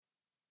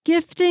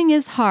Gifting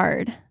is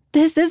hard.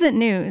 This isn't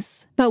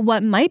news. But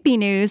what might be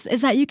news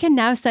is that you can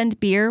now send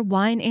beer,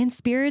 wine, and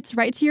spirits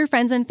right to your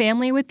friends and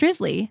family with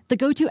Drizzly, the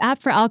go-to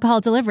app for alcohol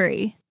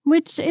delivery.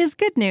 Which is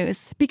good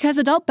news, because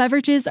adult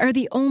beverages are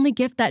the only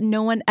gift that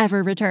no one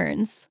ever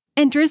returns.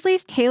 And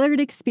Drizzly's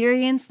tailored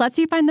experience lets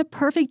you find the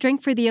perfect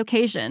drink for the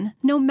occasion,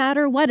 no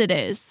matter what it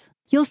is.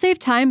 You'll save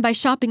time by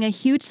shopping a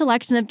huge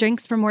selection of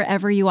drinks from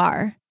wherever you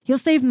are. You'll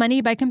save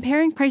money by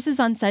comparing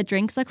prices on said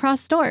drinks across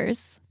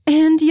stores.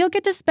 And you'll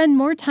get to spend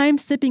more time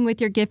sipping with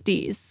your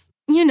gifties.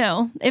 You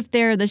know, if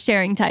they're the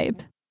sharing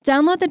type.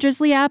 Download the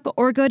Drizzly app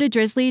or go to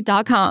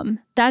drizzly.com.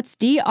 That's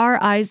DRIZLY.com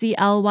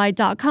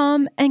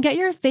and get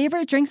your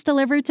favorite drinks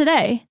delivered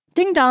today.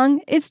 Ding dong,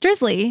 it's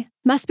Drizzly.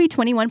 Must be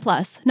 21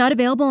 plus. Not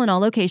available in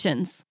all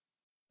locations.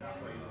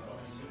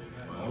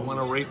 You want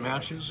to rate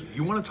matches?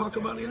 You want to talk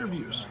about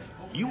interviews?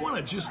 You want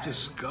to just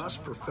discuss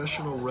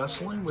professional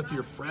wrestling with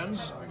your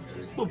friends?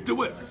 Well,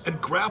 do it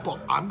at Grapple.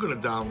 I'm going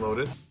to download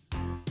it.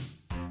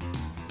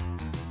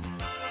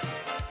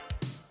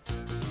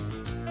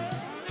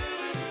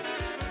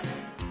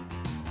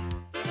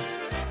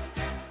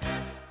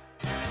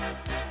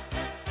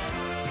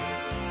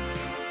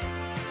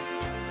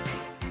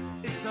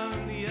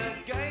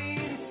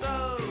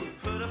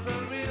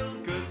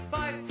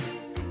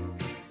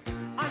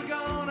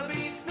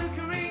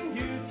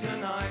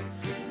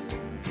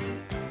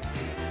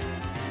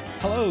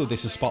 Hello,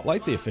 this is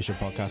Spotlight, the official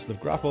podcast of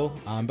Grapple.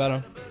 I'm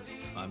Benno.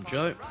 I'm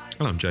Joe.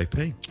 And I'm JP.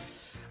 And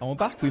we're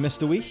back. We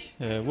missed a week.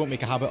 Won't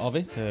make a habit of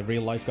it.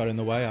 Real life got in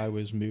the way. I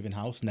was moving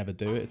house. Never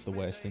do it. It's the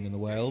worst thing in the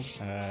world.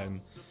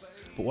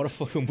 But what a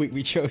fucking week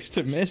we chose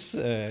to miss.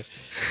 I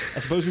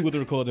suppose we would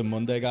have recorded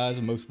Monday, guys,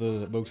 and most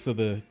of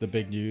the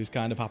big news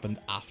kind of happened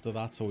after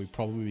that, so we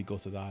probably be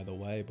gutted either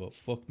way. But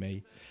fuck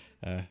me,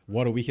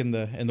 what a week in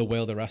the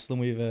world of wrestling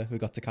we've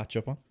got to catch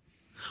up on.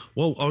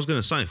 Well, I was going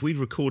to say, if we'd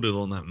recorded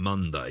on that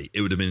Monday,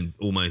 it would have been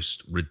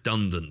almost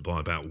redundant by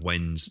about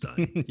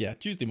Wednesday. Yeah,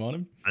 Tuesday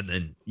morning. And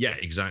then, yeah,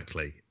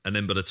 exactly. And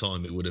then by the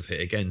time it would have hit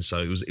again. So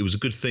it was a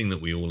good thing that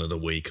we all had a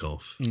week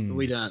off.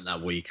 We'd earned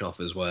that week off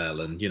as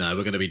well. And, you know,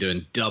 we're going to be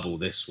doing double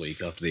this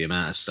week after the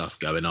amount of stuff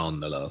going on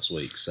the last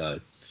week. So,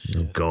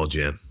 oh, God,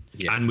 yeah.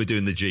 And we're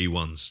doing the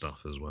G1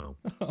 stuff as well.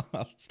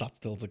 That's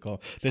still to come.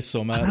 This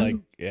summer,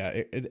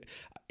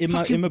 in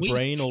my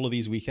brain, all of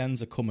these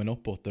weekends are coming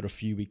up, but they're a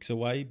few weeks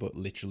away. But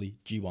literally,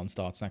 G1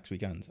 starts next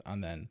weekend,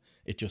 and then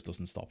it just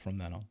doesn't stop from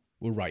then on.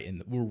 We're right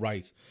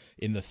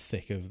in the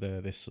thick of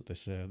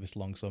this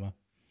long summer.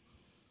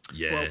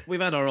 Yeah. Well,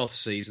 we've had our off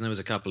season. There was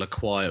a couple of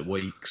quiet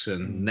weeks,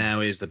 and now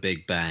is the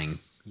big bang.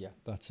 Yeah,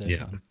 that's it.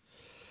 Yeah. Man.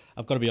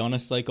 I've got to be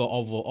honest, like of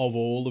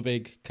all the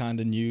big kind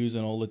of news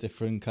and all the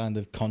different kind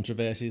of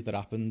controversies that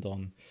happened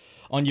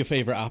on your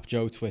favorite app,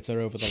 Joe, Twitter,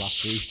 over the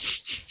last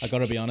week, I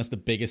got to be honest, the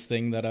biggest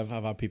thing that I've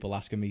had people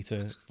asking me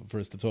for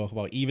us to talk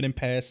about, even in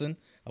person.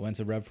 I went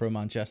to RevPro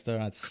Manchester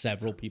and had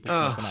several people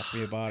come up and ask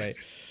me about it.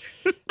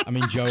 I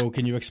mean, Joe,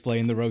 can you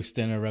explain the roast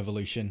dinner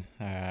revolution?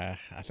 I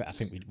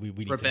think we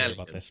need to hear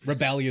about this.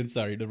 Rebellion,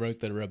 sorry, the roast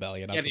dinner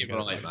rebellion. Get it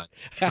right, mate.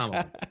 Come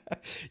on.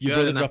 Your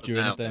brother dropped you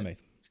in it there,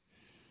 mate.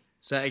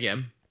 Say it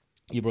again.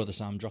 Your brother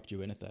Sam dropped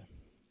you in it there.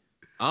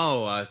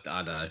 Oh, I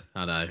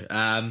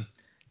know.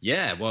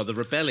 Yeah, well, the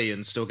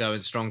rebellion's still going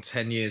strong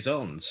 10 years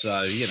on.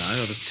 So, you know, I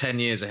was 10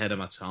 years ahead of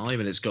my time,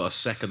 and it's got a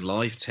second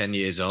life 10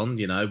 years on.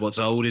 You know, what's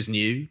old is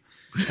new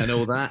and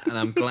all that. And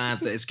I'm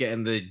glad that it's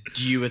getting the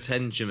due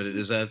attention that it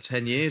deserved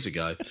 10 years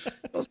ago.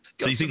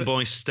 So you think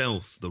by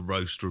stealth, the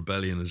roast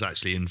rebellion has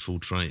actually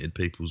infiltrated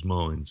people's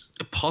minds?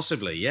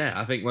 Possibly, yeah.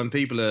 I think when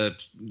people are,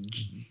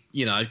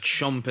 you know,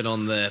 chomping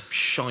on their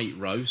shite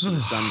roast on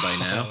Sunday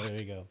now, Oh, there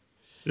you go.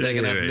 they're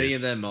going to have me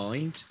in their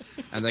mind,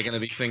 and they're going to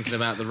be thinking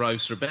about the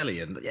roast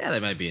rebellion. Yeah,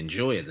 they may be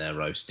enjoying their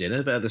roast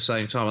dinner, but at the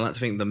same time, I like to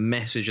think the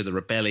message of the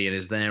rebellion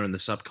is there in the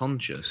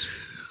subconscious.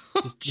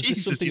 Was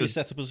this something you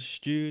set up as a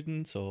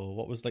student, or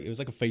what was like? It was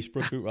like a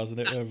Facebook group,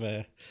 wasn't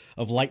it,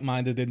 of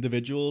like-minded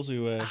individuals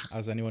who,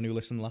 as anyone who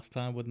listened last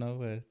time would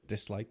know,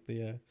 disliked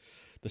the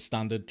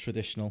standard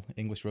traditional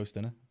English roast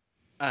dinner.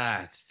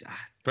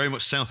 Very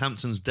much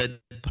Southampton's Dead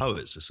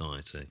Poets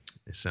Society.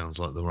 It sounds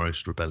like the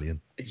roast rebellion.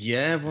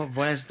 Yeah, well,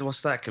 what's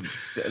that?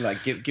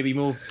 Like, give me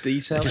more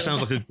detail. It just sounds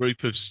like a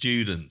group of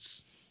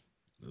students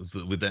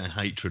with their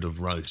hatred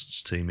of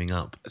roasts teaming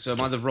up. So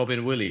am I the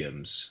Robin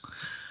Williams?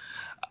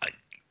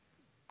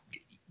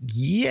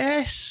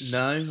 Yes.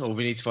 No? Or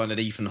we need to find an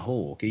Ethan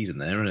Hawke. He's in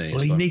there, isn't he?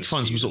 Well, you need to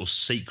find some sort of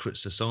secret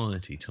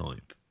society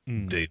type.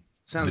 Dude,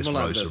 sounds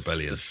more like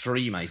the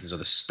Freemasons or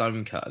the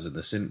Stonecutters in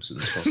The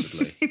Simpsons,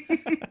 possibly.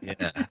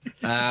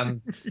 Yeah.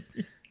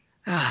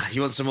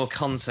 You want some more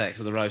context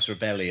of the roast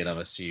rebellion, I'm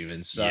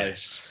assuming. So,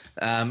 yes.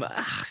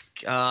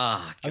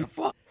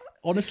 What?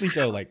 Honestly,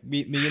 Joe, like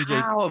me and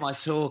JP... How am I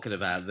talking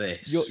about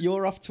this?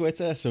 You're off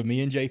Twitter, so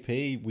me and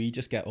JP, we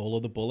just get all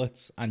of the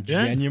bullets. And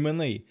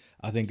genuinely,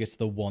 I think it's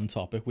the one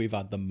topic we've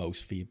had the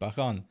most feedback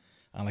on.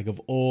 And like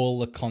of all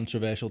the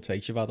controversial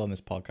takes you've had on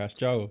this podcast,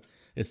 Joe,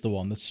 it's the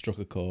one that struck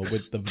a chord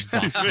with the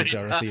vast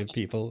majority of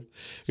people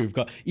who've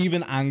got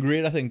even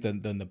angrier, I think,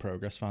 than the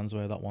Progress fans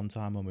were that one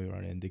time when we were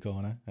on Indie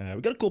Corner.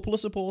 We got a couple of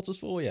supporters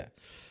for you,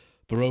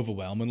 but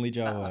overwhelmingly,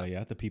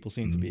 Joe, the people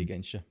seem to be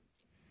against you.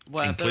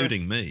 Well,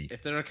 including me.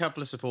 If there are a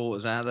couple of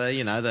supporters out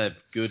there, they're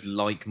good,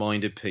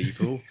 like-minded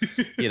people.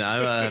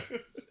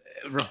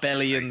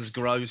 Rebellions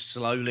grow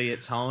slowly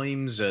at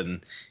times,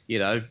 and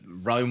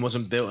Rome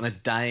wasn't built in a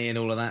day, and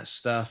all of that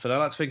stuff. And I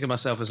like to think of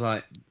myself as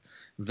like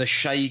the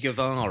Che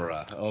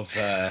Guevara of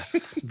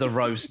the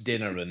roast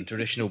dinner and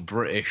traditional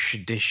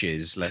British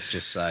dishes. Let's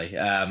just say,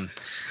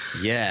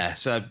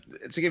 So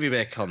to give you a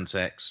bit of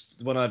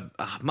context,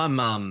 my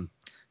mum,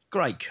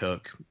 great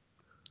cook,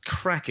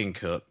 cracking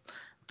cook.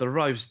 The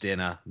roast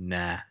dinner,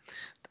 nah.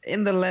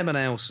 In the Lemon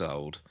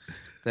household,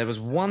 there was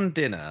one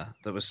dinner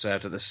that was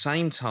served at the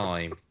same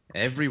time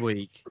every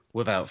week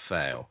without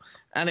fail,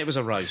 and it was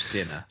a roast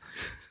dinner.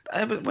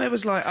 Where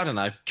was like, I don't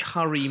know,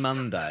 Curry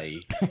Monday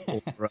or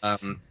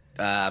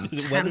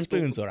is it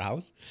Wetherspoons or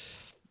ours?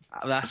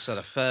 That's sort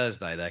of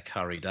Thursday, their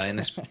curry day, and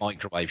this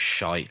microwave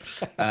shite.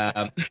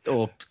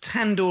 Or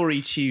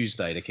Tandoori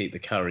Tuesday to keep the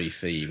curry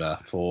fever.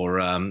 Or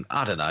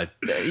I don't know,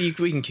 we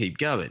can keep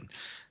going.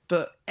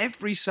 But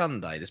every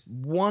Sunday, this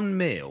one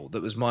meal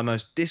that was my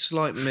most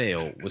disliked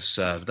meal was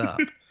served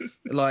up.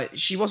 Like,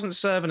 she wasn't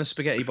serving a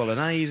spaghetti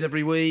bolognese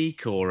every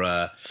week, or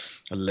a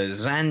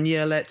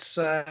lasagna, let's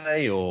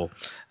say, or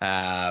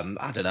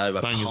I don't know,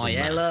 a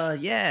paella.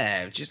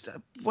 Yeah, just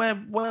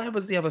where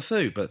was the other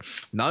food? But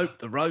no,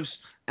 the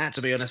roast had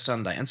to be on a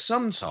Sunday, and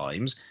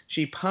sometimes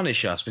she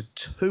punish us with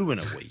 2 in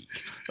a week.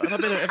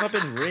 But if I've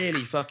been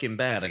really fucking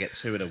bad, I get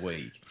 2 in a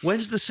week.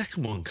 When's the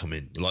second one come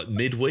in? Like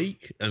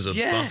midweek as a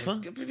buffer?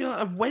 It'd be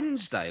like a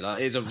Wednesday. Like,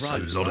 here's a roast.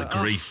 That's a lot of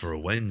grief for a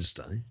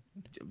Wednesday.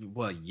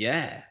 Well,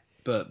 yeah.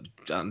 But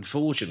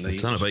unfortunately, I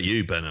don't know about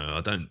you, Benno. I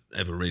don't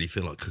ever really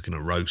feel like cooking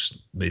a roast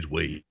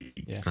midweek.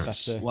 Yeah,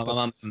 well, my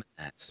mum's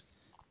mad.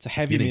 It's a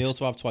heavy meal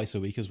to have twice a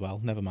week as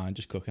well. Never mind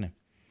just cooking it.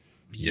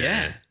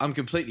 Yeah, I'm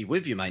completely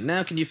with you, mate.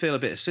 Now can you feel a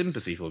bit of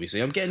sympathy for me? See,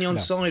 I'm getting you on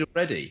side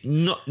already.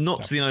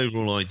 Not to the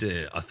overall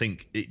idea. I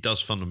think it does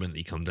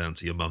fundamentally come down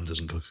to your mum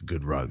doesn't cook a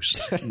good roast.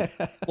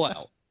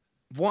 Well,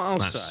 what I'll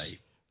say,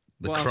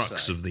 the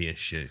crux of the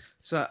issue.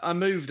 So I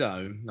moved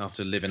home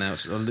after not living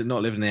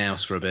in the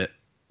house for a bit.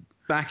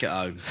 Back at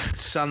home,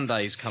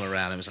 Sundays come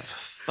around, and it was like,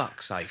 for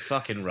fuck's sake,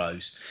 fucking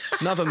roast.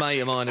 Another mate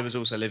of mine who was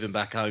also living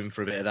back home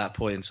for a bit at that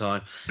point in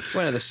time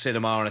went to the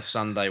cinema on a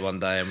Sunday one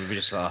day, and we were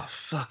just like,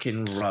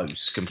 fucking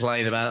roast,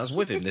 complaining about it. I was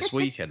with him this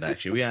weekend,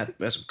 actually. We had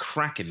some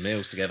cracking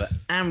meals together,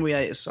 and we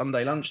ate a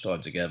Sunday lunchtime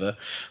together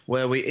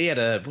where he had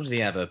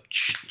a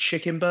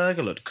chicken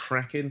burger, looked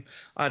cracking.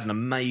 I had an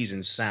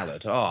amazing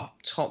salad. Oh,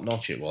 top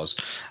notch it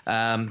was.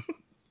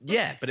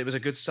 Yeah, but it was a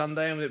good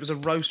Sunday, and it was a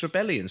roast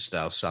rebellion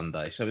style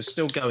Sunday, so it's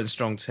still going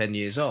strong 10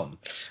 years on.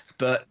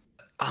 But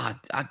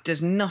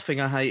there's nothing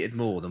I hated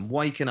more than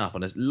waking up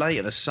on late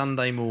on a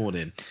Sunday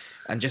morning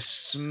and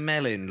just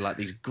smelling like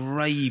these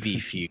gravy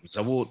fumes.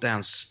 I walked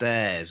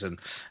downstairs and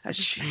it's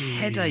just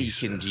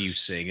headache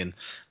inducing, and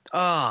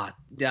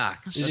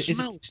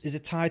is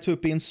it tied to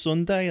it being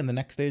Sunday and the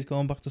next day is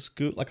going back to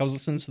school? Like, I was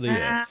listening to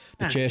the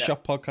Chair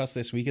Shot podcast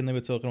this week, and they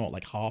were talking about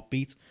like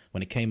Heartbeat.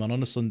 When it came on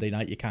a Sunday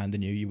night, you kind of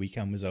knew your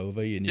weekend was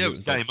over. You knew it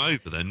was game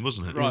over then,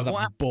 wasn't it? It was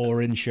that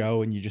boring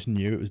show, and you just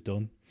knew it was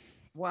done.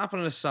 What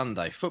happened on a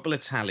Sunday? Football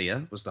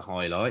Italia was the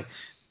highlight.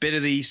 Bit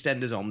of the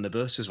EastEnders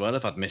omnibus as well,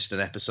 if I'd missed an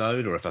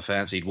episode, or if I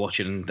fancied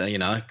watching,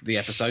 the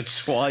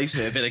episodes twice.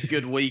 A bit of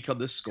good week on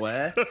the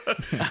square.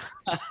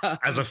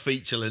 As a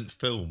feature-length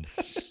film.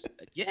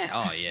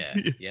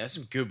 Yeah,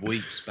 some good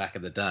weeks back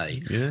in the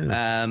day.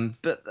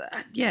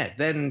 Yeah.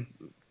 Then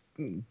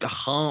the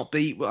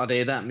Heartbeat, I'd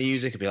hear that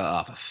music, I'd be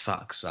like, for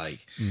fuck's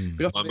sake.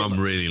 My mum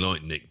really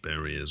liked Nick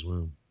Berry as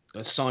well.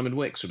 Simon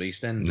Wicks from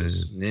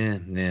EastEnders.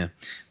 Yeah.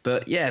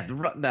 But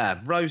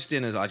roast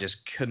dinners I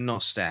just could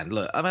not stand.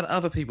 Look, I've had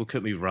other people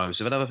cook me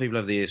roast. I've had other people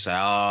over the years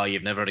say,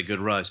 you've never had a good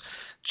roast.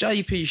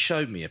 JP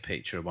showed me a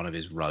picture of one of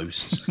his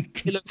roasts.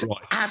 It looked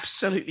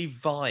absolutely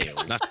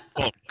vile. That's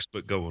box,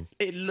 but go on.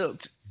 It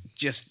looked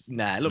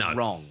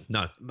wrong.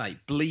 No. Mate,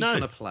 bleak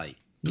on a plate.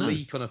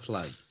 Bleak on a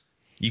plate.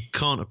 You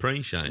can't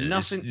appreciate it.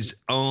 Nothing. It's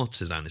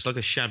artisan. It's like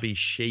a shabby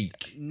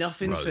chic.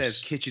 Nothing roast.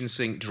 says kitchen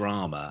sink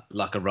drama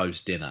like a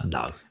roast dinner.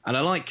 No. And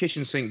I like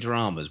kitchen sink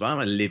dramas, but I don't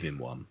want to live in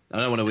one.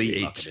 I don't want to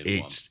eat in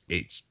one.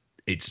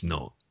 It's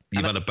not.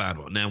 You've had a bad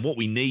one. Now, what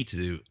we need to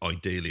do,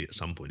 ideally, at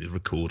some point, is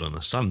record on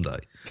a Sunday.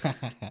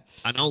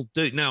 And I'll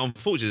do it. Now,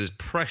 unfortunately, there's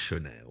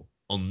pressure now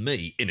on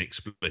me,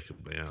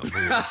 inexplicably, out of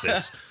all of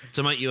this,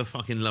 to make you a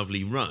fucking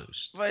lovely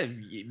roast. Well,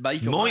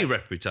 my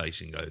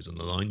reputation goes on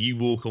the line. You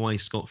walk away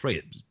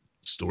scot-free.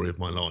 Story of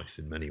my life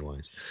in many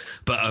ways,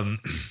 but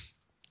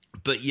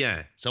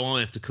yeah, so I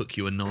have to cook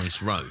you a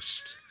nice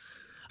roast,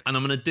 and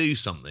I'm going to do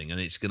something,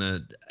 and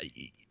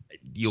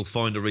you'll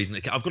find a reason.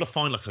 I've got to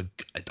find like a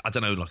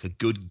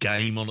good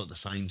game on at the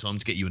same time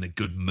to get you in a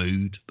good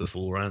mood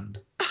beforehand.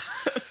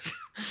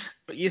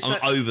 But I'm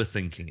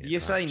overthinking it. You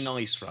say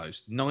nice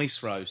roast.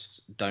 Nice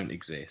roasts don't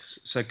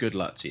exist. So good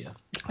luck to you.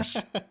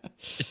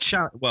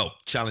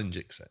 Challenge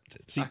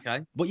accepted. See,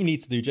 Okay. what you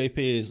need to do, JP,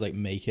 is like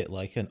make it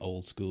like an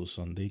old school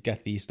Sunday.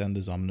 Get the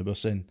EastEnders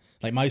omnibus in.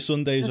 Like my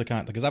Sundays are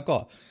kind of, because I've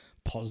got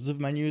positive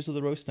menus of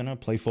the roast. I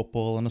play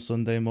football on a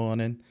Sunday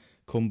morning.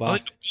 Come back. I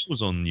think it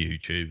was on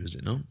YouTube, is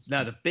it not?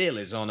 No, the bill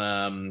is on.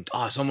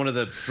 It's on one of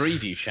the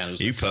preview channels.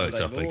 You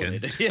perked up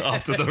again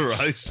after the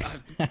roast.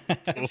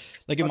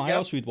 Like in my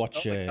house, we'd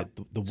watch the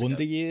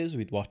Wonder Years.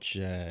 We'd watch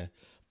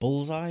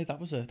Bullseye. That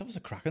was a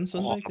cracking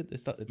Sunday.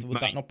 Would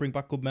that not bring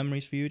back good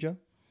memories for you, Joe?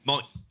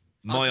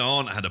 My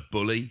aunt had a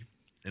bully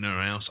in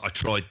her house. I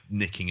tried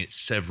nicking it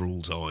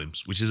several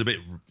times, which is a bit,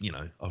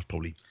 I was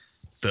probably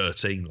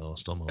 13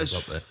 last time I was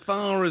up there. As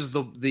far as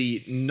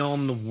the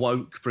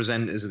non-woke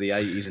presenters of the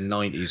 80s and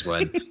 90s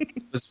went,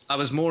 I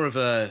was more of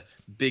a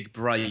Big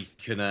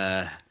Break and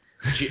I'm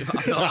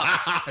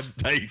not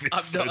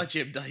a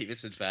Jim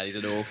Davidson fan. He's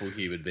an awful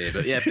human being.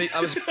 But yeah,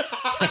 I was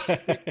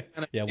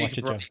watch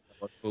it, Joe.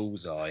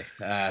 Bullseye.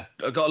 I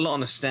got a lot of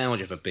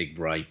nostalgia for Big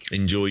Break.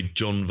 Enjoyed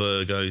John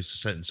Virgo's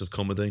sense of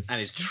comedy. And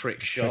his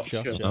trick shots.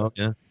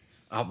 Yeah.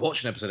 I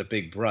watched an episode of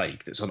Big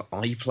Break that's on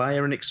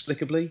iPlayer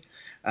inexplicably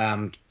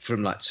from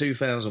like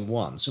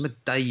 2001. Some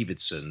of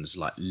Davidson's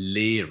like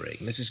leering.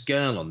 There's this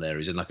girl on there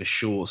who's in like a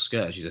short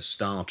skirt. She's a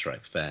Star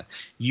Trek fan.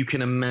 You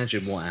can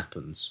imagine what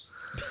happens.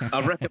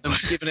 I recommend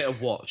giving it a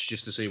watch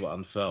just to see what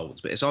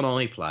unfolds. But it's on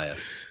iPlayer.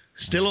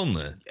 Still on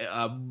there?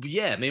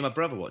 Yeah, me and my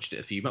brother watched it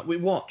a few months. We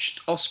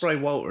watched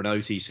Ospreay, Walter and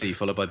OTC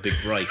followed by Big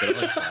Break on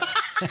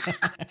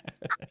iPlayer.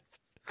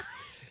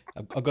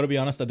 I've got to be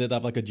honest, I did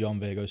have like a John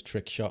Virgo's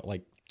trick shot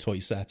like toy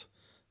set,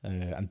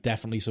 and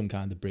definitely some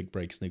kind of Big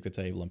Break snooker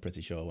table, I'm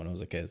pretty sure, when I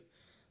was a kid.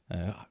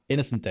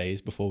 Innocent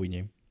days before we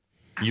knew.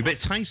 You're a bit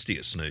tasty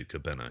at snooker,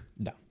 Benno.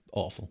 No,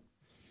 awful.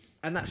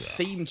 And that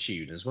theme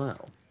tune as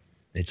well.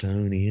 It's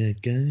only a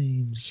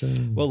game, so...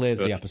 Well, there's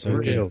the episode.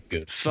 Real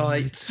good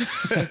fight.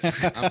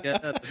 I'm going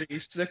to be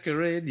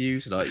snookering you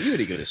tonight. You're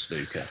really good at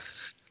snooker.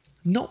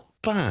 Not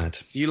bad.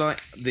 You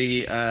like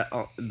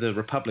the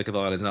Republic of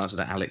Ireland's answer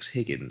to Alex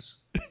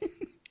Higgins?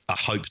 I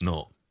hope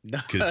not. No.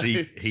 Because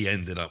he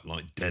ended up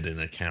like dead in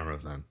a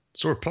caravan.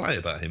 Saw a play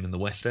about him in the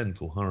West End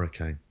called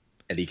Hurricane.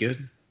 Any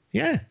good?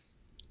 Yeah.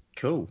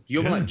 Cool.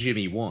 You're like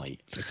Jimmy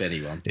White, if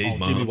anyone.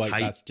 Jimmy White,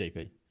 that's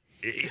JP.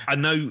 I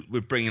know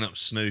we're bringing up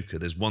snooker.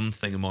 There's one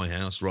thing in my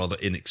house, rather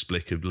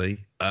inexplicably.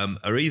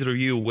 Are either of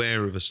you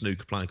aware of a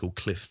snooker player called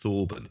Cliff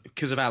Thorburn?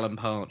 Because of Alan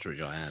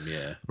Partridge, I am,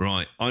 yeah.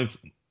 Right. I've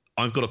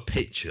got a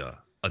picture,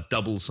 a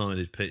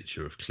double-sided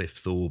picture of Cliff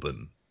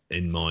Thorburn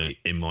in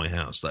my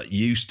house. That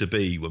used to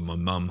be when my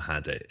mum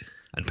had it.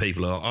 And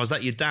people are like, oh, is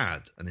that your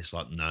dad? And it's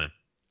like, no.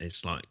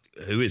 It's like,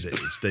 who is it?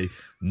 It's the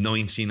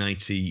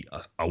 1980,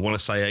 I want to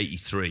say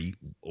 83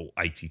 or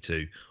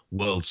 82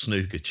 World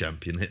Snooker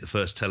Champion. Hit the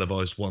first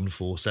televised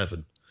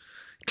 147.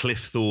 Cliff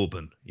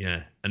Thorburn,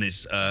 yeah. And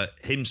it's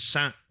him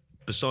sat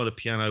beside a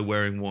piano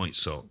wearing white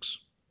socks.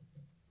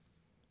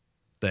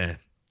 There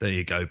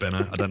you go,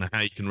 Benno. I don't know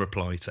how you can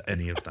reply to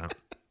any of that.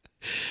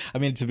 I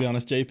mean, to be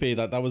honest, JP,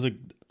 that was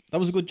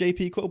a good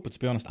JP quote, but to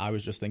be honest, I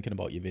was just thinking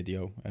about your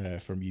video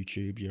from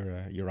YouTube,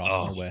 your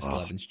Arsenal West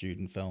 11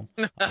 student film.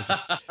 I was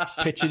just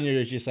pitching you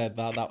as you said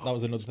that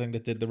was another thing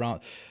that did the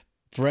round.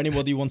 For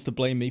anybody who wants to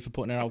blame me for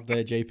putting it out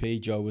there,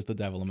 JP, Joe was the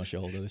devil on my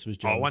shoulder. This was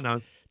Joe. Oh, I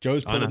know.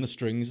 Joe's pulling the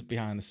strings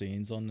behind the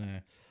scenes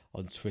on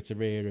Twitter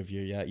here of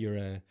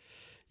your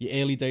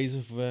early days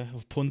of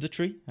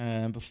punditry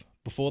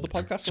before the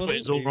podcast.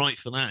 Twitter's all right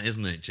for that,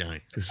 isn't it, Joe?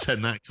 To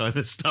send that kind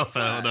of stuff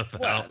out and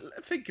about. Well,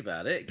 think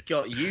about it.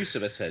 Got you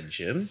some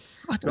attention.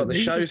 Got the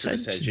show some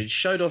attention.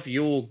 Showed off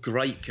your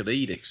great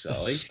comedic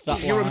side.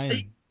 That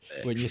line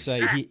when you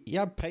say he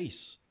had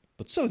pace,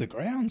 but so the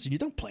grounds, and you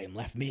don't play him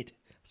left mid.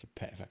 That's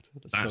perfect.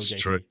 That's so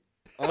true.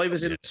 I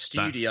was in the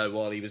studio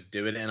while he was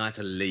doing it, and I had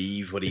to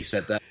leave when he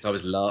said that. I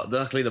was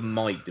luckily the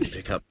mic didn't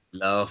pick up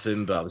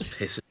laughing, but I was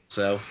pissing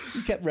myself.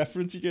 You kept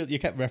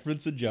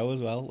referencing Joe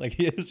as well. Like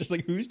it was just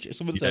like, who's Joe?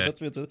 Someone said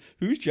that to me.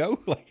 Who's Joe?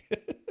 Like,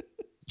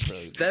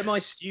 they're my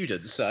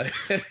students, so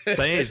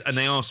they is, and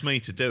they asked me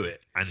to do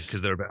it, and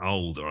because they're a bit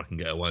older, I can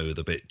get away with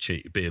be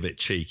a bit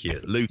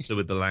cheekier, looser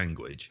with the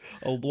language.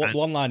 Oh,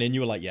 one line in,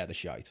 you were like, "Yeah, the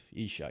shite.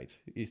 He's shite.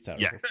 He's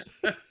terrible."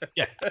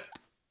 Yeah.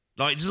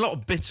 Like there's a lot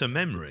of bitter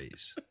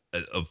memories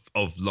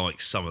of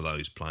like some of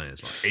those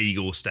players, like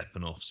Igor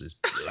Stepanov's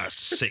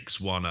that's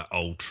 6-1 at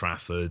Old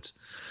Trafford.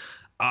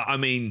 I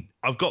mean,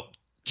 I've got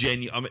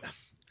genuine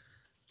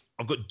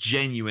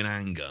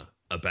anger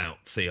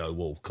about Theo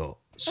Walcott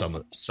some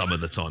of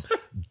the time.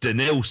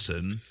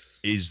 Denilson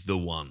is the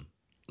one.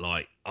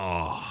 Like,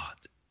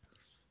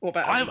 what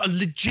about I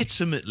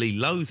legitimately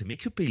loathe him.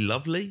 It could be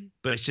lovely,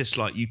 but it's just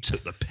like you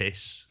took the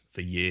piss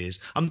for years.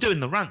 I'm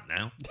doing the rant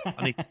now.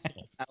 I need to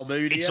stop.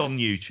 It's on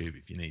YouTube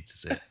if you need to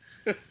see it.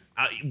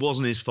 It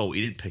wasn't his fault.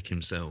 He didn't pick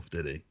himself,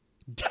 did he?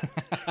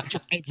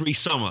 Just every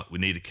summer we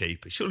need a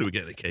keeper. Surely we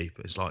get a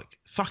keeper. It's like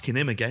fucking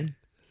him again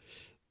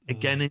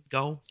in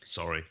goal.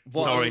 Sorry.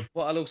 What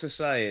I'll also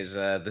say is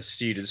the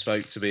student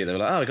spoke to me. They were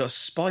like, "Oh, I got a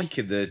spike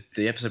in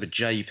the episode of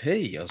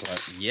JP." I was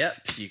like,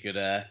 "Yep, you could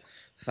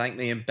Thank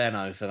me and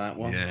Benno for that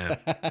one. Yeah.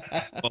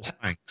 Well,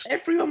 thanks.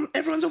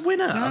 Everyone's a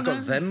winner. I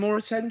got them more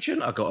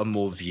attention. I got them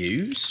more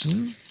views.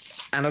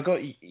 And I got,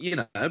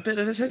 a bit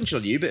of attention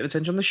on you, a bit of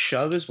attention on the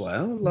show as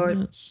well. Like,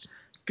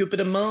 good bit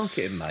of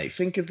marketing, mate.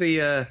 Think of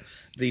the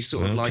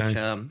sort of like,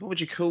 what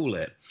would you call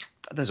it?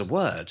 There's a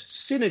word.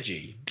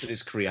 Synergy that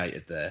is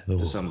created there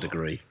to some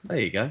degree. There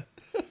you go.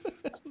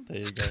 There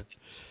you go.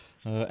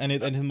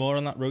 Anything more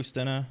on that roast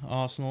dinner,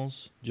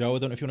 Arsenals? Joe, I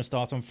don't know if you want to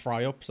start on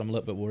fry-ups. I'm a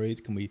little bit worried.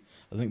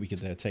 I think we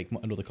could take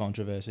another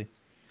controversy.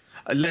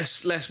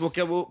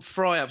 We'll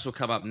fry-ups will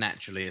come up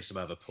naturally at some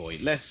other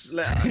point.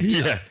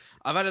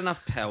 I've had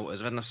enough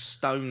pelters. I've had enough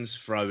stones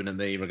thrown at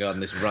me regarding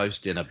this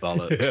roast dinner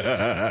bollocks.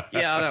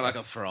 Yeah, I don't like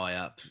a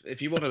fry-up.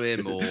 If you want to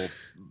hear more,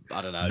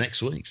 I don't know.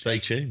 Next week, stay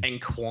tuned.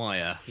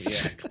 Inquire. Yeah,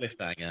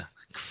 cliffhanger.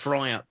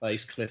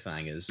 Fry-up-based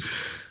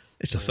cliffhangers.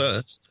 It's a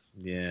first.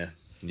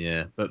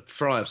 Yeah, but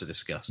fry-ups are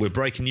disgusting. We're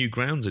breaking new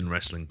grounds in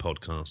wrestling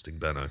podcasting,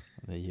 Benno.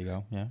 There you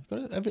go. Yeah,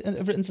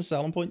 everything's a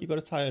selling point. You've got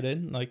to tie it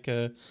in. Like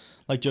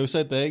Joe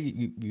said there,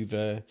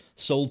 you've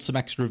sold some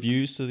extra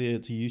views to the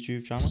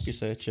YouTube channel. If you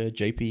search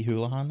JP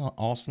Houlihan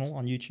Arsenal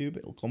on YouTube,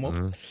 it'll come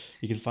up.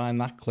 You can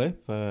find that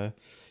clip.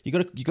 You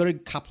got to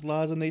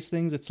capitalize on these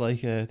things. It's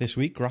like this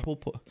week,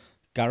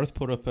 Gareth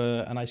put up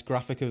a nice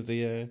graphic of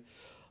the.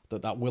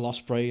 That Will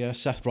Ospreay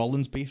Seth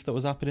Rollins beef that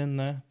was happening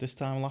this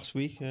time last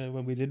week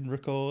when we didn't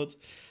record.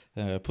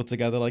 Put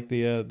together like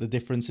the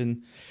difference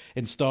in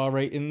star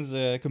ratings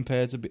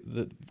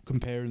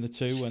comparing the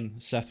two, when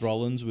Seth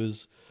Rollins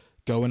was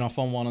going off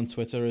on one on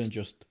Twitter and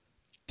just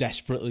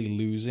desperately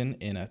losing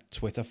in a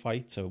Twitter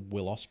fight to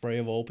Will Ospreay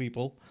of all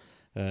people.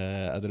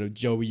 I don't know,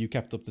 Joey, you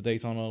kept up to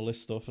date on all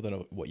this stuff. I don't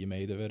know what you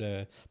made of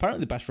it. Apparently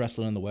the best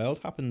wrestling in the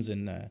world happens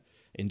in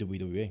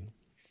WWE.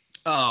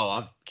 Oh,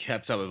 I've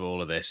kept up with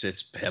all of this.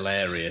 It's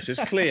hilarious.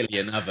 It's clearly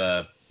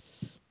another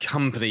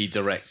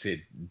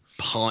company-directed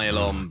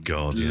pile-on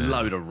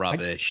load of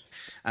rubbish.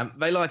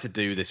 They like to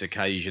do this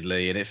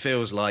occasionally, and it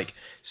feels like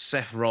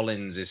Seth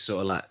Rollins is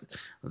sort of like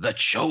the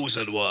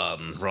chosen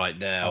one right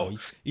now. Oh,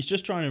 he's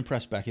just trying to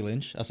impress Becky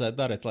Lynch. I said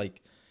that. It's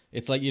like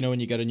when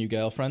you get a new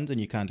girlfriend and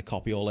you kind of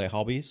copy all their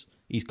hobbies.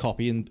 He's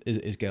copying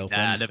his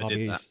girlfriend's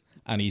hobbies,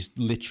 and he's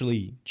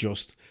literally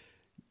just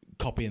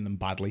copying them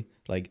badly.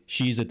 Like,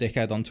 she's a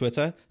dickhead on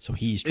Twitter, so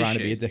he's trying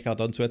to be a dickhead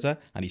on Twitter,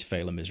 and he's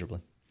failing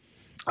miserably.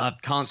 I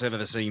can't say I've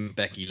ever seen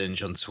Becky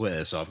Lynch on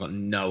Twitter, so I've got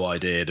no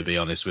idea, to be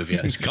honest with you.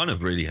 It's kind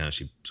of really how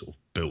she sort of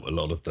built a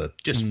lot of the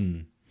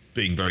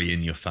being very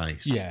in your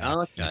face,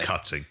 and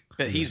cutting.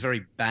 But he's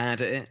very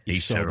bad at it.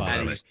 He's terrible.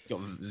 And he's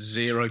got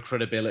zero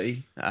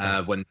credibility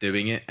when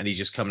doing it, and he's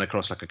just coming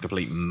across like a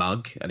complete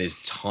mug, and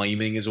his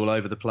timing is all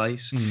over the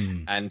place.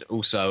 And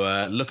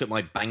also, look at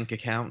my bank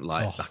account,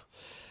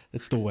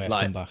 it's the worst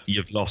comeback.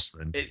 You've lost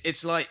them.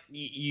 It's like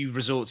you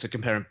resort to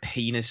comparing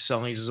penis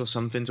sizes or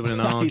something to win an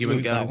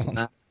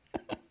argument.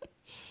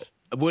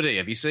 Woody,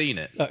 have you seen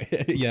it?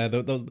 Yeah,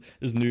 those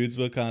nudes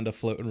were kind of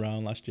floating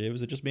around last year.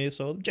 Was it just me who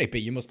saw them?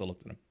 JP, you must have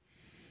looked at them.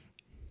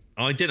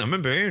 I did. I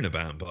remember hearing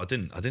about them, but I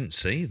didn't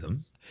see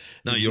them.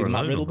 No, you're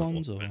alone. Riddle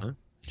ones, or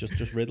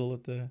just Riddle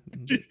at the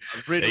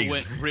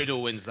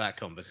Riddle wins that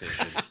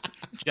competition.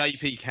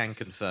 JP can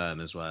confirm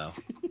as well.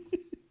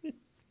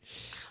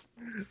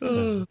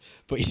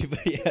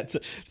 But yeah,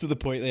 to the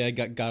point there,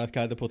 Gareth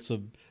kind of put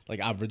some like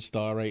average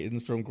star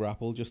ratings from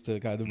Grapple just to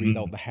kind of read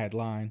out the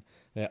headline.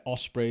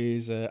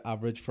 Ospreay's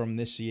average from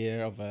this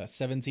year of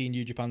 17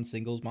 New Japan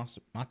singles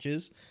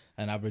matches,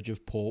 an average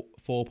of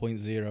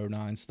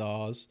 4.09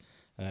 stars,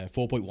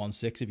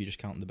 4.16 if you just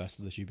count the best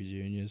of the Super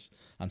Juniors.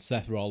 And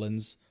Seth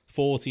Rollins,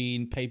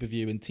 14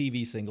 pay-per-view and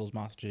TV singles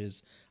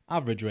matches,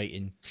 average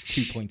rating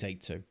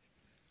 2.82.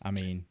 I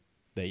mean,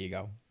 there you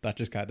go. That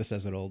just kind of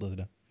says it all, doesn't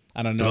it?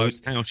 And I know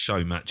those house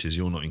show matches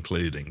you're not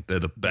including, they're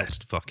the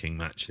best fucking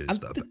matches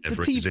that have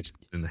ever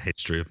existed in the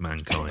history of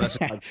mankind. That's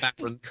like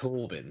Baron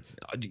Corbin.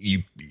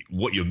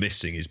 What you're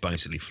missing is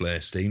basically Flair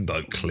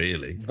Steamboat,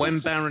 clearly. When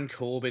Baron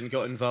Corbin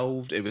got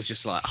involved, it was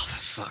just like, oh,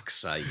 for fuck's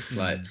sake.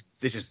 Like,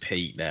 this is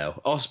peak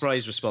now.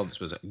 Ospreay's response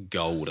was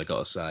gold, I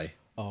gotta say.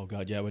 Oh,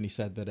 God, yeah, when he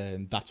said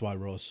that that's why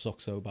Raw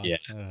sucks so bad. Yeah.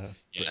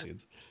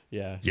 Brilliant.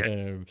 Yeah.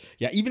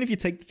 Even if you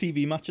take the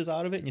TV matches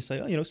out of it and you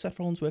say, Seth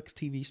Rollins works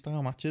TV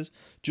style matches,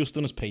 just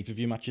on his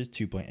pay-per-view matches,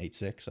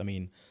 2.86. I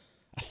mean,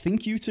 I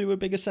think you two are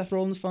bigger Seth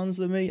Rollins fans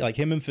than me. Like,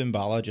 him and Finn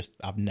Balor,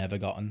 I've never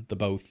gotten. They're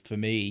both, for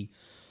me,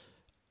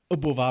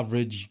 above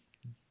average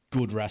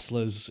good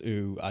wrestlers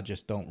who I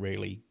just don't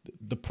really,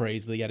 the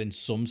praise they get in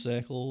some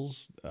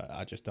circles,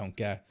 I just don't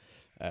get.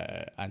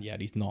 And yet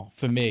he's not.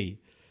 For me,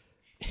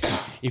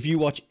 if you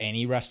watch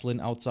any wrestling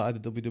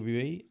outside the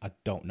WWE, I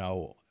don't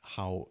know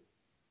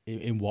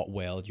in what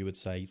world you would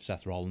say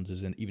Seth Rollins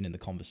is even in the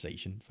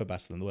conversation for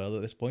best in the world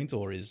at this point,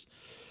 or is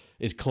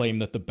claim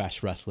that the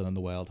best wrestling in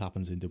the world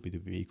happens in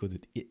WWE.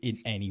 Could it in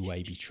any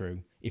way be true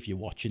if you're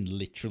watching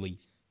literally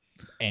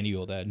any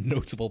other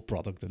notable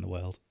product in the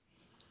world?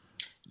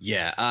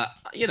 Yeah,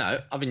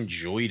 I've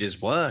enjoyed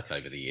his work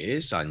over the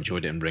years. I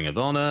enjoyed it in Ring of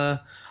Honor.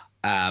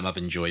 I've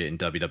enjoyed it in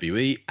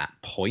WWE at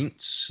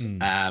points.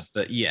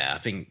 But yeah, I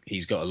think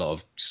he's got a lot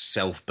of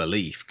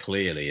self-belief,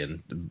 clearly,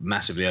 and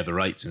massively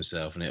overrates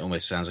himself. And it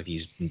almost sounds like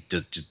he's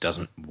just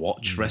doesn't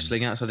watch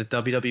wrestling outside of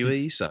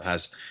WWE, so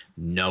has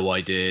no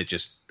idea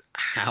just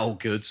how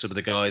good some of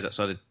the guys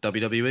outside of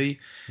WWE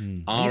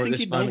are at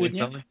this moment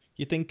in time.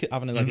 You think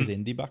having like his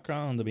indie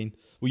background? I mean,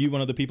 were you one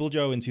of the people,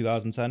 Joe, in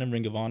 2010 in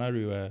Ring of Honor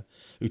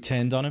who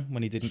turned on him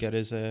when he didn't get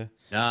his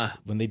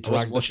when they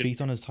dragged the feet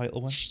on his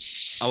title win?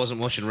 I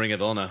wasn't watching Ring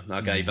of Honor.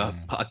 I gave up.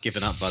 I'd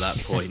given up by that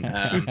point.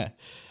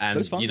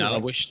 And you know, I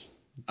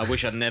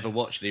wish I'd never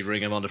watched the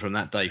Ring of Honor from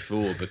that day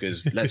forward,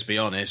 because let's be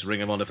honest,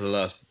 Ring of Honor for the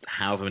last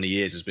however many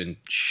years has been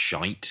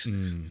shite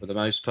for the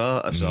most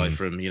part, aside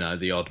from, you know,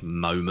 the odd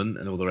moment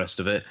and all the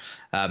rest of it.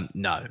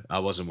 No, I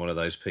wasn't one of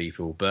those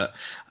people. But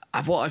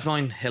what I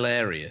find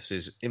hilarious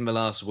is in the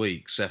last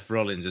week, Seth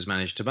Rollins has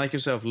managed to make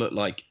himself look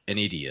like an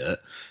idiot.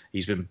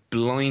 He's been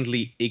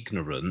blindly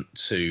ignorant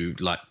to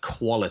like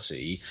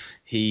quality.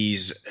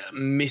 He's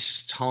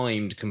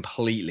mistimed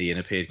completely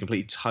and appeared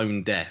completely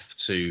tone deaf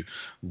to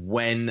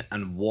when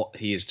and what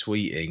he is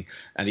tweeting.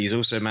 And he's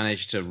also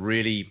managed to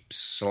really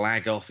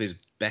slag off his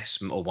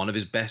best or one of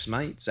his best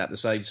mates at the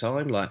same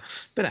time. Like,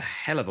 been a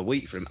hell of a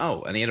week for him.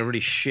 Oh, and he had a really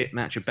shit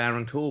match with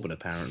Baron Corbin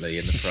apparently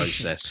in the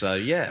process. So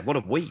yeah, what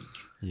a week.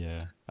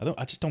 Yeah,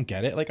 I just don't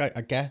get it. Like,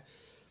 I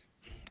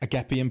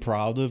get being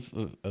proud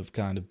of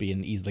kind of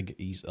being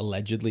he's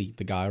allegedly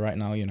the guy right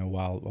now, you know,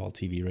 while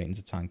TV ratings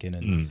are tanking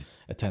and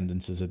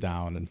attendances are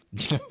down and,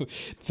 you know,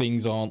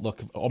 things aren't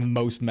on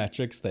most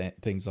metrics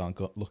things aren't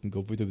looking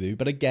good for WWE.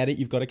 But I get it,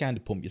 you've got to kind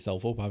of pump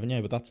yourself up, haven't you?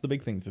 But that's the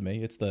big thing for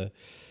me. It's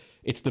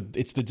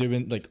the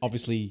doing, like,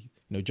 obviously,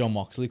 you know, John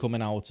Moxley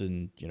coming out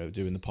and, you know,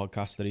 doing the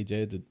podcast that he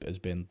did has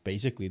been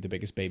basically the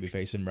biggest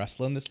babyface in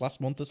wrestling this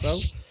last month or so.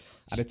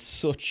 And it's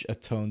such a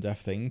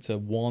tone-deaf thing to,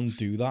 one,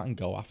 do that and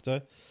go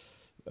after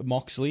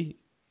Moxley,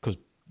 because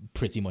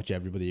pretty much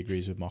everybody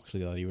agrees with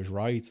Moxley that he was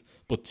right.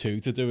 But two,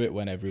 to do it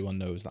when everyone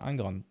knows that, hang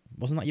on,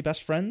 wasn't that your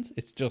best friend?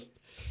 It's just,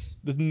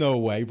 there's no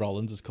way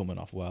Rollins is coming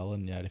off well.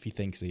 And yeah, if he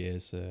thinks he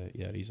is,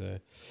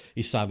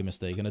 he's sadly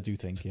mistaken. I do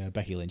think,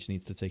 Becky Lynch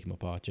needs to take him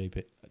aside,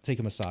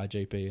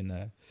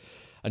 JP,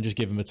 and just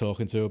give him a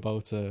talking to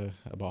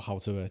about how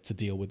to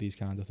deal with these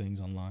kinds of things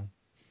online.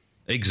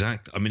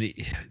 Exactly. I mean,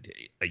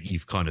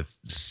 you've kind of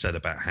said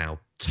about how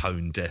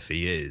tone deaf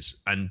he is,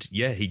 and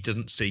yeah, he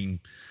doesn't seem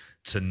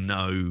to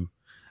know.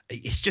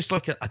 It's just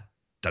like I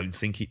don't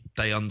think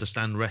they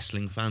understand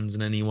wrestling fans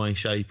in any way,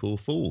 shape, or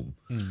form.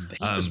 But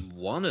he was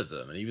one of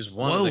them, and he was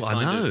one of the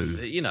I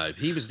know. you know,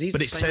 he's the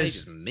same age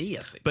as me,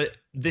 I think. But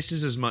this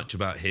is as much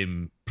about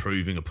him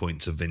proving a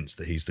point to Vince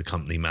that he's the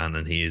company man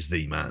and he is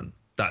the man.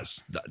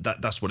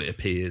 That's what it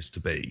appears to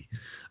be,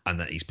 and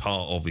that he's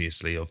part,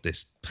 obviously, of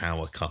this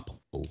power couple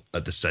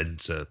at the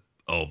centre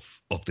of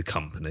the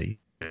company,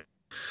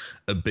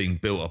 being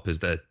built up as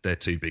their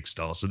two big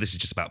stars. So this is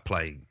just about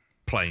playing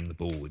the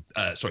ball with,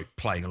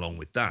 playing along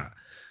with that.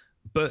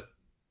 But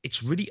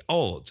it's really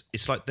odd.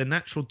 It's like the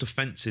natural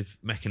defensive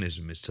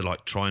mechanism is to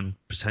like try and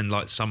pretend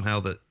like somehow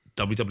that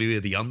WWE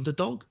are the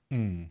underdog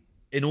in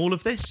all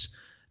of this.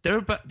 They're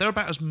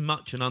about as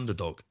much an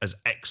underdog as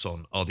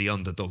Exxon are the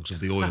underdogs of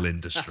the oil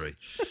industry.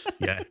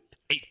 Yeah,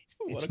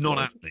 it's not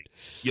happening.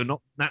 You're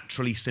not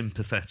naturally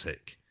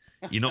sympathetic.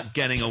 You're not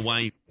getting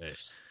away with it.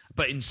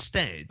 But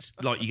instead,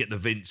 like, you get the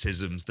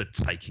Vince-isms, the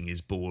taking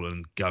his ball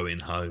and going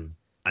home,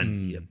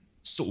 and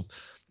sort of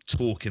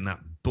talking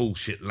that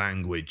bullshit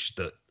language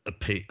that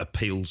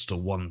appeals to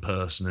one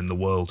person in the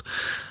world.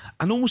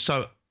 And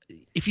also,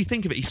 if you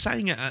think of it, he's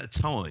saying it at a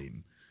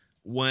time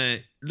where,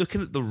 looking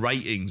at the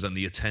ratings and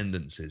the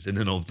attendances in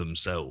and of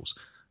themselves,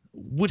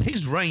 would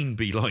his reign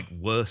be like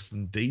worse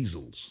than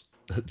Diesel's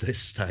at this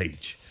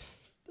stage?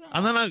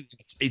 And I know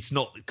it's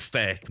not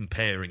fair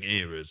comparing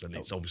eras, and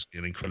it's obviously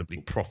an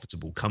incredibly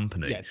profitable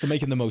company. Yeah, they're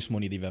making the most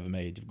money they've ever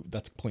made.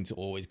 That's points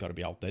always got to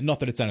be out there. Not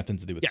that it's anything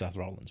to do with Seth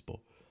Rollins, but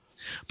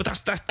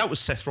that was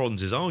Seth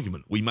Rollins'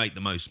 argument. We make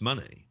the most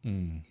money.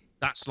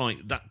 That's like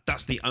that.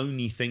 That's the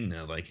only thing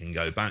now they can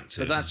go back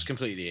to. But that's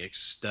completely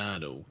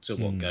external to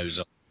what goes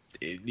on.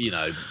 You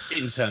know,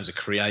 in terms of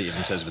creative,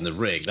 in terms of in the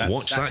ring.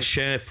 Watch that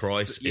share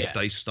price if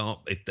they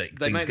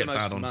things get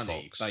bad on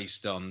money Fox.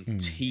 Based on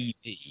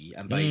TV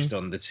and based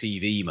on the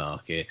TV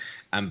market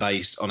and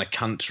based on a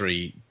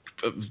country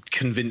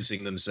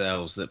convincing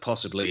themselves that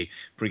possibly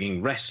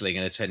bringing wrestling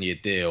in a 10-year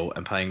deal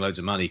and paying loads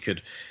of money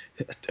could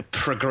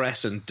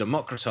progress and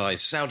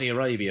democratize Saudi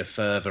Arabia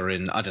further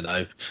in, I don't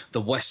know, the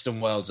Western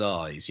world's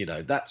eyes. You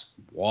know, that's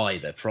why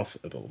they're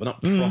profitable. They're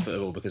not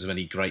profitable because of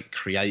any great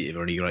creative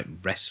or any great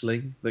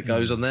wrestling that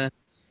goes on there.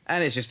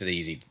 And it's just an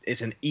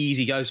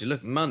easy go-to.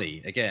 Look,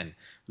 money, again,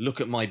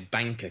 look at my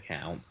bank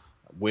account.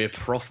 We're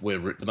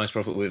the most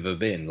profitable we've ever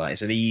been. Like,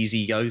 it's an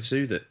easy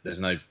go-to that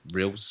there's no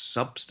real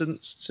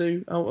substance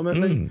to,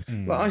 ultimately.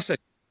 Like I said,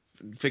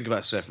 think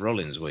about Seth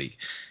Rollins' week.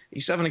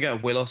 He's having a go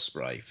at Will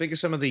Ospreay. Think of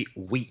some of the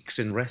weeks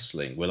in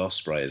wrestling Will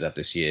Ospreay has had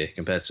this year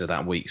compared to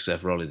that week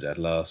Seth Rollins had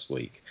last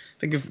week.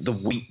 Think of the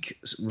week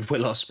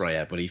Will Ospreay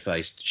had when he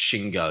faced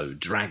Shingo,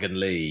 Dragon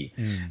Lee,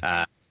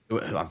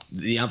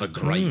 the other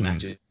great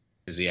matches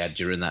he had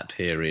during that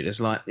period. It's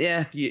like,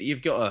 yeah,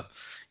 you've got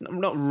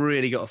not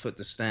really got a foot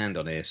to stand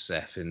on here,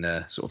 Seth, in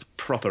sort of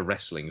proper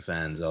wrestling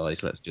fans'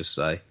 eyes, let's just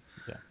say.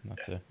 Yeah,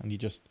 that's it. And you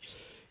just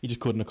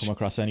couldn't have come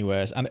across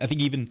anywhere. And I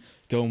think even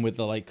going with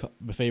my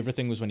favourite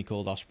thing was when he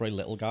called Ospreay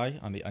little guy,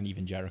 and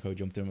even Jericho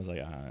jumped in and was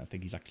like, I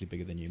think he's actually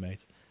bigger than you,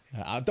 mate.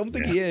 I don't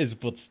think he is,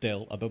 but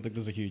still, I don't think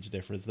there's a huge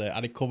difference there.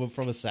 And it coming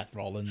from a Seth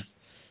Rollins,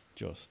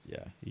 he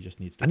just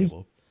needs to give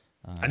up.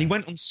 And he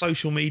went on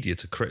social media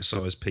to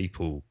criticise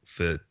people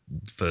for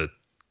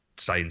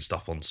saying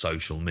stuff on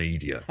social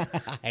media.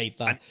 I hate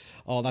that.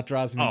 That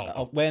drives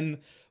me.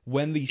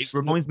 When these... It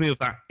reminds me of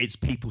that. It's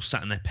people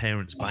sat in their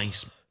parents'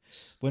 basement.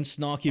 When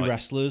snarky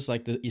wrestlers,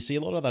 you see a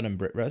lot of that in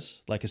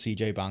BritRes, like a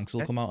CJ Banks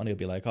will come out and he'll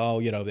be like,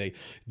 oh,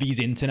 these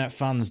internet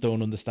fans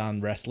don't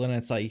understand wrestling. And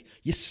it's like,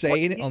 you're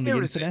saying it on the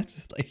internet.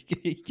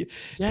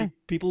 Like,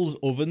 people's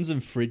ovens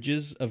and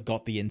fridges have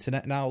got the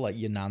internet now. Like,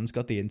 your nan's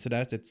got the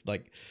internet. It's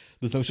like,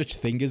 there's no such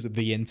thing as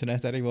the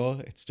internet anymore.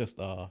 It's just,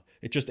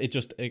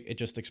 it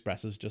just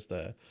expresses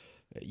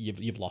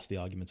you've lost the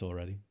argument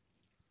already.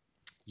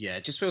 Yeah,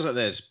 it just feels like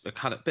there's a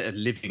kind of bit of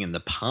living in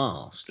the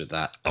past with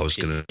that. I was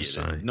going to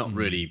say, not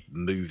really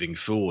moving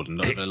forward, and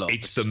not a lot.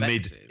 It's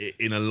the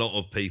in a lot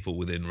of people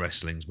within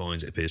wrestling's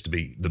minds. It appears to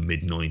be the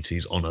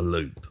mid-90s on a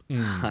loop.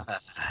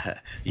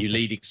 You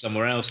leading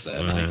somewhere else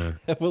there?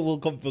 We'll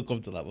come to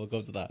that. We'll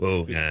come to that.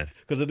 Well, yeah,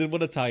 because I did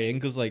want to tie in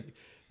because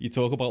you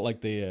talk about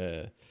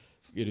the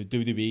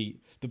WWE.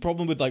 The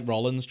problem with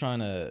Rollins trying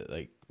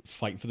to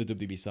fight for the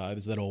WWE side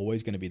is they're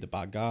always going to be the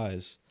bad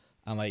guys.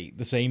 And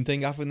the same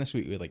thing happened this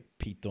week with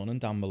Pete Dunne and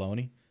Dan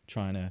Maloney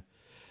trying to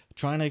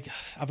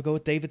have a go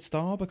at David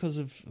Starr because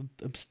of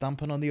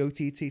stamping on the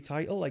OTT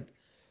title.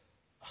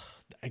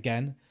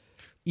 Again,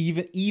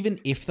 even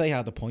if they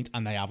had a point,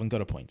 and they haven't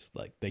got a point,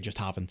 they just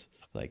haven't.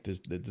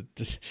 There's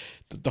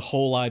the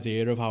whole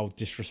idea of how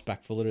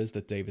disrespectful it is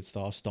that David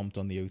Starr stomped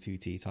on the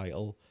OTT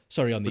title.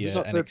 Sorry, on the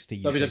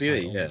NXT UK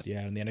WWE, title.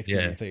 Yeah, on the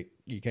NXT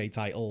UK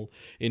title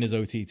in his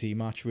OTT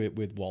match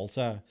with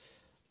Walter.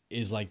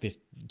 Is this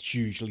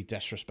hugely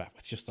disrespectful.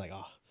 It's just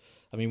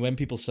when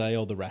people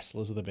say, the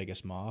wrestlers are the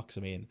biggest marks,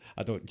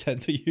 I don't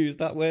tend to use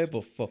that word,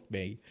 but fuck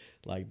me.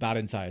 That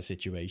entire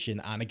situation.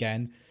 And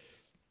again,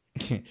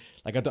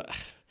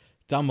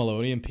 Dan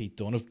Maloney and Pete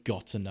Dunne have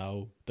got to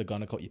know they're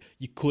going to cut you.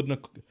 You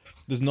couldn't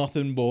there's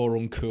nothing more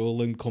uncool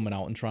than coming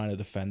out and trying to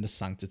defend the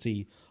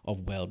sanctity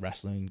of world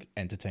wrestling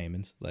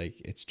entertainment.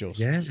 It's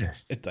just,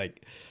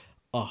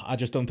 I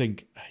just don't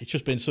think, it's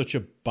just been such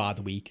a bad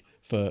week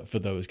for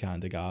those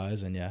kind of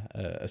guys, and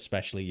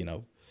especially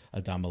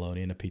a Dan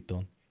Maloney and a Pete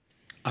Dunne.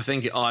 I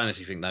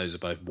honestly think those are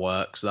both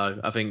works, though.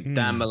 I think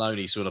Dan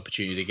Maloney saw an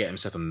opportunity to get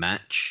himself a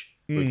match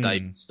with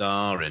David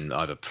Starr in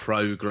either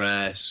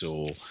Progress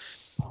or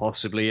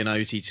possibly an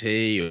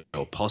OTT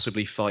or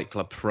possibly Fight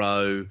Club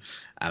Pro.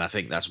 And I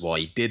think that's why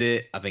he did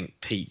it. I think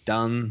Pete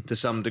Dunne, to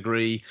some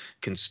degree,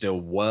 can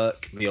still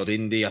work the odd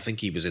indie. I think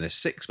he was in a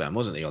six-man,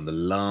 wasn't he, on the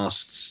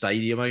last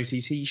Stadium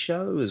OTT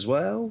show as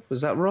well?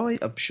 Was that right?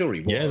 I'm sure he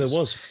was. Yeah, there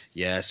was.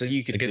 Yeah, so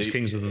you could against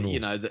Kings of the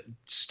North. The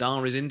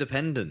Star is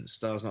independent.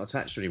 Star's not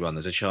attached to anyone.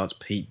 There's a chance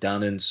Pete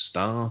Dunne and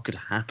Star could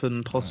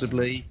happen,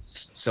 possibly.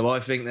 So I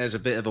think there's a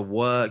bit of a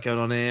work going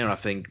on here. I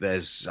think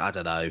there's, I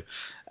don't know,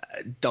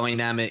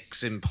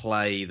 dynamics in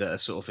play that are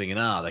sort of thinking,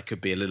 there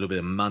could be a little bit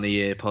of money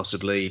here,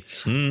 possibly.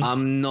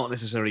 I'm not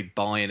necessarily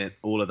buying it,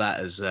 all of that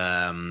as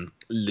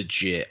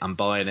legit. I'm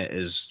buying it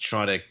as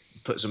trying to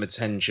put some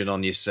attention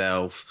on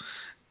yourself,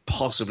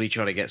 possibly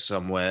trying to get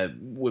somewhere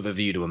with a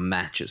view to a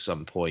match at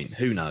some point.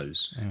 Who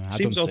knows? I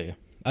don't see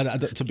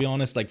it. To be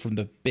honest, from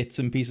the bits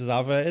and pieces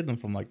I've heard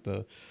and from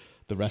the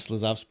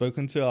wrestlers I've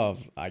spoken to,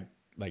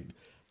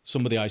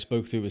 somebody I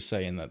spoke to was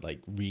saying that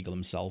Regal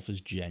himself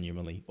is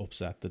genuinely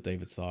upset that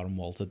David Starr and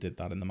Walter did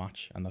that in the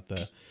match, and that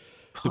the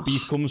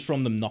beef comes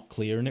from them not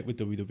clearing it with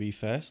WWE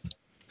first,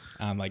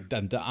 and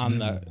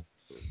that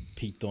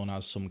Pete Dunne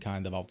has some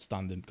kind of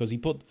outstanding, because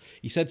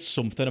he said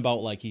something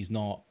about he's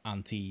not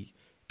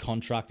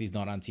anti-contract, he's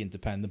not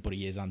anti-independent, but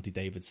he is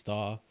anti-David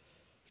Starr.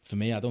 For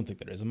me, I don't think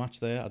there is a match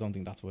there. I don't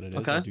think that's what it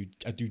is. Okay.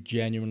 I do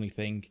genuinely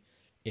think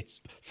it's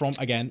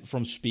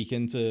from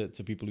speaking to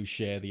people who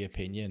share the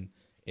opinion.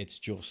 It's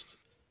just,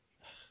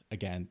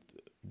 again,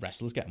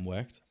 wrestlers getting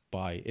worked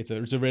by. It's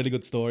a really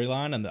good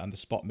storyline, and the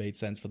spot made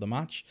sense for the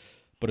match.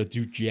 But I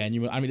do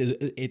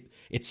genuinely.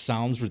 It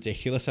sounds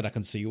ridiculous, and I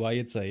can see why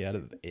you'd say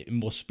it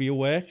must be a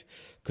work,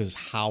 because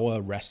how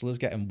a wrestler's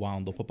getting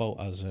wound up about,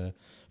 as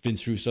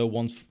Vince Russo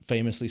once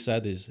famously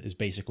said, is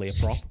basically a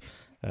prop.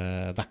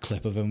 That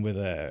clip of him with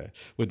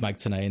Mike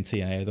Tenay and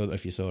TNA, I don't know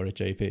if you saw it,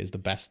 JP, is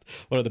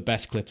one of the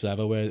best clips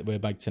ever, where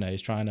Mike Tenay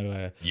is trying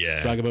to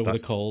drag him over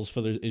the coals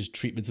for his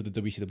treatment of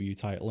the WCW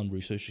title, and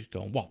Russo's just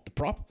going, what, the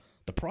prop?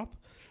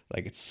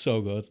 It's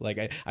so good.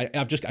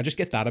 I just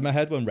get that in my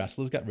head when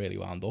wrestlers get really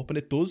wound up, and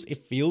it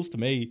feels to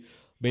me,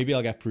 maybe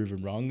I'll get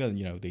proven wrong,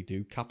 and they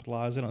do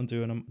capitalize it on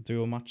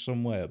do a match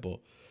somewhere, but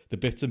the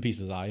bits and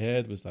pieces I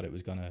heard was that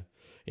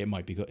it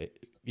might be good.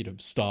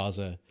 Stars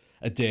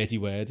a dirty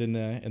word in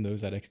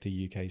those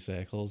NXT UK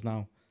circles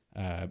now.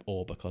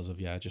 or because of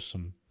just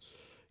some.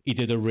 He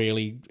did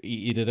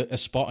a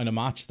spot in a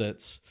match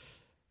that's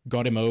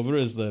got him over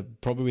as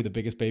probably the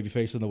biggest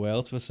babyface in the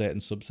world to a certain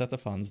subset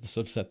of fans, the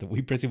subset that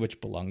we pretty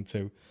much belong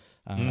to.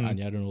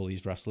 And all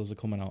these wrestlers are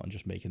coming out and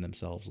just making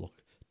themselves look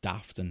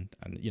daft. And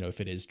if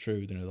it is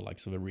true, then the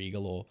likes of a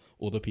Regal or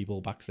other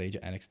people backstage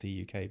at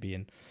NXT UK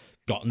being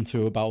gotten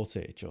to about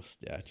it,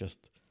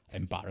 just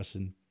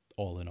embarrassing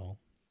all in all.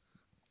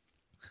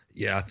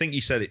 Yeah, I think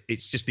you said it.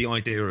 It's just the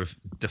idea of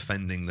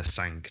defending the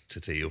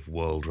sanctity of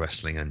World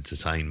Wrestling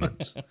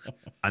Entertainment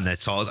and their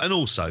titles. And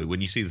also,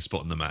 when you see the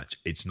spot in the match,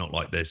 it's not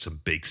like there's some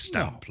big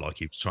stamp like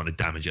he was trying to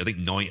damage it. I think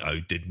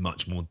Naito did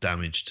much more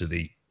damage to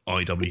the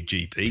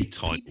IWGP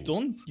titles. Pete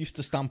Dunne used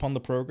to stamp on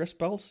the Progress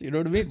belt. You know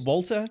what I mean?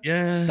 Walter,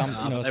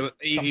 stamped.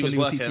 He was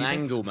working an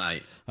angle,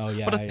 mate. Oh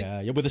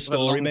yeah, with a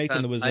story, mate,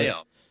 and there was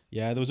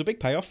there was a big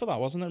payoff for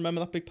that, wasn't there? Remember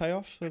that big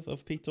payoff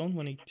of Pete Dunne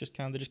when he just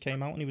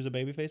came out and he was a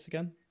babyface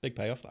again? Big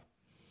payoff, that.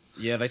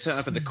 Yeah, they turned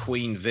up at the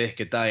Queen Vic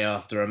a day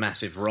after a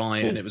massive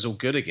riot, and it was all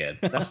good again.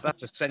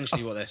 That's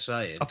essentially what they're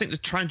saying. I think the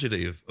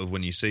tragedy of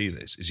when you see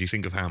this is you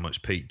think of how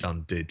much Pete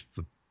Dunne did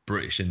for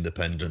British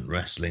independent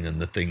wrestling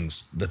and the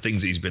things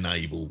he's been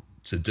able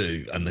to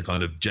do, and the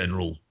kind of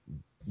general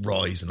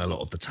rise in a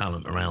lot of the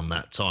talent around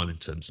that time in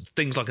terms of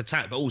things like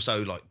Attack, but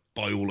also like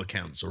by all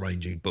accounts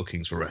arranging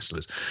bookings for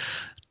wrestlers,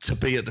 to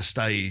be at the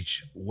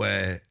stage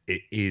where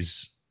it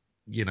is,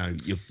 you're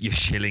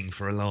shilling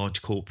for a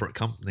large corporate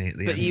company at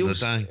the end of the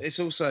day. It's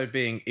also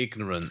being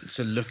ignorant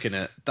to looking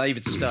at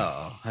David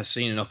Starr has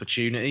seen an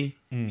opportunity.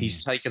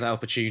 He's taken that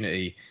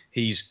opportunity.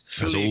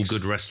 As all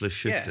good wrestlers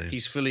should do.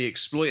 He's fully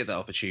exploited that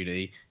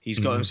opportunity. He's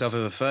got himself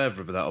ever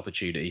further with that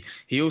opportunity.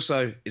 He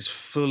also is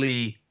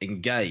fully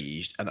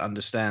engaged and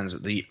understands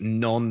that the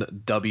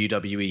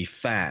non-WWE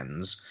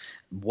fans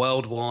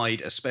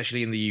worldwide,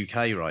 especially in the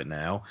UK right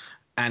now,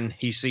 and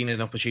he's seen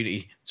an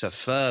opportunity to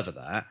further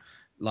that.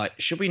 Like,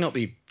 should we not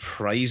be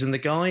praising the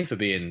guy for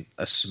being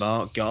a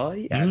smart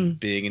guy and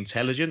being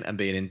intelligent and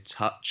being in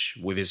touch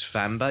with his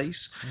fan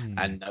base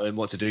and knowing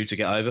what to do to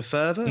get over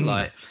further?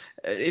 Like,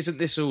 isn't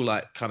this all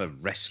like kind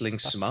of wrestling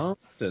smart?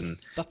 And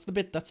that's the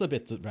bit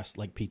that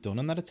like Pete Dunne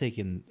and that are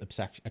taking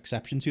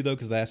exception to, though,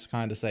 because they're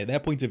kind of say their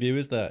point of view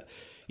is that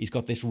he's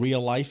got this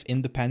real life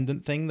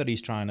independent thing that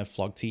he's trying to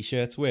flog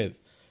t-shirts with,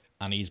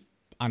 and he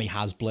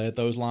has blurred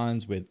those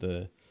lines with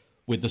the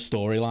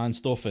storyline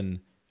stuff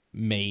and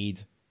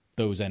made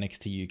those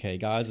NXT UK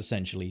guys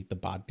essentially the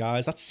bad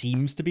guys. That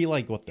seems to be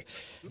like it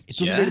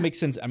doesn't really make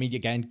sense. I mean,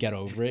 again, get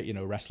over it.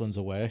 Wrestling's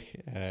a work.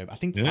 I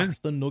think that's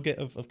the nugget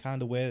of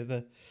kind of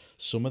where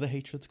some of the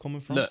hatred's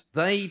coming from. Look,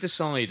 they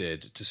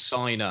decided to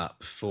sign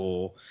up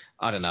for,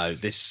 I don't know,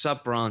 this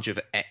sub branch of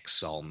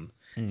Exxon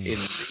in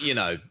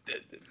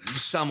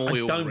some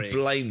oil I don't rig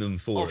blame them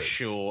for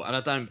offshore, and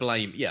I don't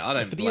blame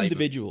the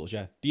individuals,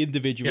 the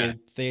individual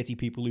 30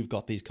 people who've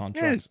got these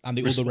contracts and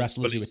the other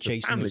wrestlers who are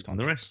chasing those contracts and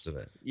the rest of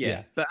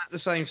it. But at the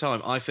same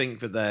time, I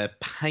think that they're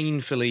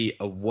painfully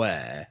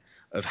aware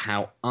of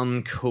how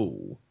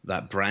uncool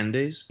that brand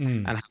is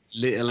and how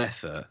little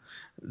effort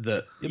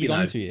that it'll be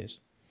gone in 2 years.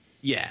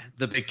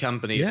 The big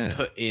company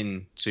put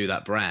into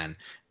that brand.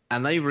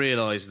 And they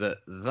realise that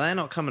they're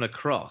not coming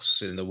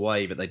across in the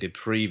way that they did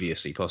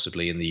previously,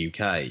 possibly in the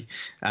UK,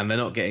 and they're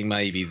not getting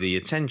maybe the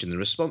attention, the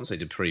response they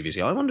did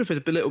previously. I wonder if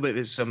it's a little bit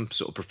of some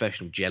sort of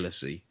professional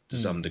jealousy to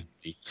some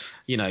degree.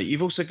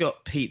 You've also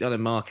got Pete Dunne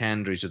and Mark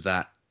Andrews with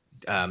that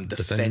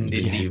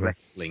defending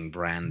wrestling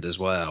brand as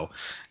well.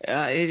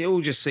 It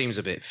all just seems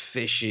a bit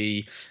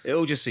fishy. It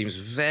all just seems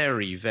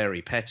very,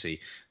 very petty.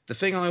 The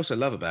thing I also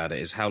love about it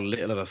is how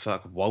little of a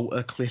fuck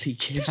Walter clearly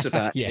gives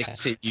about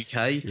NXT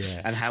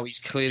UK and how he's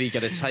clearly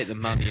going to take the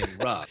money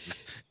and run.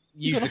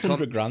 He's got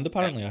 $100,000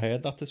 apparently. I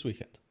heard that this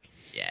weekend.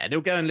 Yeah, and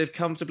he'll go and live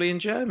comfortably in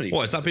Germany.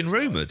 What, has that been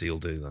rumoured he'll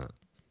do that?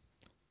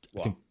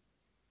 What?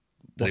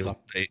 What's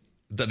up?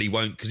 That he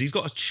won't, because he's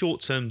got a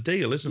short-term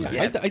deal, isn't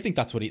it? I think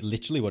that's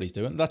literally what he's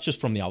doing. That's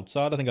just from the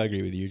outside. I think I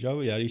agree with you,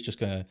 Joe. Yeah, he's just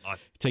going to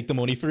take the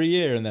money for a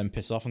year and then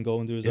piss off and go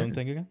and do his own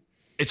thing again.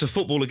 It's a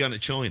footballer going to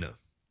China.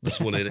 That's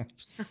what it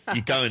is.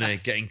 You're going there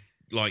getting,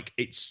 like,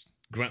 it's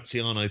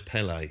Graziano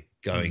Pele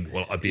going,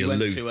 well, I'd be he a went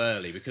loot. Too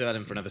early. We could have had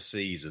him for another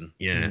season.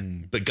 Yeah,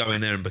 but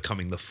going there and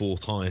becoming the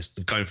fourth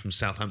highest, going from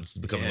Southampton to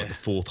becoming like the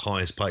fourth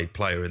highest paid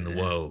player in the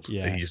world.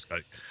 Yeah. And you just go,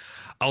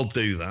 I'll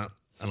do that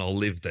and I'll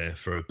live there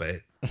for a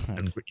bit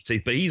and grit your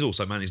teeth. But he's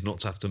also managed not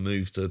to have to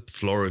move to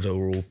Florida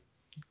or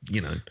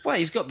well,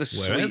 he's got the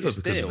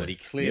sweetest deal. He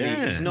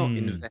clearly he's not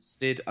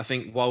invested. I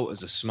think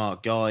Walter's a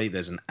smart guy.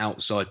 There's an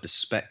outside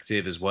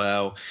perspective as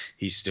well.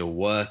 He's still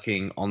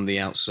working on the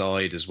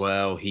outside as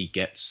well.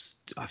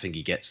 I think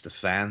he gets the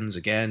fans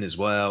again as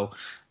well.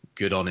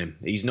 Good on him.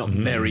 He's not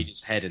buried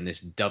his head in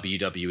this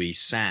WWE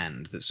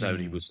sand that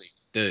Sony will seem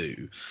to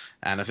do.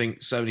 And I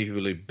think so many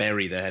people who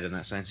bury their head in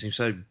that sand seem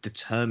so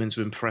determined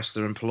to impress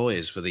their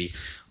employers for the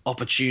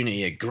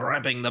opportunity of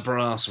grabbing the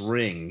brass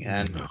ring.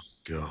 And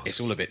God. It's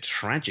all a bit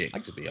tragic,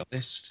 to be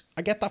honest.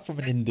 I get that from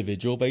an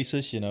individual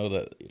basis,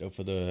 that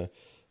for the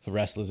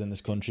wrestlers in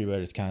this country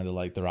where it's kind of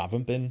like there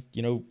haven't been,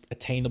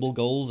 attainable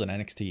goals in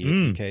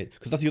NXT UK.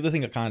 Because that's the other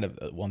thing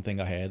one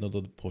thing I heard,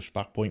 another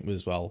pushback point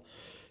was, well,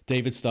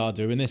 David Starr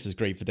doing this is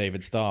great for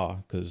David Starr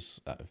because,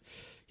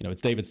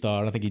 it's David Starr,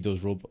 and I think he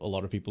does rub a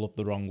lot of people up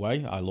the wrong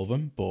way. I love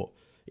him, but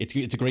it's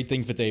a great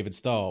thing for David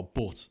Starr,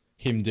 but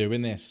him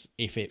doing this,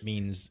 if it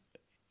means,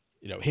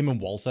 him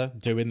and Walter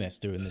doing this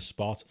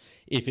spot,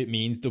 if it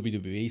means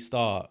WWE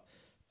start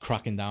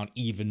cracking down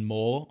even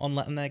more on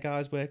letting their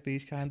guys work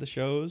these kind of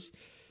shows,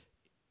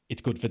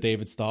 it's good for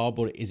David Starr,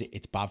 but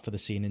it's bad for the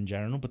scene in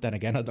general. But then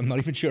again, I'm not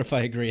even sure if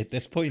I agree at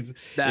this point. It'd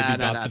be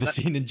bad for the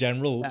scene in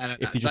general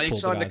if they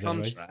just pulled the guys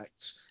anyway.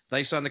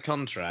 They signed the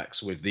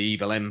contracts with the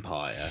Evil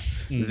Empire.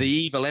 The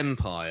Evil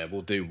Empire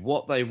will do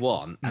what they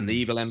want, and the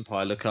Evil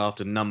Empire look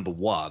after number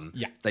one.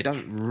 Yeah. They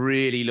don't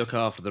really look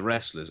after the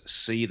wrestlers.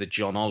 See the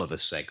John Oliver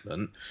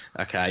segment,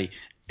 okay?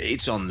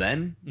 It's on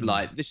them.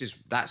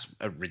 That's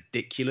a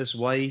ridiculous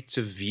way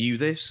to view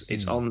this.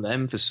 It's on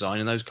them for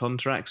signing those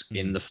contracts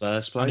in the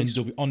first place.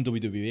 And on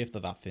WWE, if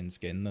they're that thin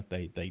skin, that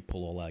they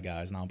pull all their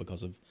guys now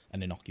because of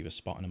an innocuous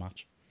spot in a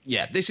match.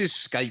 Yeah, this is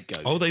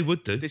scapegoat. Oh, they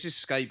would do. This is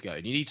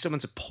scapegoat. You need someone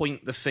to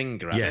point the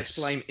finger at. Yes. Let's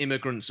blame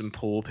immigrants and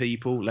poor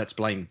people. Let's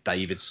blame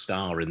David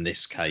Starr in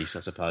this case,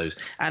 I suppose.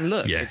 And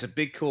look, it's a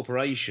big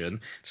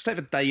corporation. Just take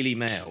the Daily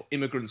Mail.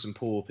 Immigrants and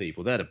poor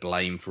people, they're to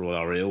blame for all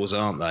our ills,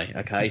 aren't they?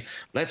 Okay,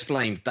 let's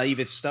blame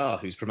David Starr,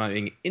 who's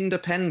promoting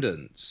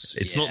independence.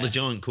 It's not the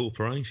giant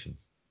corporation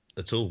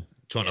at all.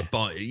 Trying to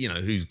buy,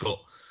 who's got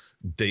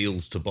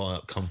deals to buy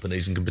up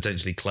companies and can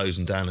potentially close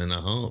them down in a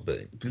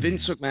heartbeat.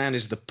 Vince McMahon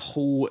is the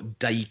Paul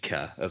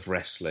Dacre of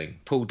wrestling.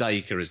 Paul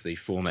Dacre is the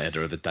former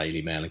editor of the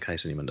Daily Mail, in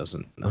case anyone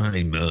doesn't know.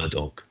 Hey,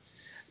 Murdoch.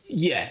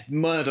 Yeah,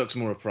 Murdoch's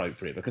more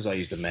appropriate because I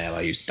used the Mail,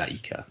 I used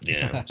Dacre.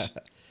 Yeah.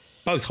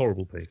 Both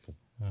horrible people.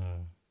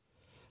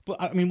 But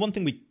I mean, one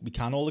thing we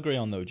can all agree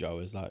on though, Joe,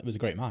 is that it was a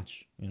great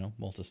match.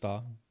 Walter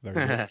Starr,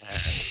 very good.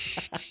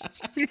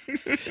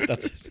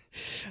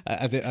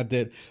 I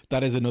did.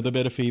 That is another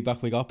bit of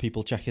feedback we got.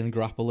 People checking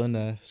Grapple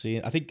and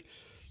seeing. I think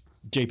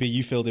JP,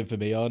 you filled in for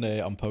me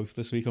on post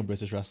this week on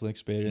British Wrestling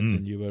Experience,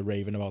 and you were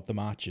raving about the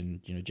match,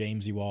 and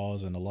Jamesy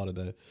was, and a lot of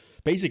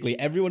basically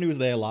everyone who was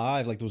there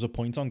live. Like there was a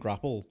point on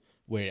Grapple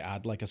where it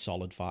had like a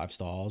solid 5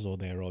 stars or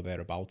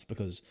thereabouts,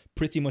 because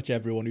pretty much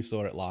everyone who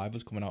saw it live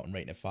was coming out and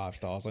rating it 5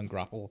 stars on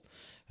Grapple.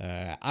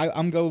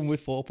 I'm going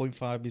with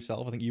 4.5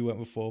 myself. I think you went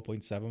with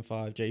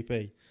 4.75,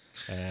 JP.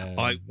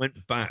 I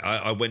went back.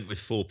 I went with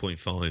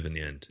 4.5 in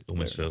the end.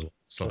 Almost felt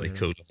slightly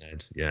cooler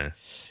head. Yeah.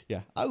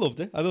 I loved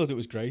it. I thought it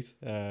was great.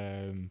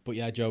 But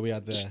yeah, Joe,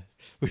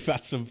 we've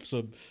had some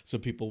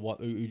people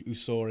who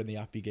saw in the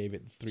app he gave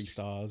it 3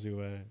 stars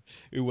who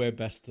were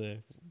best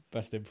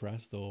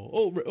impressed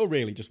or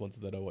really just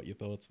wanted to know what your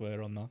thoughts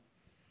were on that.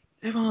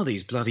 Who are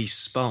these bloody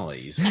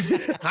spies?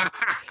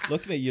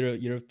 Look, mate,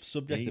 you're a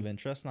subject of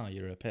interest now.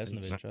 You're a person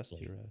of interest.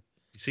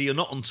 See, you're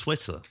not on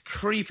Twitter.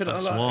 Creeping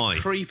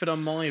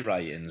on my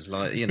ratings,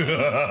 They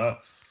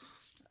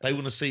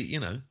want to see,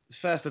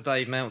 First the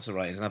Dave Meltzer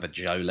ratings and have a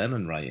Joe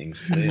Lemon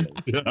ratings.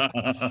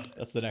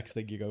 That's the next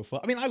thing you go for.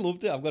 I mean, I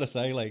loved it. I've got to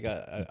say,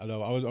 I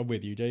know I'm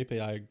with you,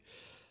 JP.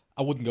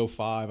 I wouldn't go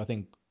 5. I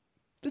think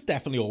there's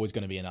definitely always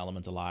going to be an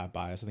element of live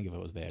bias. I think if it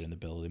was there in the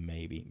building,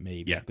 maybe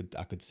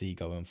I could see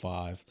going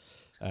 5.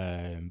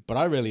 But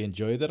I really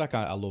enjoyed it.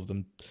 I love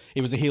them.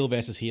 It was a heel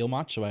versus heel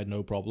match, so I had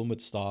no problem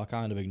with Starr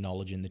kind of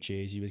acknowledging the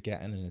cheers he was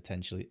getting and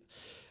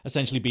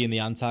essentially being the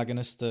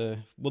antagonist. Well,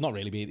 not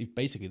really,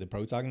 basically the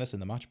protagonist in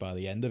the match by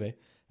the end of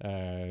it.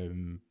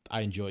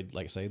 I enjoyed,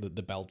 like I say,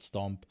 the belt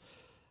stomp.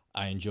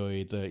 I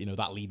enjoyed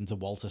that leading to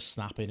Walter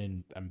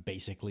snapping and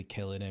basically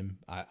killing him.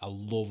 I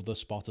love the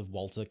spot of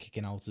Walter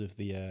kicking out of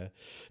the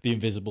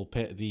invisible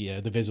pit, the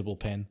visible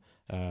pin.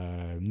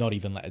 Not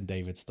even letting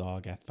David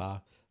Starr get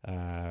that.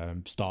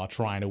 Starr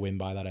trying to win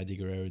by that Eddie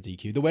Guerrero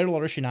DQ. There were a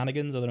lot of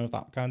shenanigans. I don't know if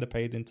that kind of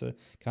paid into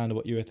kind of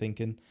what you were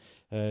thinking,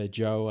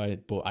 Joe.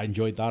 But I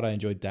enjoyed that. I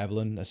enjoyed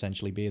Devlin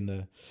essentially being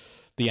the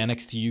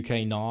NXT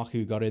UK narc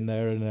who got in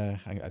there and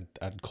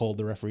I'd called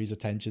the referee's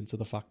attention to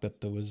the fact that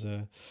there was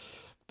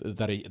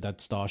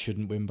that Starr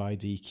shouldn't win by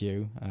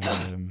DQ.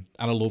 And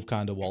I love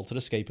kind of Walter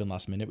escaping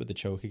last minute with the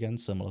choke again,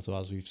 similar to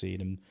as we've seen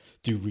him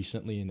do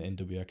recently in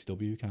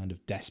WXW, kind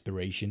of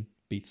desperation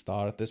beat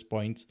Starr at this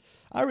point.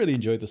 I really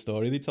enjoyed the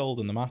story they told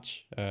in the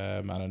match.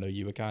 And I know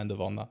you were kind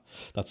of on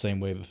that same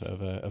wave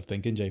of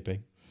thinking, JP.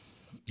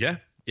 Yeah,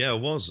 I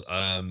was.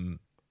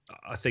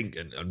 I think,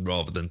 and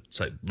rather than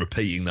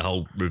repeating the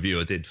whole review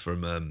I did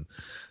from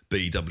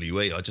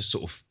BWE, I just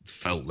sort of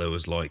felt there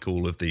was like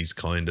all of these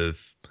kind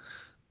of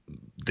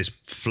this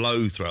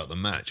flow throughout the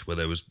match where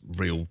there was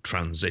real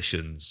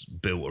transitions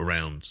built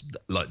around,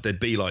 like there'd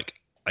be like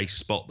a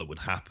spot that would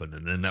happen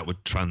and then that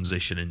would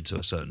transition into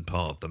a certain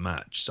part of the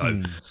match.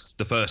 So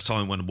the first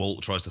time when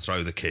Walt tries to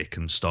throw the kick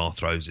and Starr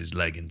throws his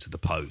leg into the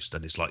post,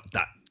 and it's like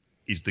that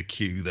is the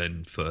cue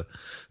then for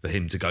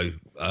him to go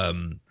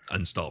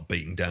and start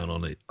beating down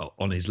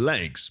on his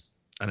legs,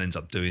 and ends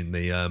up doing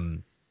the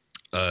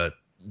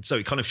so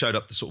it kind of showed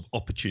up the sort of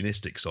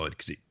opportunistic side,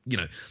 because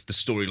the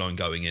storyline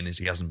going in is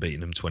he hasn't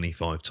beaten him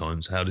 25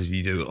 times. How does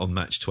he do it on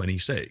match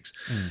 26?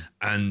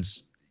 And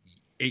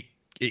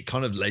it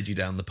kind of led you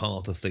down the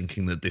path of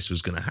thinking that this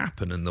was going to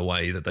happen, and the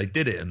way that they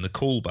did it, and the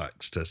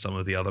callbacks to some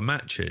of the other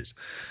matches.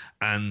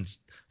 And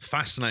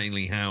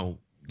fascinatingly, how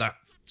that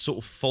sort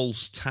of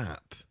false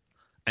tap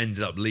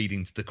ended up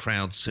leading to the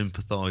crowd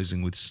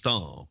sympathising with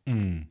Starr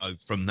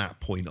from that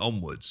point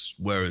onwards.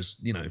 Whereas,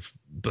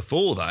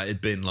 before that,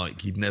 it'd been like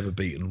he'd never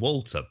beaten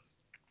Walter.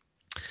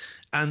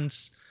 And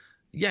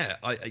yeah,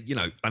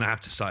 and I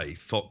have to say,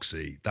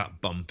 Foxy, that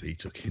bump he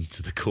took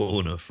into the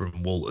corner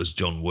from Walter's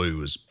John Woo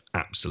was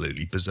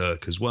absolutely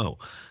berserk as well.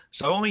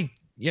 So I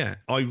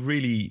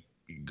really,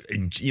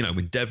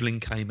 when Devlin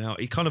came out,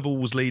 he kind of all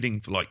was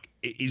leading for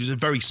it was a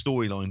very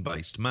storyline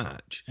based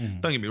match.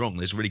 Don't get me wrong,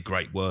 there's really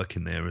great work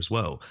in there as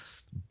well,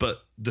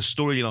 but the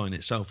storyline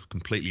itself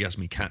completely has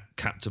me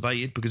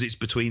captivated, because it's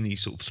between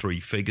these sort of three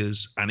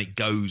figures, and it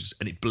goes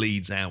and it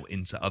bleeds out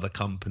into other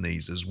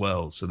companies as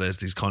well. So there's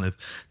these kind of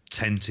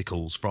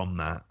tentacles from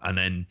that. And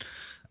then,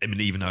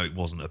 even though it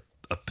wasn't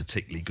a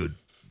particularly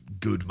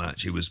good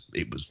match, it was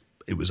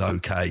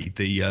okay.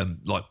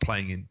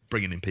 The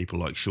bringing in people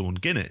like Sean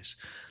Guinness.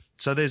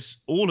 So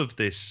there's all of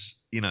this,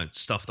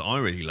 stuff that I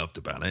really loved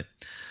about it.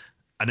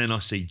 And then I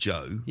see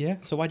Joe. Yeah.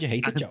 So why'd you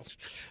hate it, Joe?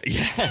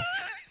 Yeah.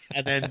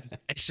 And then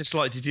it's just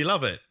like, did you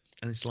love it?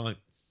 And it's like,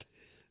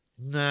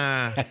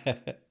 nah.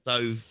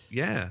 So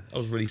yeah, I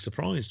was really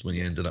surprised when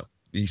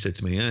you said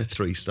to me,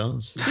 3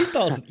 stars. 3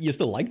 stars. You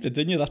still liked it,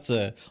 didn't you? That's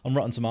on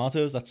Rotten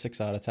Tomatoes. That's 6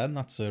 out of 10.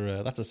 That's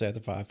a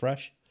certified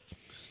fresh.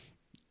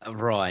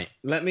 Right.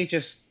 Let me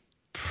just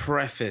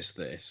preface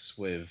this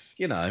with,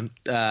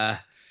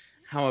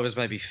 how I was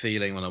maybe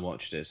feeling when I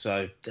watched it.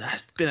 So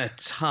it's been a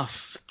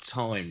tough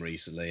time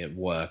recently at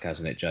work,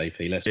 hasn't it,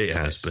 JP? It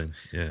has been,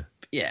 yeah.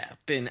 Yeah,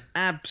 been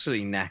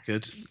absolutely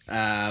knackered.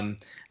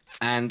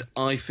 And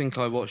I think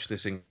I watched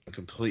this in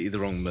completely the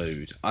wrong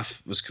mood. I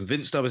was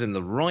convinced I was in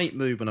the right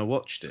mood when I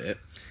watched it.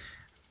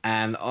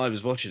 And I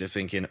was watching it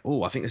thinking,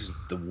 I think this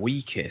is the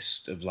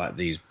weakest of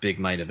these big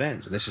main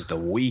events. And this is the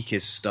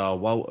weakest Starr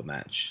Walter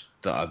match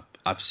that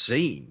I've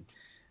seen.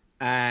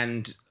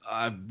 And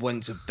I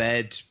went to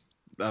bed.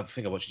 I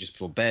think I watched it just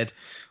before bed.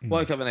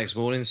 Woke up the next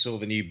morning, saw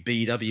the new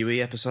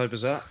BWE episode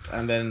was up,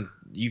 and then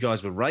you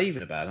guys were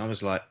raving about it. And I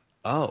was like,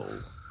 oh,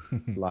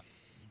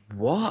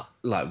 what?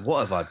 What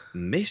have I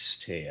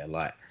missed here?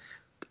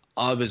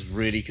 I was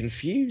really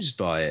confused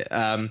by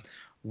it.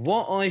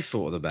 What I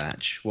thought of the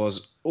match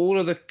was all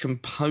of the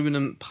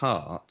component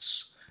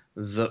parts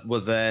that were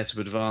there to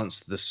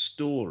advance the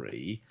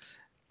story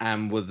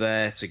and were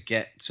there to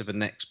get to the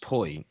next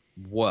point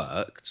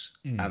worked,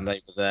 and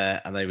they were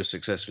there and they were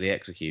successfully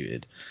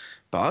executed.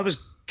 But I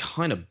was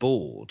kind of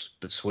bored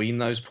between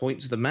those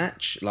points of the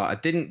match. I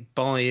didn't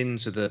buy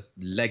into the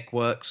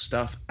legwork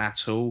stuff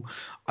at all.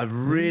 I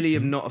really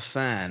am not a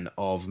fan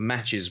of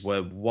matches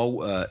where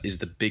Walter is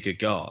the bigger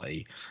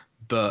guy,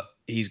 but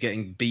he's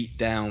getting beat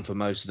down for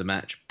most of the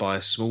match by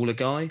a smaller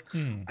guy.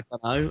 I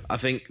don't know. I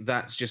think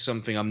that's just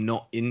something I'm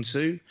not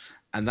into,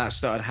 and that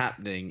started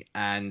happening,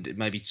 and it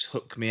maybe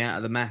took me out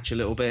of the match a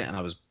little bit, and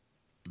I was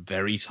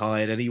very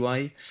tired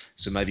anyway,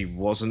 so maybe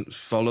wasn't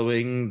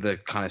following the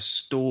kind of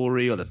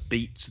story or the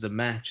beats of the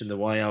match in the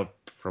way I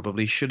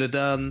probably should have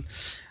done.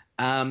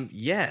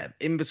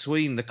 In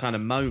between the kind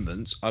of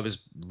moments, I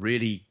was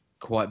really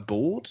quite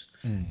bored.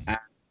 And,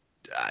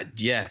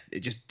 it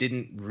just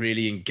didn't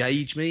really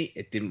engage me.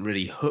 It didn't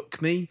really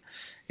hook me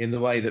in the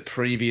way that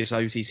previous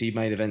OTT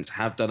main events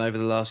have done over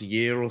the last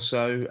year or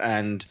so.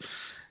 And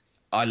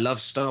I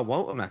love Starr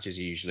Walter matches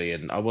usually,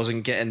 and I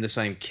wasn't getting the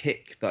same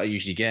kick that I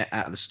usually get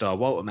out of the Starr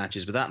Walter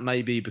matches, but that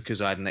may be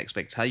because I had an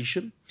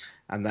expectation,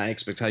 and that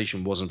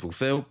expectation wasn't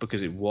fulfilled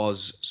because it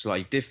was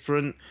slightly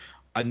different.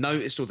 I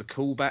noticed all the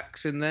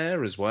callbacks in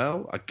there as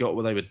well. I got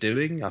what they were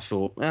doing. I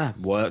thought,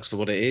 works for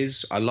what it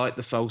is. I liked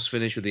the false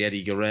finish with the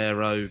Eddie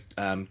Guerrero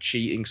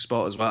cheating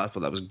spot as well. I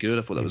thought that was good.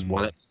 I thought that was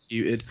well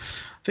executed.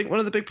 I think one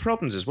of the big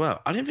problems as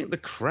well, I didn't think the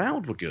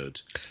crowd were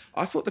good.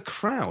 I thought the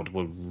crowd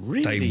were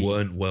really... They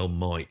weren't well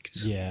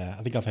mic'd. Yeah,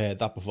 I think I've heard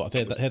that before. I've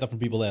heard that from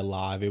people there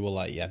live who were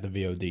like, the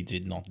VOD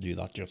did not do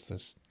that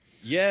justice.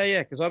 Yeah,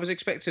 because I was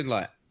expecting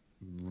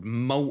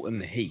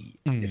molten heat,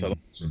 if I'm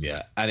honest with you,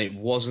 and it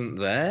wasn't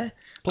there.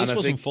 Place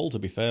wasn't full, to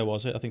be fair,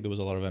 was it? I think there was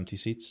a lot of empty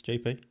seats,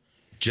 JP.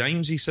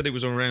 James, he said it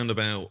was around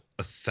about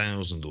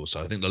 1,000 or so.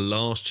 I think the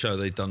last show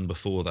they'd done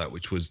before that,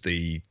 which was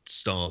the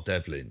Starr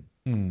Devlin,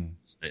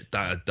 that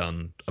had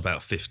done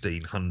about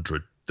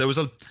 1,500. There was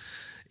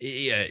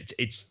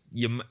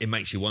it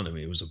makes you wonder. I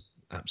mean, it was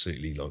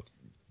absolutely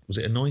was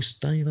it a nice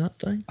day that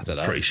day? I don't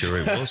know. Pretty sure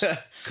it was.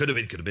 Could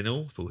have been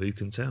awful. Who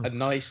can tell? A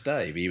nice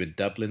day. Were you in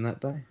Dublin that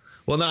day?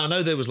 Well, no, I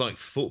know there was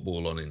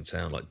football on in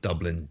town, like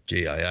Dublin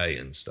GAA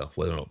and stuff.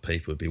 Whether or not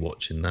people would be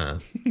watching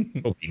that,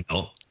 probably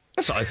not.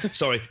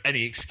 Sorry,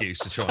 any excuse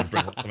to try and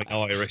bring up something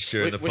Irish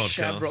during the podcast. Was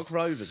Shamrock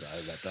Rovers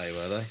out that day,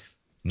 were they?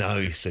 No,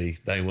 you see,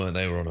 they weren't.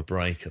 They were on a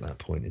break at that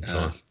point in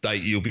time.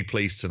 You'll be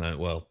pleased to know.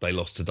 Well, they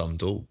lost to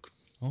Dundalk.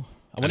 Oh,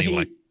 I want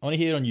to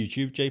hear on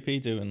YouTube,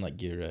 JP, doing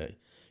like your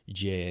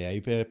GAA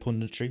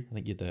punditry.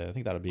 I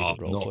think that would be a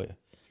good role for you.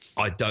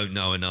 I don't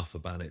know enough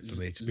about it for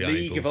me to be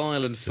League able of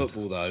Ireland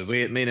football, though.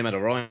 Me and him had a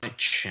right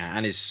chat,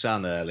 and his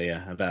son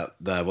earlier, about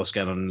what's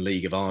going on in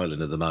League of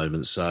Ireland at the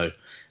moment. So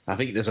I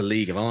think there's a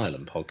League of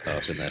Ireland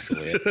podcast in there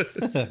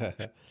for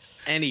you.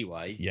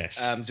 Anyway, yes.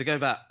 To go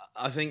back,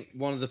 I think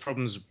one of the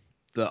problems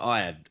that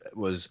I had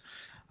was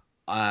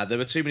there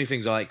were too many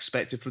things I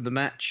expected from the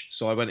match.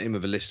 So I went in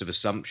with a list of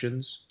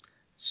assumptions.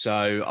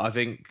 So I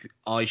think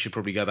I should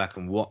probably go back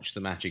and watch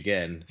the match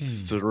again.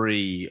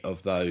 3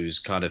 of those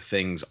kind of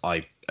things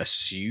I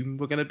assume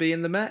were going to be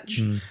in the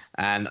match.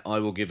 And I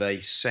will give a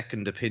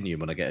second opinion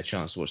when I get a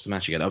chance to watch the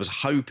match again. I was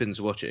hoping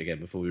to watch it again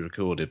before we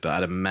recorded, but I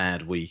had a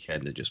mad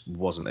weekend and just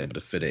wasn't able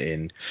to fit it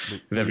in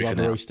with everything you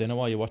have a roast dinner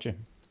while you're watching?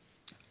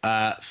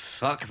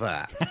 Fuck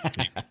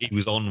that. He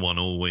was on one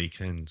all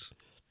weekend.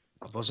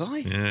 Was I?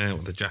 Yeah,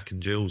 with the Jack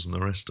and Jills and the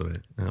rest of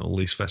it. All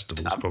these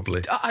festivals,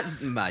 probably.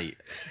 Mate.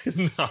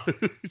 No,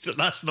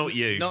 that's not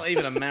you. Not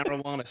even a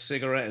marijuana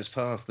cigarette has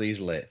passed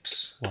these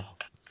lips. Wow.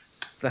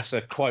 That's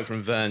a quote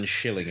from Vern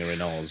Schillinger in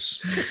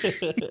Oz.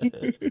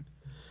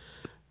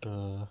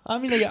 I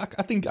mean,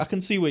 I think I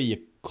can see where you're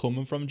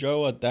coming from,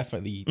 Joe. I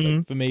definitely,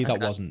 for me, that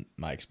wasn't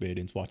my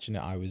experience watching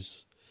it. I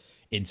was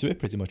into it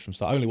pretty much from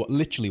start. I only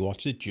literally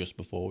watched it just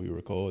before we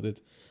recorded.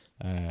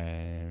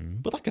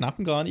 But that can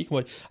happen, can't it? You can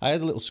watch. I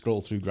had a little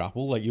scroll through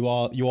Grapple. Like you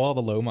are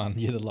the low man.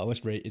 You're the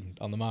lowest rating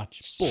on the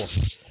match,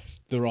 but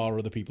there are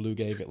other people who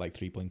gave it like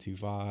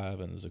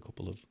 3.25, and there's a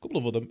couple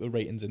of other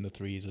ratings in the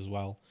 3s as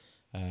well.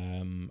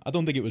 I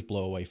don't think it was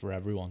blow away for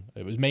everyone.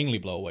 It was mainly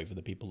blow away for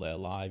the people there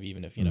live.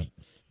 Even if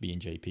me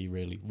and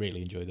JP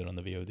really enjoyed it on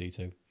the VOD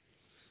too.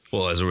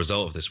 Well, as a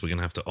result of this, we're going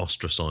to have to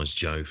ostracize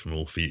Joe from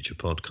all future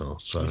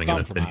podcasts. So I think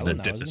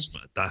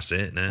that's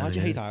it now. Why do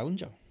you hate Ireland,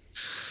 Joe?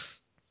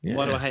 Yeah.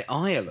 Why do I hate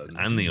Ireland?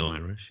 And the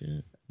Irish,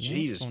 yeah.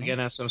 Jesus, we're going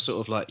to have some sort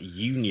of like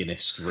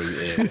unionist route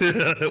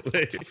here.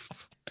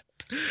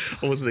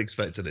 I wasn't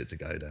expecting it to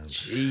go down.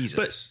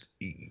 Jesus.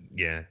 But,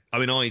 yeah. I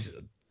mean,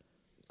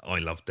 I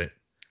loved it.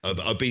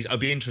 I'd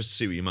be interested to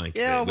see what you make.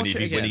 Yeah, when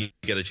you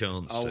get a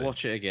chance. I'll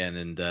watch it again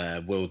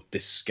and we'll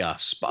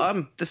discuss.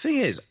 But the thing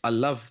is, I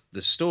love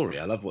the story.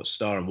 I love what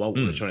Starr and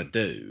Walter are trying to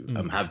do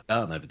and have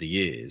done over the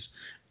years.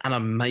 And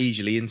I'm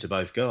majorly into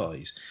both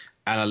guys.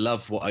 And I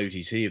love what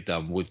OTT have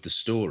done with the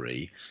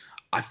story.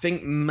 I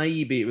think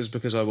maybe it was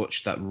because I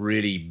watched that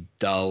really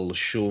dull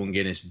Sean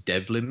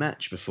Guinness-Devlin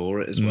match before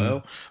it as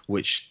well,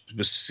 which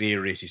was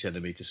seriously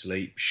sending me to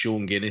sleep.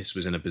 Sean Guinness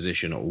was in a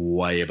position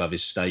way above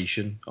his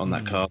station on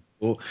that card,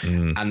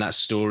 and that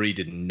story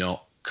did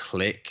not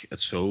click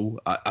at all.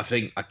 I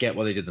think I get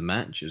why they did the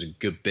match. It was a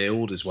good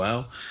build as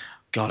well.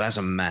 God, as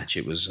a match,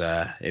 it was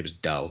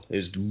dull. It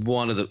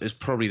was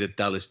probably the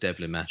dullest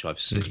Devlin match I've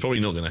seen. It's probably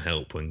not going to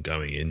help when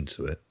going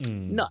into it.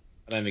 No,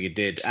 I don't think it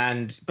did.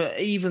 But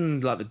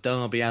even like the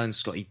Darby Allin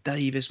Scotty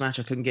Davis match,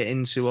 I couldn't get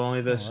into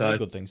either. I heard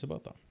good things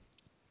about that.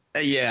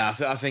 Yeah,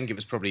 I think it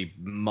was probably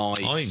my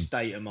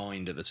state of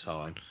mind at the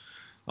time.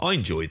 I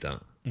enjoyed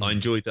that. I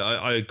enjoyed that.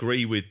 I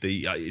agree with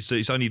the. So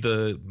it's only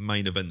the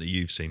main event that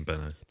you've seen,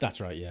 Benno. That's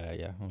right.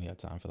 Yeah. Only had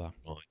time for that.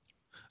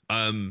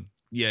 Right.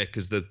 Yeah,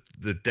 because the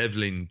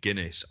Devlin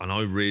Guinness, and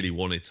I really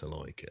wanted to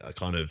like it. I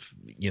kind of,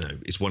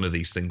 it's one of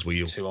these things where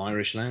you're 2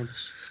 Irish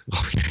lads.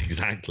 Well, yeah,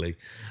 exactly.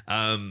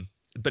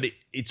 But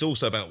it's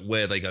also about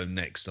where they go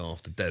next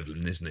after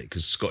Devlin, isn't it?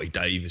 Because Scotty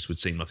Davis would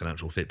seem like a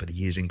natural fit, but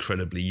he is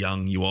incredibly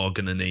young. You are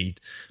going to need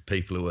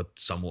people who are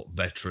somewhat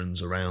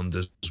veterans around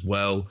as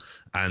well.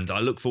 And I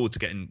look forward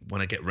to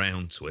when I get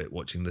round to it,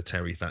 watching the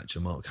Terry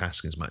Thatcher Mark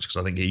Haskins match, because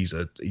I think he's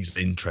an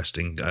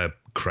interesting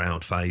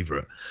crowd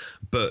favourite.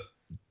 But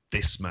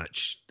this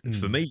match,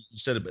 for me, you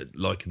said a bit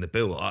like in the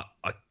bill,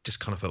 I just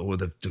kind of felt,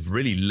 they've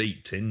really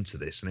leaped into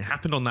this. And it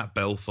happened on that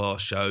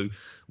Belfast show,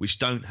 which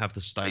don't have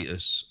the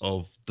status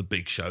of the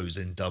big shows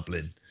in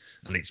Dublin.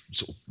 And it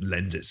sort of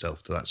lends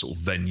itself to that sort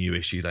of venue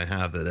issue they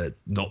have, that are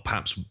not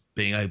perhaps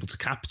being able to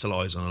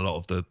capitalise on a lot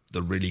of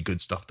the really good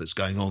stuff that's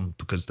going on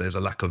because there's a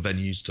lack of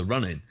venues to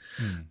run in.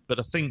 But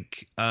I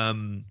think that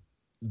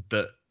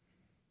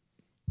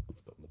I've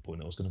forgotten the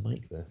point I was going to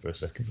make there for a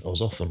second. I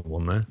was off on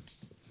one there.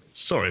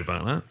 Sorry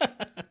about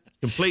that.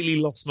 Completely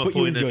lost my point. But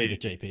you enjoyed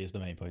it, JP, is the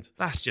main point.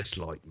 That's just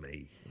like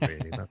me,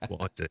 really. That's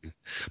what I do.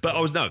 But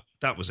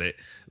that was it.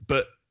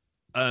 But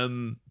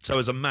so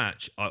as a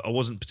match, I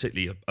wasn't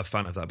particularly a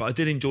fan of that. But I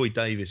did enjoy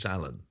Davis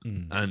Allen.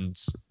 And,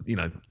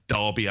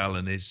 Darby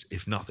Allin is,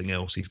 if nothing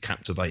else, he's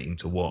captivating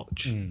to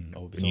watch.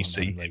 When you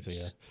see him later,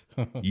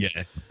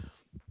 yeah.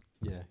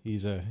 Yeah,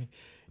 he's a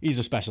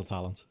special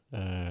talent.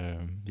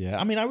 Yeah,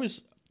 I mean, I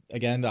was...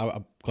 Again,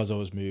 because I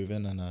was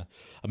moving, and I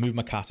moved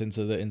my cat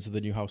into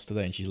the new house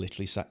today, and she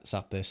literally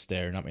sat there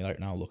staring at me right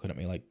now, looking at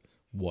me like,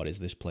 what is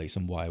this place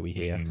and why are we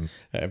here?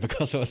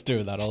 Because I was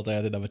doing that all day,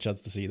 I didn't have a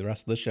chance to see the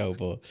rest of the show.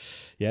 But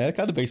yeah,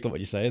 kind of based on what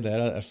you're saying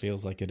there, it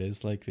feels like it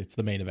is like it's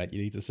the main event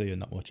you need to see and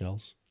not much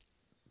else.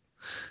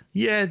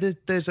 Yeah,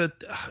 there's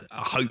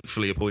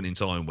hopefully a point in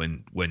time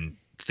when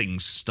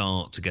things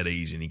start to get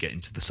easy and you get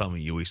into the summer,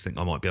 you always think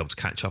I might be able to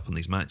catch up on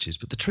these matches.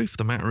 But the truth of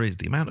the matter is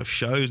the amount of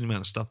shows and the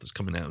amount of stuff that's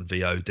coming out on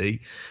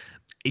VOD,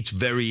 it's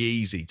very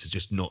easy to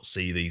just not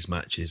see these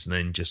matches and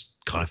then just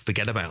kind of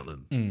forget about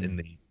them in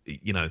the,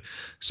 you know.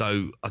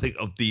 So I think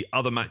of the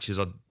other matches,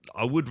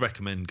 I would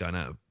recommend going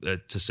out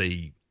to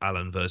see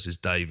Allen versus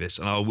Davis,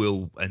 and I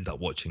will end up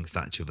watching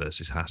Thatcher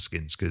versus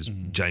Haskins because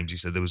Jamesy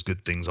said there was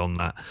good things on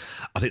that.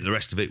 I think the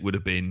rest of it would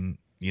have been,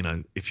 you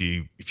know, if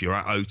you're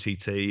at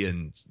OTT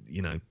and,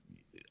 you know,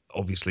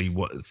 obviously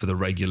what for the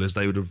regulars,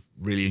 they would have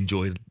really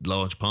enjoyed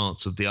large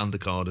parts of the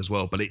undercard as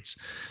well, but it's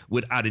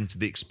would add into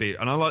the experience.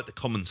 And I like the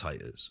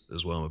commentators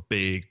as well. I'm a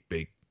big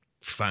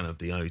fan of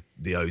the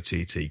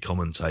OTT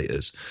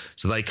commentators,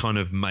 so they kind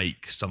of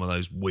make some of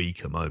those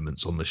weaker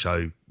moments on the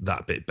show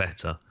that bit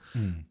better.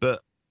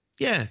 But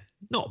yeah,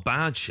 not a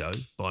bad show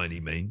by any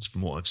means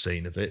from what I've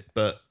seen of it,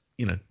 but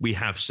you know, we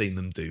have seen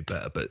them do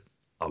better. But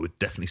I would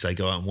definitely say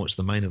go out and watch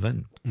the main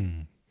event.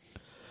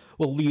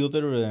 Well, the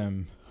other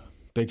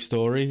big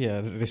story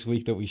this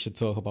week that we should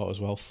talk about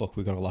as well. Fuck,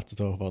 we've got a lot to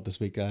talk about this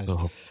week, guys.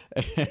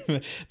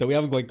 That we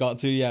haven't quite got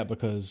to yet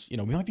because, you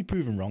know, we might be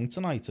proven wrong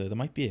tonight. There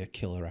might be a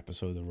killer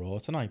episode of Raw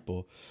tonight,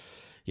 but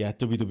yeah,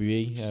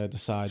 WWE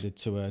decided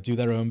to do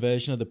their own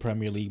version of the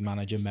Premier League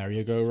manager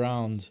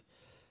merry-go-round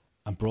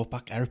and brought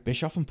back Eric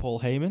Bischoff and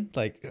Paul Heyman.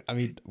 Like, I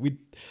mean, we're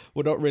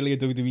not really a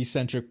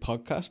WWE-centric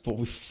podcast, but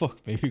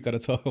we've got to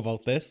talk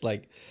about this.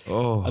 Like, I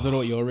don't know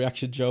what your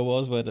reaction, Joe,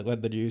 was when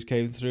the news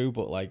came through,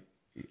 but like,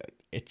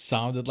 it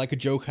sounded like a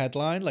joke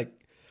headline. Like,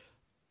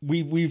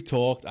 we've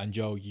talked, and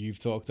Joe, you've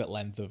talked at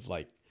length of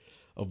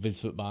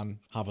Vince McMahon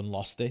having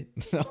lost it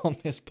on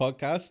this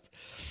podcast.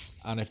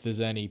 And if there's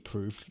any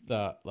proof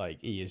that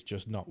like he is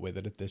just not with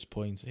it at this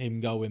point,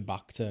 him going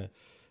back to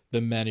the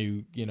men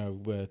who, you know,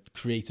 were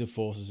creative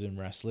forces in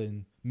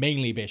wrestling,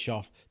 mainly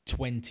Bischoff,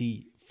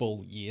 20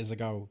 full years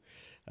ago,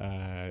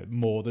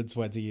 more than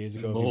 20 years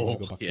ago. If you want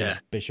to go back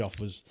to Bischoff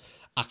was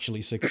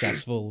actually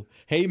successful.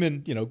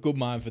 Heyman, you know, good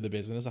mind for the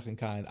business. I can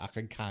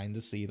kind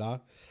of see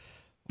that.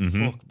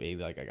 Fuck me,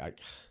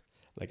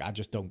 I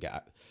just don't get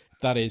it.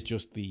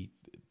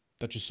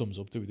 That just sums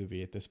up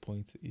WWE at this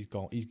point.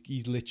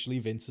 He's literally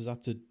Vince has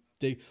had to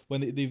do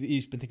when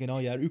he's been thinking, oh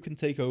yeah, who can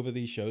take over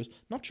these shows?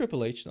 Not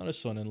Triple H, not his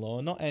son-in-law,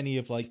 not any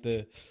of like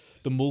the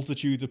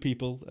multitude of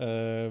people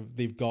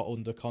they've got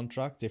under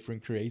contract,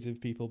 different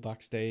creative people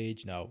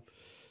backstage. No,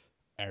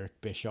 Eric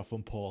Bischoff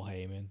and Paul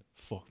Heyman.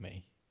 Fuck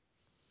me.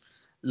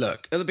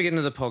 Look, at the beginning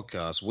of the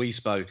podcast, we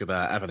spoke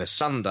about having a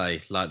Sunday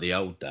like the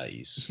old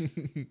days.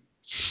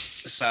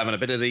 So having a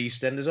bit of the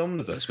EastEnders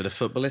omnibus, bit of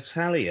Football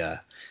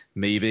Italia,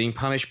 me being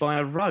punished by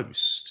a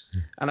roast.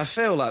 And I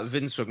feel like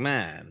Vince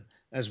McMahon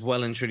has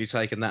well and truly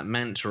taken that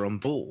mantra on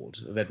board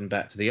of heading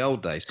back to the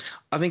old days.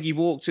 I think he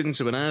walked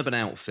into an Urban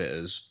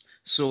Outfitters,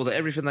 saw that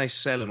everything they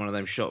sell in one of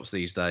them shops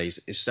these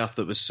days is stuff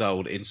that was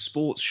sold in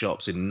sports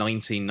shops in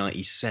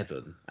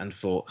 1997 and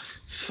thought,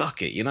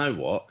 fuck it, you know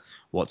what?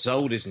 What's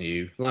old is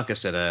new. Like I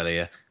said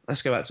earlier,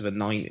 let's go back to the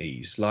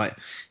 90s. Like,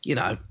 you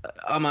know,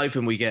 I'm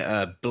hoping we get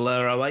a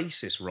Blur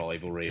Oasis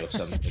rivalry or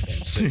something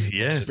again soon.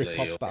 Yeah,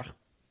 possibly.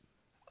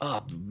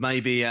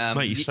 Maybe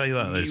mate, you say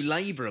that New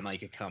Labour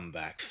make a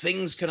comeback.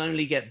 Things can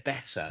only get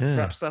better. Yeah.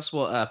 Perhaps that's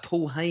what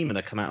Paul Heyman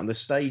will come out on the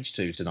stage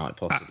to tonight,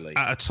 possibly.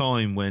 At a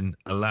time when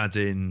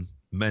Aladdin,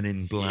 Men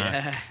in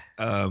Black,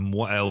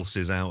 what else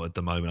is out at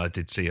the moment? I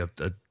did see a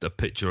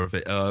picture of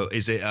it.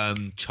 Is it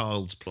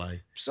Child's Play?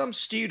 Some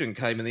student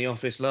came in the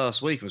office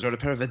last week and was wearing a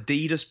pair of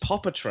Adidas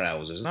popper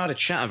trousers, and I had a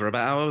chat with her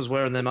about how I was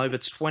wearing them over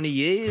 20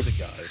 years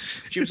ago.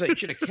 She was like, "You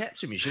should have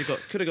kept them. You could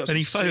have got."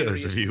 Any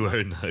photos of you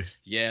wearing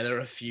those? Yeah, there are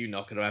a few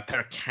knocking around. A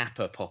pair of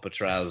Kappa popper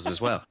trousers as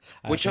well,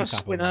 which I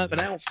saw in Urban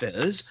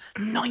Outfitters,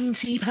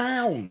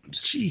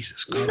 £90.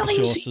 Jesus Christ! I had the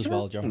shorts as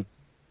well, John.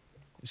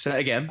 Say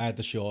it again. I had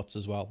the shorts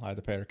as well. I had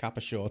a pair of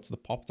Kappa shorts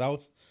that popped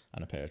out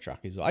and a pair of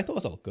trackies. I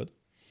thought it looked good.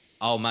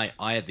 Oh, mate,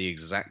 I had the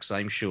exact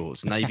same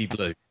shorts, navy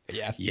blue.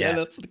 Yes, yeah,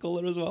 that's the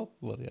colour as well.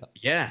 Well, yeah.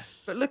 Yeah,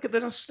 but look at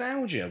the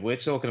nostalgia we're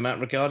talking about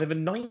regarding the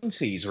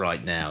 90s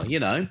right now, you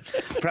know.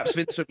 Perhaps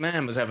Vince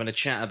McMahon was having a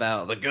chat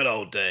about the good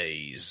old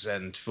days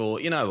and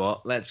thought, you know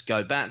what, let's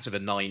go back to the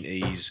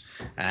 90s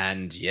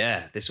and,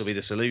 yeah, this will be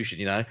the solution,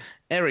 you know.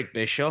 Eric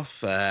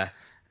Bischoff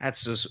had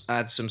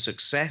some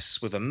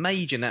success with a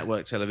major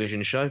network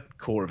television show,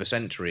 quarter of a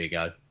century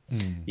ago.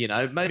 You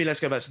know, maybe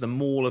let's go back to the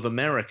Mall of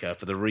America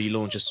for the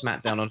relaunch of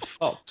SmackDown on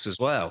Fox as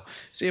well.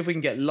 See if we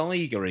can get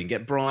Liger in,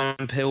 get Brian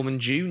Pillman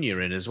Jr.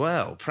 in as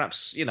well.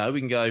 Perhaps, you know, we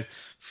can go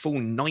full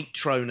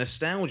Nitro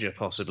nostalgia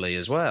possibly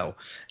as well.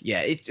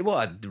 Yeah,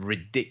 what a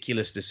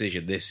ridiculous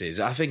decision this is.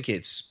 I think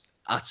it's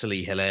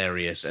utterly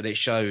hilarious, and it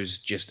shows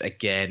just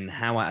again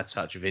how out of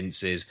touch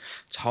Vince is.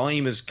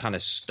 Time has kind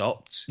of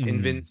stopped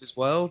in Vince's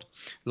world.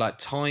 Like,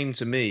 time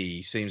to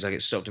me seems like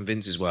it stopped in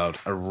Vince's world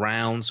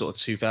around sort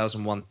of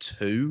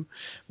 2001-2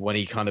 when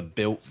he kind of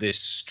built this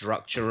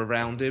structure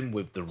around him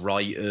with the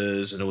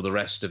writers and all the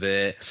rest of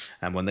it,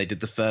 and when they did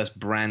the first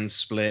brand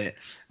split.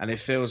 And it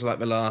feels like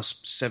the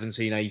last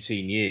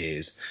 17-18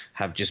 years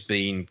have just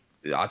been,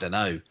 I don't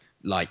know,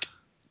 like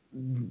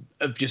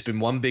have just been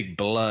one big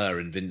blur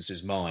in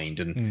Vince's mind,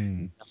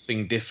 and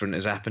nothing different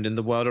has happened in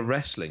the world of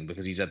wrestling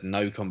because he's had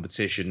no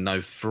competition,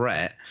 no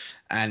threat,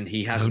 and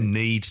he hasn't. No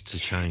need to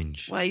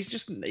change. Well,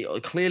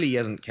 clearly he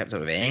hasn't kept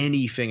up with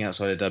anything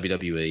outside of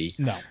WWE.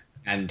 No.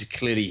 And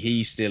clearly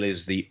he still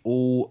is the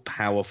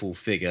all-powerful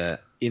figure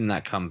in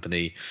that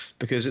company,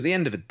 because at the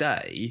end of the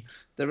day,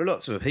 there are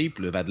lots of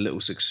people who've had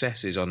little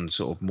successes on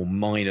sort of more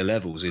minor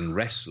levels in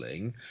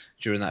wrestling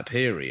during that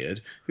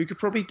period who could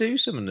probably do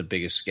some on a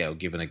bigger scale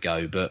given a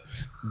go, but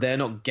they're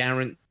not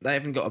guaranteed. They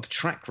haven't got a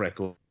track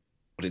record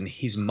in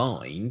his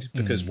mind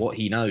because what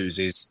he knows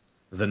is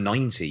the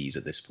 90s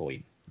at this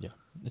point. Yeah,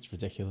 it's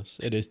ridiculous.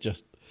 It is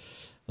just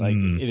like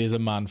it is a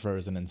man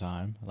frozen in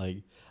time.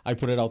 Like I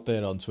put it out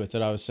there on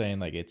Twitter. I was saying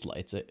like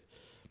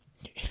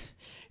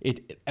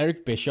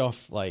Eric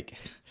Bischoff, like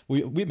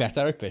we met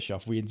Eric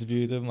Bischoff. We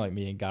interviewed him, like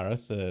me and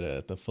Gareth,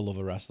 at the Full of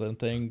a Wrestling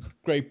thing.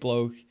 Great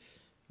bloke,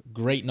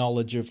 great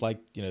knowledge of like,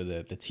 you know,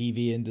 the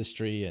TV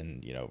industry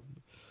and, you know,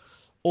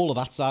 all of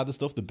that side of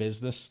stuff, the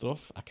business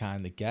stuff I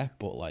kind of get,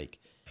 but like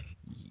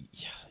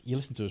you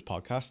listen to his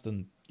podcast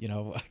and, you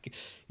know, like,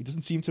 he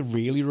doesn't seem to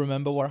really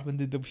remember what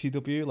happened in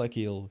WCW. Like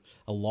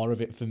a lot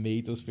of it for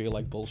me does feel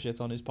like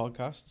bullshit on his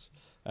podcasts.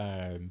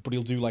 But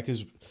he'll do like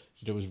his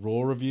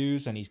Raw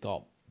reviews, and he's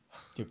got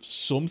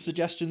some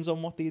suggestions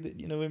on what they,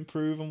 you know,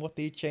 improve and what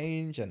they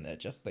change, and they're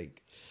just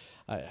like,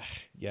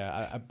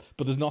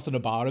 but there's nothing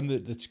about him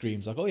that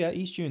screams like, oh yeah,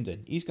 he's tuned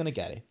in, he's gonna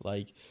get it.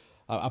 Like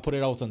I put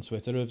it out on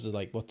Twitter of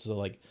like what's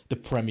the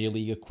Premier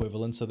League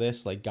equivalent of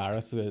this. Like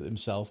Gareth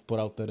himself put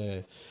out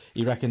that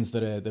he reckons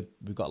that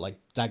we've got like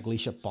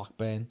Daglish at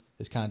Blackburn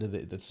is kind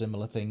of the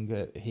similar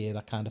thing here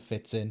that kind of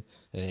fits in.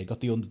 Got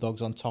the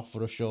underdogs on top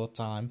for a short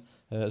time.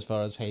 As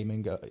far as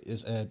Heyman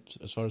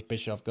as far as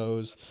Bischoff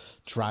goes,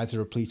 tried to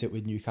replete it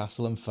with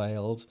Newcastle and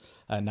failed,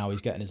 and now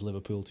he's getting his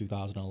Liverpool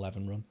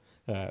 2011 run.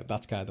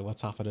 That's kind of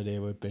what's happening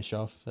here with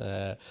Bischoff.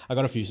 I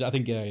got a few. I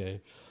think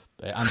Andy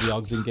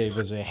Ogden gave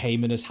us a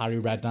Heyman as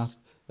Harry Redknapp.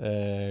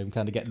 Kind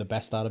of getting the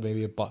best out of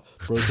maybe a broken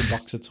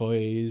box of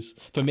toys.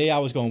 For me, I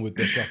was going with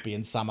Bischoff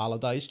being Sam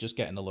Allardyce, just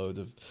getting a load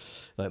of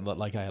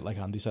like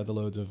Andy said, the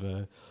loads of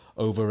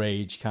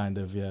overage kind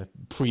of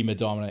prima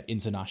donna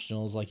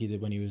internationals like he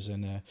did when he was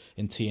in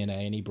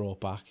TNA, and he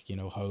brought back, you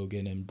know,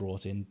 Hogan and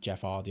brought in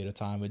Jeff Hardy at a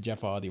time when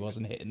Jeff Hardy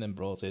wasn't hitting them,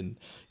 brought in,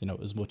 you know,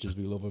 as much as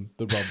we love him,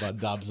 the Rob Van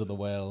Dabs of the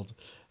world.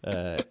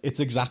 It's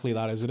exactly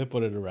that, isn't it?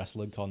 But in a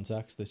wrestling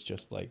context, it's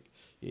just like,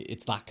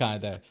 it's that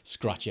kind of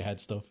scratch your head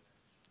stuff.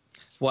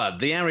 Well,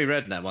 the Harry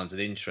Redknapp one's an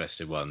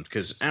interesting one,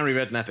 because Harry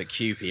Redknapp at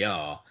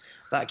QPR,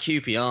 that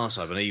QPR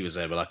side when he was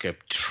there were like a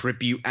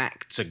tribute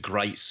act to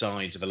great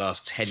sides of the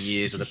last 10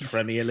 years of the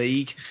Premier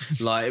League.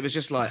 Like, it was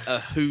just like a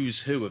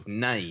who's who of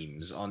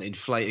names on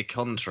inflated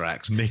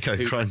contracts. Miko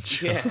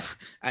Crunch.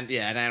 And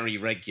Harry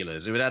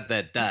regulars who had had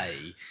their day.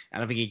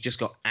 And I think he just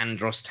got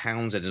Andros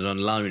Townsend on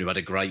loan, who had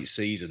a great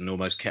season and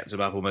almost kept him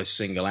up almost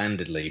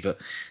single-handedly.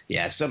 But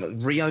yeah,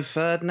 Rio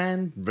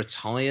Ferdinand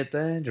retired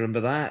there. Do you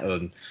remember that?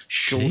 And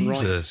Sean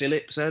Wright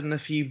Phillips earning a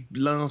few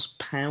last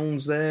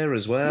pounds there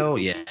as well.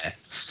 Yeah.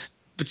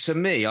 But to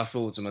me, I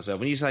thought to myself,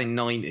 when you say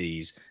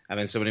 90s, and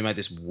then somebody made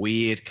this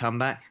weird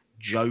comeback,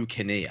 Joe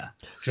Kinnear.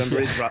 Do you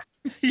remember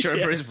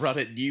his run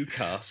at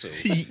Newcastle?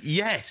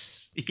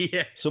 Yes.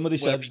 Somebody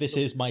said this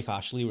is Mike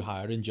Ashley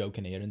hiring Joe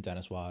Kinnear and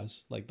Dennis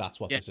Wise. Like, that's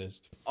what this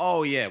is.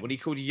 Oh, yeah. When he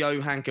called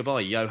Johan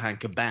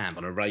Kabam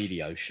on a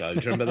radio show.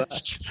 Do you remember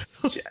that?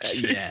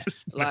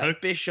 Jesus, Like, no.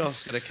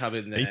 Bischoff's going to come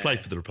in there. He played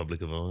for the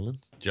Republic of Ireland,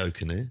 Joe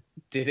Kinnear.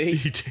 Did he?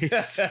 He did.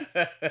 Get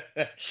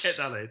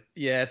that in.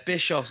 Yeah,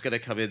 Bischoff's going to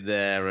come in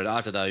there, and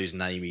I don't know whose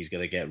name he's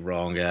going to get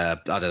wrong. I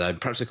don't know.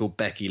 Perhaps they call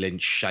Becky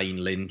Lynch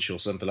Shane Lynch or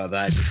something like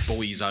that.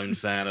 Boyzone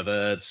fan of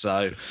hers,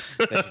 so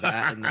there's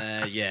that in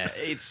there. Yeah,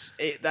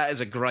 that is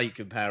a great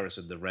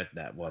comparison, the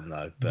Redknapp one,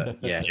 though.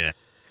 But yeah.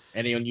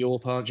 Any on your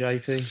part,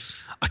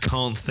 JP? I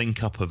can't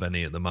think up of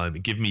any at the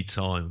moment. Give me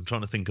time. I'm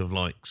trying to think of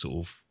like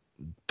sort of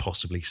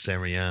possibly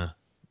Serie A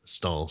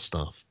style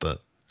stuff,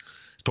 but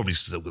it's probably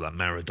still got that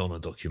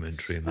Maradona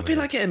documentary. It'd be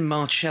like getting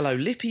Marcello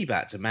Lippi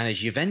back to manage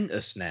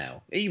Juventus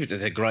now. He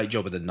did a great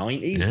job in the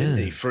 90s, didn't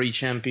he? 3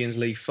 Champions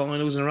League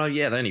finals in a row.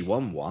 Yeah, they only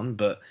won one,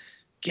 but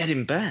get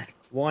him back.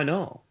 Why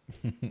not?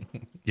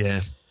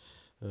 Yeah.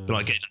 But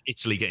like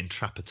Italy getting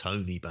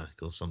Trapattoni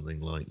back or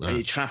something like that.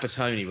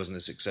 Trapattoni wasn't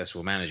a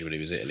successful manager, but he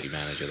was Italy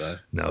manager, though.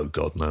 No,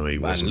 God, no, he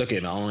wasn't. And look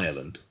at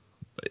Ireland.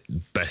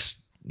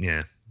 Best,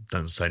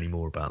 don't say any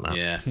more about that.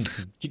 Yeah.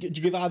 Do you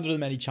give either of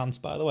them any chance,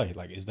 by the way?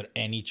 Like, is there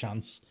any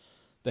chance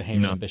that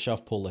Heyman and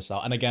Bischoff pull this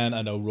out? And again,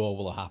 I know Raw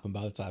will happen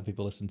by the time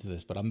people listen to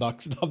this, but I'm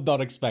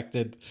not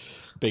expecting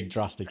big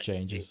drastic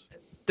changes.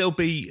 There'll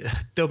be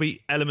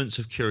elements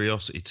of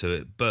curiosity to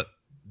it, but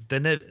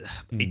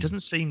it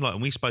doesn't seem like,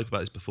 and we spoke about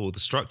this before, the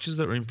structures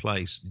that are in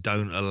place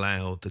don't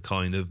allow the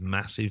kind of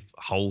massive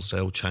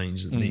wholesale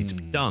change that need to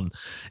be done.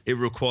 It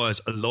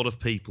requires a lot of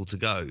people to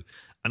go.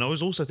 And I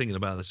was also thinking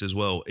about this as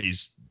well,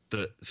 is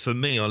that for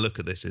me, I look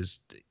at this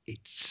as it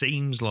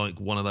seems like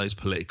one of those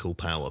political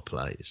power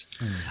plays.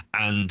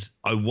 And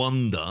I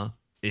wonder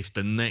if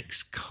the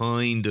next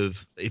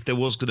if there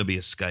was going to be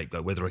a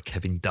scapegoat, whether a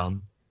Kevin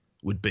Dunn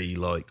would be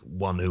like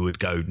one who would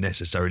go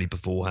necessarily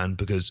beforehand,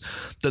 because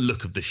the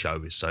look of the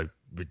show is so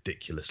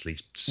ridiculously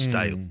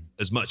stale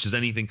as much as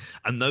anything.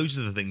 And those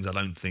are the things I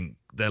don't think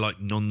they're like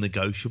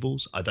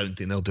non-negotiables. I don't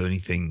think they'll do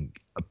anything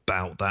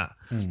about that.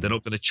 They're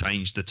not going to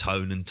change the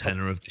tone and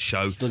tenor of the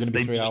show. It's still going to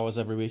be 3 hours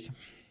every week.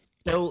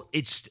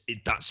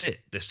 That's it.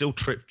 They're still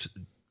tripped.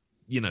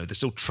 They're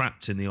still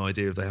trapped in the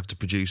idea of they have to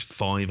produce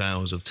 5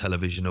 hours of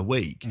television a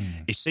week.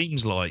 It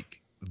seems like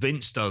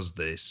Vince does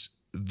this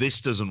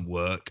doesn't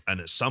work, and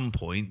at some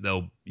point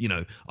they'll,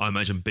 I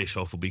imagine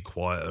Bischoff will be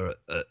quieter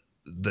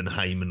than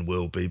Heyman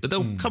will be, but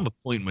there'll come a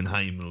point when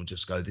Heyman will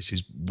just go,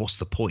 what's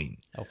the point?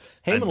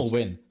 Heyman will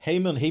win.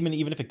 Heyman,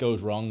 even if it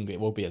goes wrong, it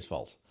won't be his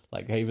fault.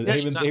 Like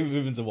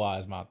Heyman's a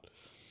wise man.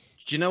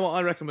 Do you know what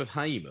I reckon with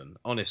Heyman?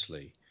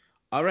 Honestly,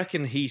 I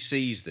reckon he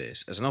sees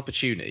this as an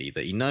opportunity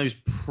that he knows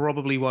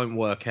probably won't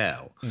work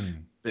out.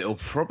 But he'll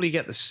probably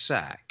get the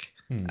sack,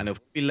 and he'll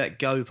be let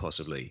go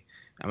possibly.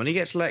 And when he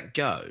gets let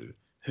go,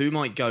 who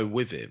might go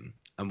with him?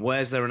 And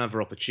where's there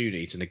another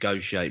opportunity to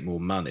negotiate more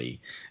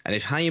money? And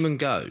if Heyman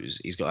goes,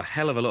 he's got a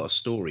hell of a lot of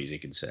stories he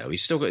can tell.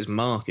 He's still got his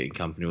marketing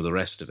company, all the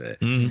rest of it.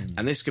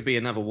 And this could be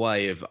another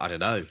way of, I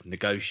don't know,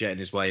 negotiating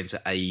his way into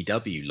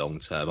AEW long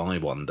term, I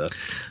wonder.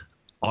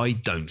 I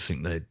don't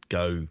think they'd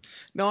go.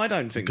 No, I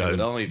don't think they would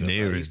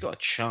either. He's got a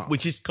chance.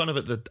 Which is kind of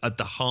at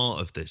the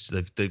heart of this.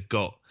 They've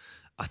got,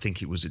 I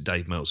think it was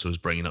Dave Meltzer was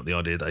bringing up the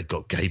idea that they've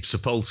got Gabe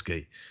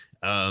Sapolsky.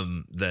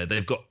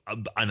 They've got,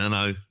 I don't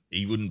know,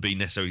 he wouldn't be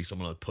necessarily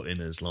someone I'd put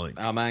in as like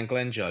our man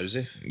Glenn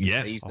Joseph.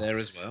 Yeah, he's there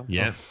as well.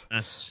 Yeah,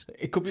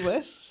 it could be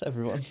worse.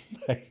 Everyone.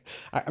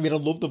 I mean, I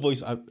love the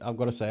voice. I've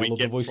got to say, I love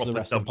the Voice of the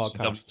Wrestling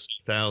podcast.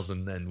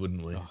 2000, then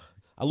wouldn't we?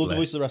 I love the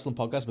Voice of the Wrestling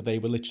podcast, but they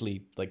were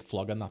literally like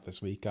flogging that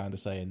this week, kind of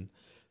saying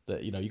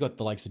that you got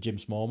the likes of Jim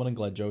Smallman and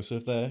Glenn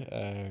Joseph there.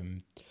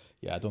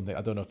 I don't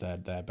know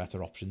if they're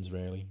better options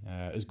really.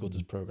 As good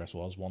as Progress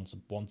was once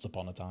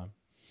upon a time.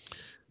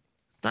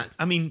 But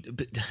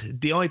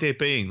the idea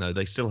being, though,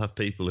 they still have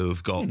people who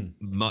have got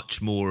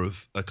much more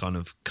of a kind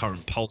of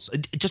current pulse,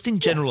 just in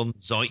general on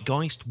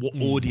zeitgeist, what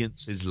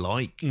audience is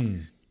like,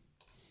 you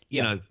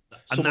know,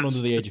 someone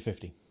under the age of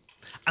 50.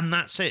 And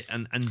that's it.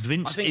 And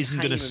Vince isn't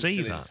going to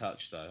see that. In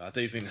touch, though. I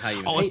do think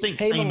Heyman. I think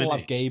Heyman will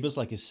have Gabe as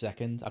like his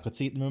second. I could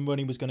see. Remember when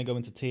he was going to go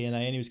into TNA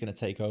and he was going to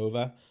take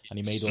over, and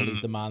he made all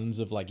these demands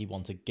of like he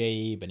wanted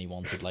Gabe and he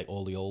wanted like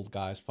all the old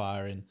guys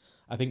firing.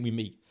 I think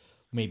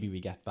maybe we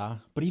get that.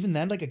 But even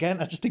then, like,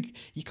 again, I just think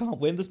you can't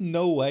win. There's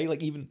no way.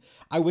 Like, even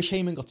I wish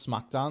Heyman got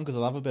SmackDown because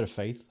I'd have a bit of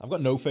faith. I've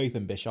got no faith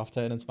in Bischoff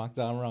turning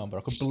SmackDown around, but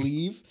I could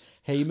believe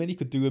Heyman, he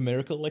could do a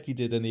miracle like he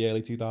did in the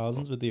early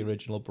 2000s with the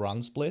original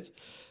brand split.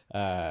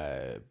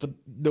 But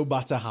no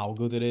matter how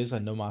good it is,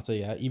 and no matter,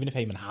 even if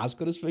Heyman has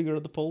got his finger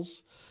on the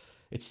pulse,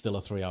 it's still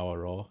a 3-hour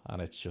Raw,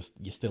 and it's just,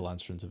 you're still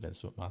answering to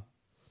Vince McMahon.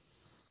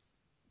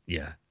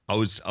 Yeah. I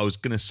was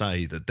going to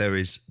say that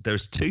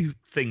there's two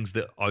things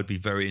that I'd be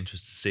very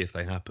interested to see if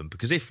they happen,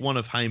 because if one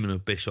of Heyman or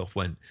Bischoff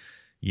went,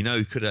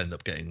 who could end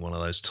up getting one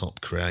of those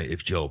top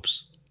creative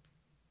jobs?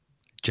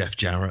 Jeff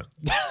Jarrett.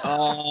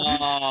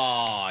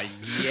 Oh,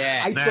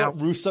 yeah. I thought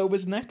Russo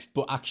was next,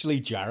 but actually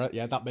Jarrett.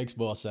 Yeah, that makes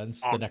more sense.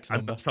 The next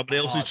number. Somebody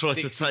else who tried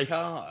Dixie to take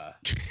Carter.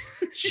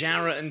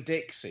 Jarrett and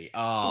Dixie.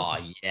 Oh,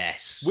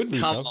 yes. With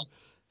Russo. Come on.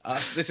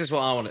 This is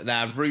what I want.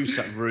 Now,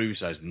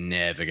 Russo's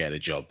never get a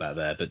job back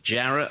there, but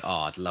Jarrett,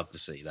 I'd love to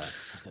see that.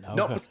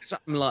 Not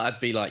because I'd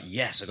be like,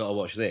 yes, I got to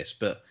watch this,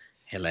 but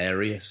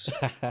hilarious.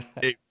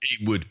 it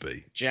would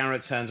be.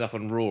 Jarrett turns up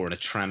on Raw in a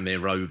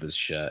Tranmere Rovers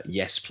shirt.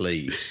 Yes,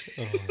 please.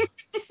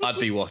 I'd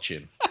be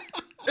watching.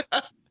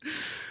 I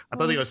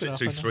don't think I sit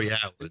through 3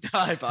 hours.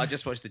 No, but I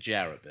just watched the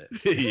Jarrett bit.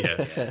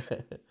 Yeah.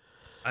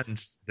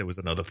 And there was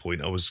another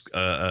point I was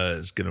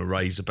going to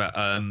raise about.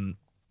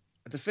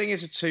 The thing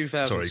is, in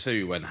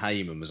 2002, when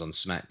Heyman was on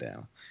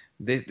SmackDown,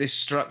 this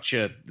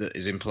structure that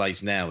is in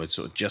place now had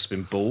sort of just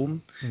been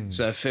born.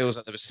 So it feels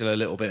like there was still a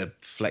little bit of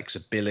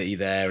flexibility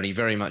there, and he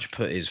very much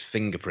put his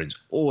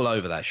fingerprints all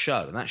over that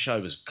show. And that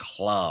show was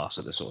class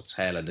at the sort of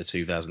tail end of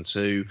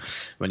 2002,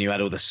 when you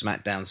had all the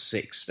SmackDown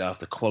 6 stuff,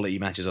 the quality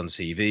matches on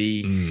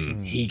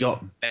TV. He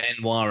got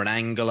Benoit and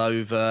Angle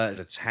over as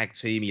a tag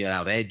team. He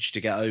allowed Edge to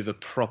get over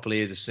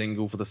properly as a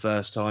single for the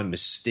first time.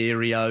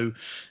 Mysterio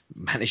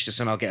managed to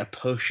somehow get a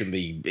push and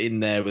be in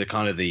there with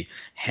kind of the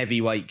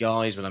heavyweight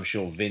guys, but I'm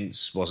sure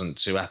Vince wasn't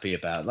too happy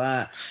about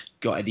that.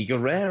 Got Eddie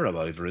Guerrero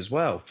over as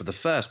well for the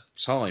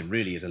first time,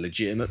 really, as a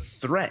legitimate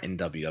threat in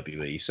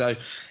WWE. So,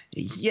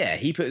 yeah,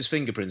 he put his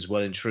fingerprints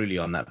well and truly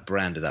on that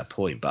brand at that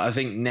point. But I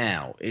think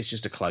now it's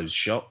just a closed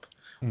shop.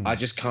 I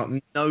just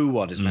can't. No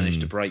one has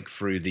managed to break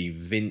through the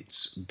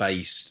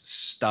Vince-based,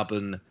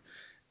 stubborn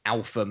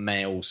alpha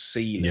male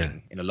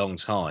ceiling in a long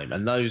time.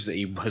 And those that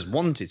he has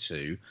wanted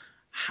to,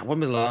 when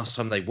was the last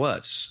time they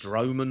worked?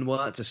 Strowman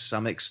worked to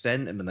some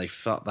extent, and then they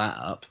fucked that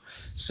up.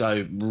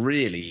 So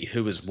really,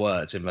 who has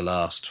worked in the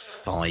last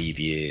 5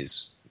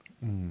 years?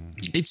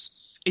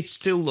 It's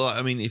still like,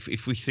 I mean,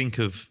 if we think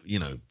of,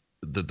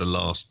 the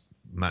last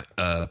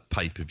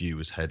pay-per-view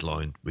was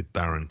headlined with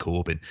Baron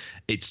Corbin,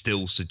 it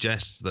still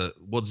suggests that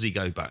what does he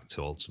go back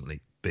to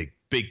ultimately?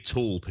 Big,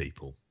 tall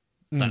people.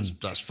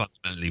 That's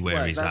fundamentally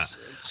where he's at.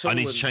 And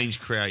he's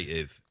changed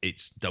creative.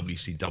 It's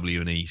WCW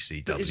and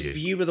ECW. But his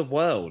view of the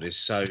world is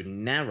so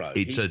narrow.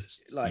 He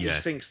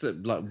thinks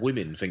that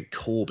women think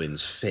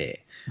Corbin's fit.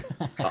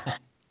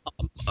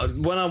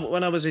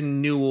 When I was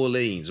in New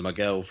Orleans with my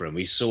girlfriend,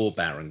 we saw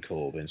Baron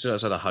Corbin. So I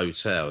was at a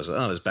hotel. I was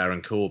like, "Oh, there's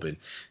Baron Corbin."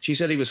 She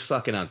said he was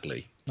fucking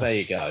ugly. There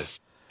you go.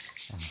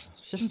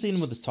 She hasn't seen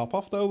him with his top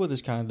off though, with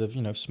his kind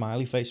of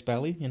smiley face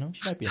belly. She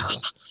might be into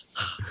that.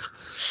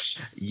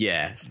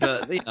 Yeah,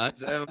 but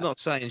I'm not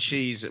saying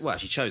she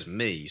chose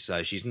me,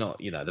 so she's not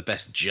the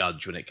best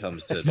judge when it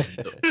comes to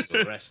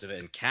the rest of it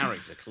and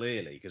character,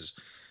 clearly, because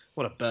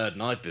what a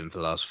burden I've been for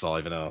the last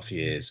 5.5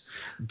 years.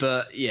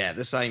 But yeah, at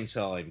the same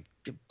time,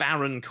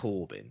 Baron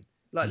Corbin,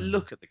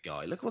 look at the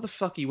guy, look what the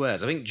fuck he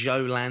wears. I think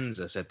Joe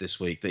Lanza said this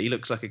week that he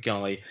looks like a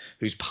guy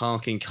who's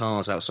parking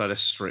cars outside a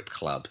strip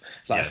club.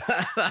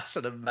 That's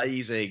an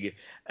amazing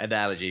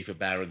analogy for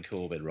Baron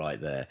Corbin right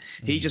there.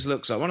 He just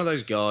looks like one of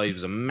those guys who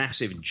was a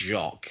massive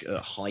jock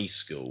at high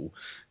school,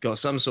 got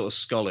some sort of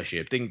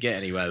scholarship, didn't get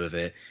anywhere with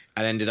it,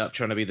 and ended up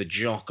trying to be the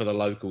jock of the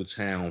local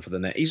town for the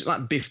next. He's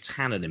like Biff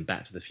Tannen in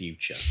Back to the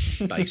Future,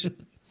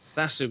 basically.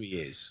 That's who he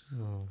is.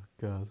 Oh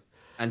God.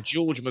 And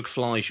George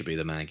McFly should be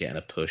the man getting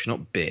a push,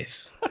 not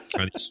Biff.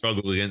 And he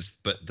struggled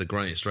against the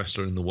greatest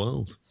wrestler in the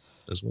world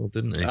as well,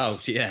 didn't he? Oh,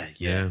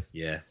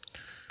 yeah.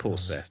 Poor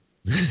Seth.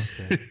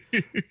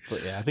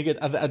 But yeah,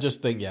 I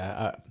just think,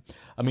 I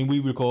mean, we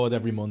record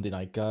every Monday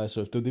night, guys,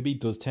 so if WWE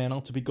does turn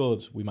out to be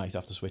good, we might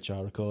have to switch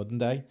our recording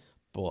day.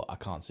 But I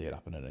can't see it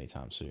happening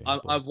anytime soon.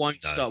 I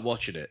won't start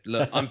watching it.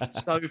 Look, I'm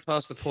so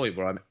past the point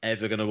where I'm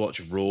ever going to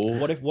watch Raw.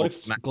 What if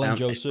Glenn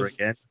Joseph,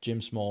 Jim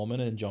Smallman,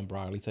 and John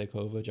Briley take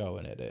over, Joe,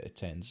 and it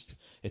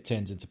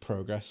turns into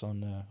Progress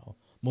on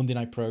Monday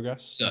Night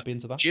Progress? Look, be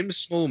into that. Jim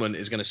Smallman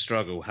is going to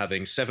struggle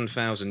having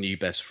 7,000 new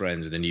best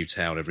friends in a new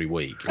town every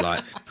week.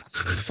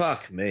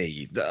 Fuck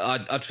me.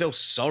 I'd feel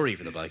sorry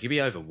for the bloke. He'd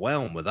be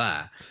overwhelmed with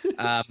that.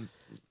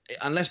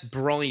 Unless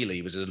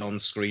Briley was an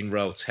on-screen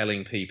role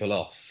telling people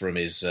off from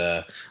his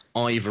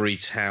ivory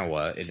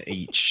tower in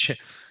each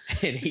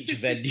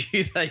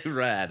venue they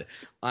ran,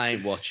 I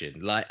ain't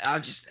watching.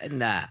 I'm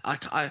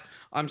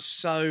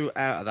so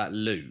out of that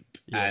loop,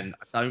 and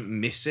I don't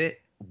miss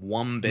it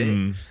one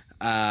bit.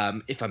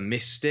 If I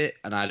missed it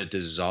and I had a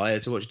desire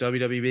to watch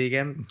WWE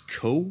again,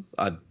 cool,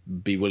 I'd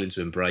be willing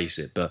to embrace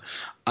it. But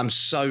I'm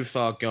so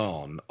far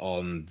gone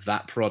on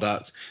that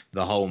product,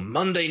 the whole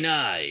Monday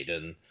night,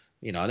 and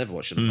I never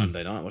watch it on a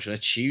Monday night. I watch it on a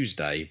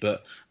Tuesday,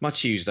 but my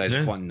Tuesdays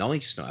are quite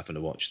nice not having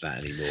to watch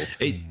that anymore.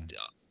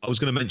 I was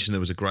going to mention there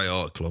was a great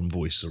article on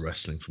Voice of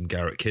Wrestling from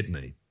Garrett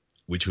Kidney,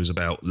 which was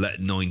about Let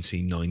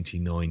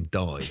 1999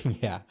 Die.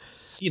 Yeah.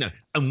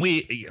 And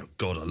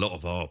a lot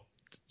of our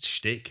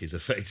shtick is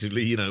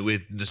effectively, we're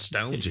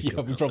nostalgic.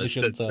 We probably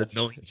shouldn't the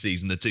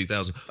 90s and the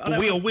 2000s. But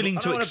we are willing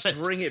to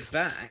accept. Bring it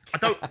back.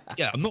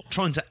 I'm not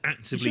trying to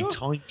actively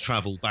time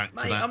travel back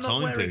to that time period.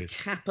 I'm not wearing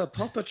Kappa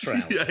Popper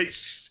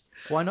trousers.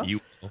 Why not? I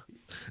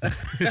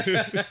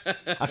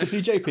can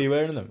see JP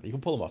wearing them. You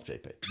can pull them off,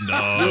 JP.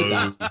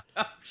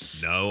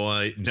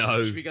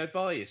 No. Should we go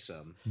buy you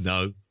some?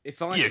 No. You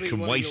can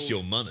waste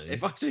your money.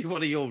 If I do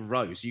one of your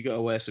roasts, you got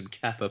to wear some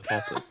Kappa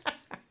Popper.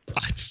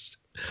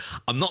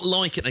 I'm not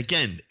liking.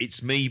 Again,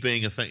 it's me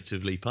being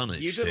effectively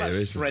punished. You look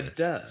like Fred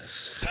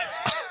Durst.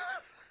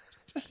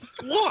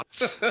 What?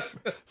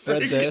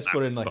 Fred Durst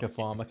put in a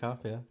farmer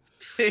cap,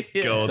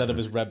 instead of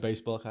his red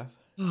baseball cap.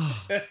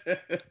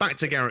 Back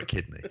to Garrett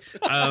Kidney.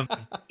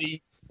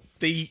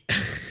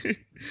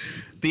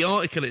 The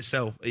article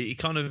itself, it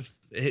kind of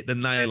hit the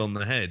nail on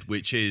the head,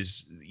 which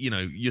is,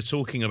 you're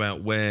talking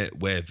about where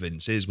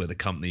Vince is, where the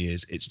company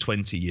is. It's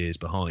 20 years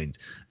behind,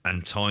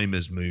 and time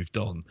has moved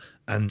on.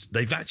 And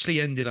they've actually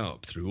ended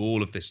up, through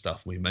all of this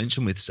stuff we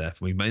mentioned with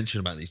Seth, we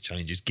mentioned about these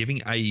changes, giving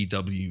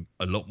AEW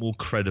a lot more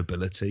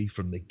credibility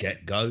from the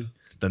get-go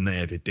than they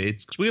ever did.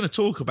 Because we're going to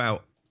talk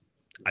about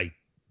a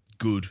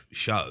good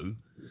show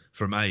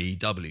from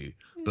AEW,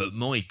 but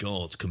my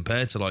God,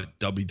 compared to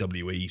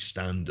WWE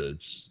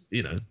standards,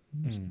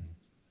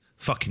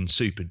 fucking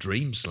Super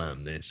Dream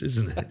Slam this,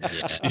 isn't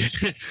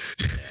it?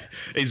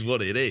 Is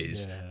what it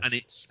is.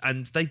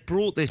 And they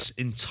brought this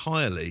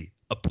entirely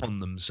upon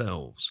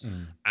themselves.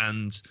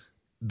 And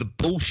the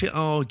bullshit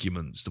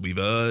arguments that we've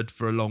heard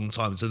for a long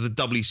time, so the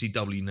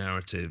WCW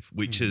narrative,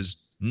 which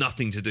has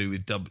nothing to do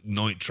with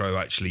Nitro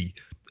actually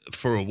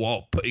for a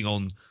while putting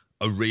on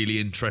a really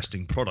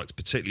interesting product,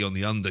 particularly on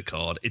the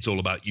undercard. It's all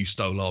about you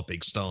stole our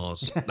big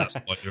stars. That's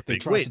why you're a they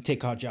big tried win. to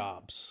take our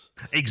jobs.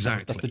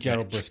 Exactly. That's the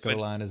Gerald Briscoe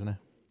line, isn't it?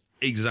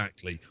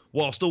 Exactly.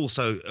 Whilst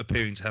also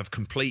appearing to have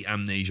complete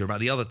amnesia about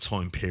the other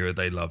time period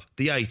they love,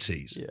 the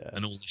 80s,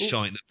 and all the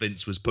shite that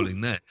Vince was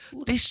pulling there.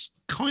 This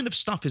kind of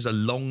stuff is a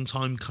long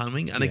time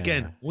coming. And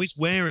again, always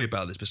wary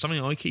about this, but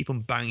something I keep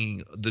on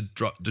banging the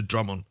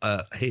drum on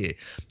here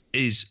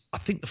is, I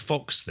think the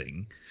Fox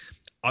thing,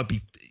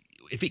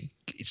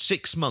 it's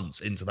 6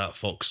 months into that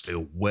Fox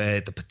deal,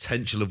 where the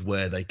potential of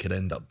where they could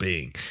end up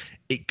being,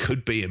 it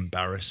could be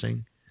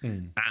embarrassing.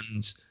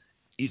 And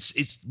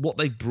it's what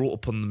they brought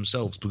upon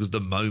themselves, because the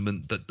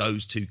moment that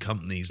those two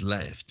companies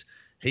left,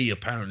 he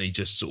apparently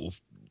just sort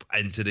of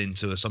entered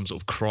into some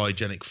sort of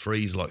cryogenic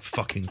freeze like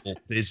fucking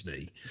Walt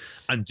Disney,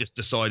 and just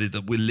decided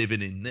that we're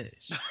living in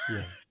this.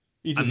 Yeah,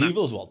 he's as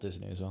evil as Walt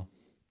Disney as well.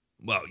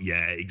 Well,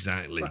 yeah,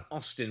 exactly. It's like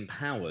Austin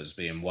Powers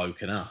being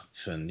woken up,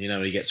 and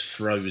he gets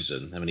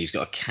frozen. I mean, he's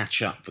got to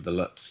catch up with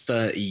the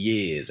 30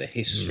 years of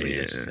history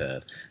that's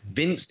occurred.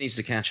 Vince needs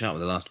to catch up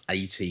with the last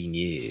 18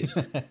 years.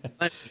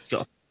 He's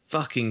got a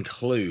fucking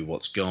clue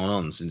what's gone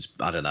on since,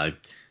 I don't know,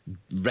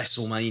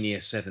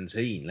 WrestleMania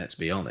 17. Let's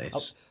be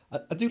honest.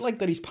 I do like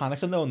that he's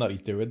panicking though, and that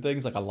he's doing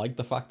things. Like, I like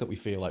the fact that we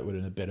feel like we're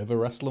in a bit of a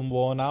wrestling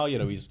war now.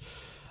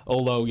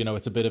 Although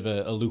it's a bit of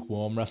a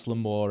lukewarm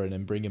wrestling war, and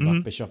then bringing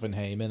back Bischoff and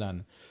Heyman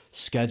and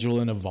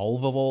scheduling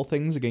Evolve of all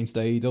things against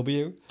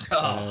AEW.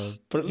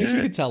 But at least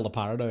we can tell the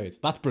paranoid.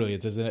 That's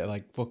brilliant, isn't it?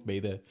 Like, fuck me,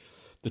 the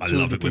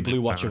 200 people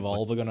who watch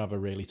Evolve are going to have a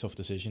really tough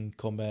decision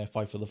come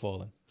Fight for the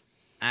Fallen.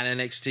 And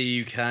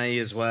NXT UK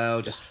as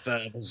well, just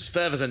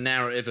furthers a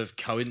narrative of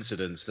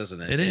coincidence,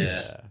 doesn't it? It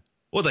is. Yeah.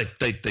 Well,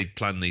 they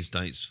planned these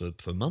dates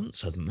for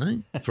months, hadn't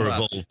they? For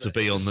Evolve to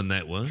be on the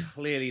network.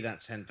 Clearly,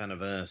 that 10th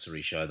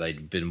anniversary show,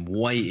 they'd been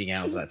waiting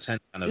out for that 10th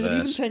anniversary.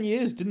 Even 10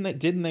 years,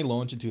 didn't they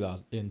launch in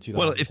 2010?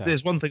 Well, if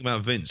there's one thing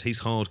about Vince, he's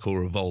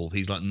hardcore Evolve.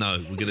 He's like,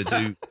 no,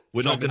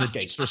 we're not going to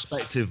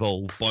disrespect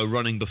Evolve by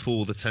running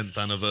before the 10th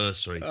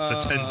anniversary. The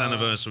 10th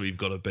anniversary we've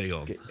got to be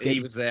on.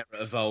 He was there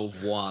at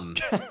Evolve 1.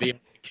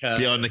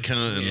 Behind the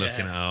curtain,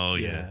 looking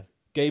at,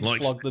 Gabe's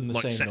flogged them the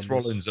same Seth numbers.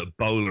 Rollins at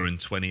Bowler in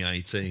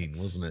 2018,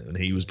 wasn't it? And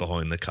he was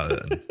behind the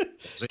curtain.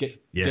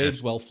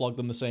 Gabe's flogged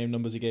them the same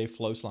numbers he gave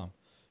Flow Slam.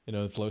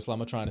 Flow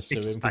Slam are trying to sue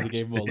him because he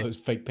gave him all those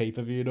fake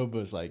pay-per-view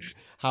numbers. Like,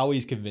 how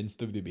he's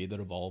convinced WWE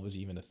that Evolve is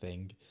even a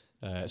thing.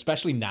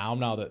 Especially now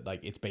that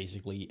like it's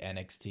basically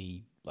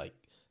NXT, like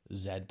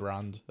Z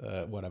brand,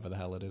 whatever the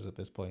hell it is at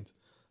this point.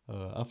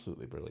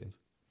 Absolutely brilliant.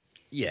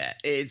 Yeah,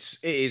 it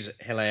is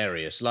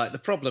hilarious. Like, the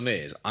problem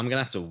is, I'm going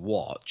to have to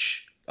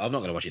watch... I'm not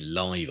going to watch it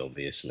live,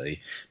 obviously,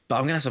 but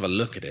I'm going to have a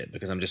look at it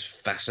because I'm just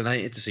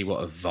fascinated to see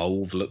what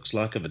Evolve looks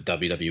like of a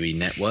WWE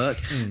network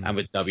and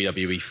with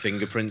WWE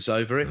fingerprints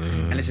over it.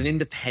 And it's an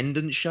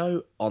independent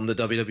show on the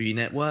WWE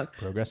network.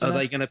 Are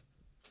they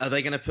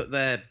going to put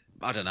their,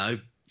 I don't know,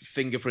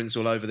 fingerprints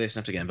all over this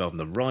and have to get involved in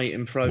the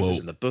writing process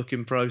and the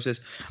booking process?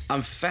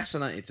 I'm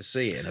fascinated to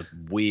see it in a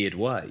weird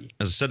way.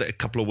 As I said it a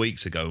couple of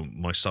weeks ago,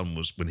 my son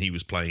was, when he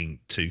was playing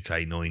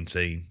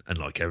 2K19 and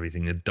like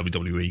everything, and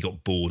WWE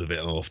got bored of it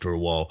after a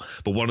while.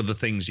 But one of the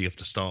things you have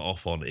to start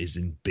off on is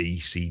in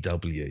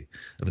BCW,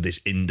 of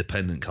this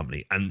independent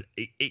company. And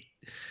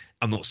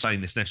I'm not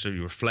saying this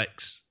necessarily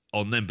reflects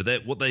on them,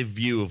 but what their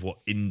view of what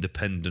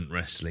independent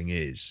wrestling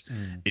is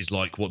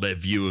like what their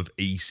view of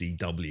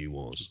ECW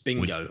was.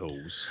 Bingo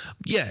halls.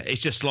 Yeah, it's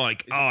just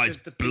like, it's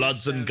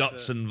bloods and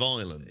guts and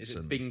violence. Is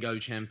it bingo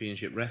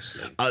championship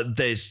wrestling?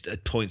 There's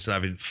points that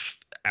having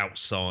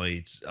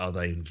outside,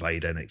 they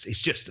invade NXT.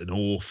 It's just an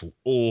awful,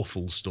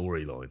 awful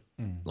storyline,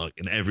 like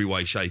in every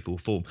way, shape or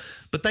form.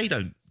 But they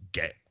don't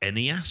get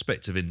any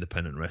aspect of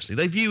independent wrestling.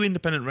 They view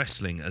independent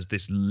wrestling as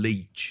this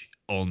leech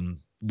on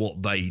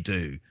what they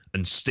do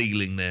and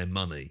stealing their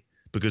money,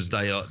 because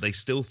they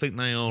still think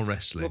they are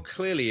wrestling. Well,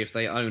 clearly, if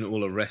they own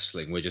all of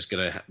wrestling, we've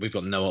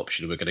got no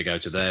option. We're gonna go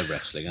to their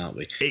wrestling, aren't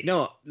we? You know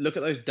what? Look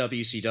at those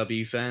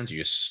WCW fans who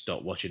just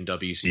stopped watching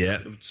WCW. Yeah.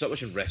 Stopped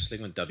watching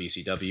wrestling when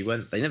WCW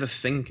went. They never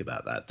think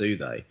about that, do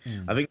they?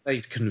 I think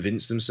they've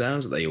convinced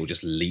themselves that they all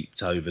just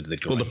leaped over to the.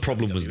 Well, the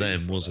problem was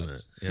them, wasn't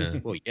it? Yeah.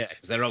 Well, yeah,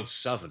 because they're old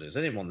Southerners.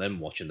 They didn't want them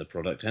watching the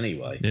product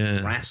anyway.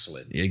 Yeah.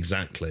 Wrestling.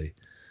 Exactly.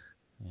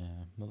 Yeah,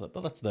 but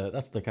that's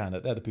the kind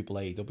of, they're the people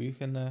AEW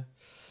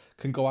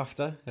can go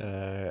after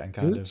and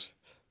kind of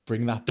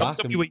bring that back.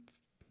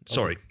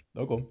 Sorry.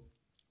 Oh, go on.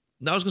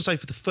 No, I was going to say,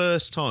 for the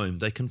first time,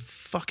 they can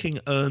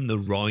fucking earn the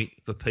right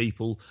for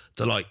people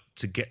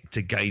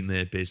to gain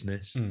their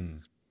business.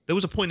 There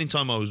was a point in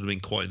time I was being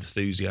quite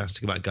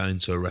enthusiastic about going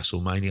to a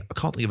WrestleMania. I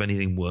can't think of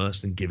anything worse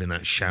than giving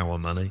that shower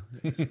money.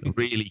 I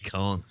really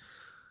can't.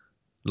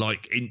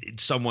 Like, in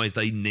some ways,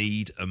 they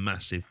need a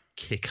massive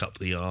kick up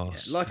the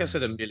arse. Yeah, like I've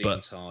said a million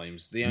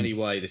times, the only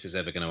way this is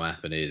ever going to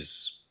happen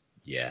is,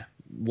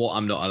 what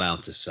I'm not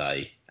allowed to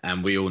say.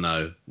 And we all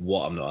know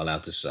what I'm not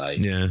allowed to say.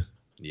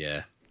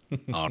 Yeah.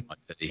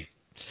 R.I.P.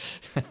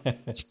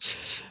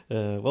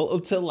 Well,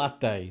 until that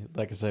day,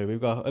 like I say,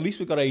 we've got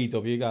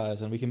AEW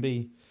guys, and we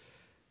can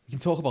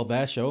talk about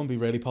their show and be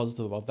really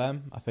positive about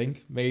them, I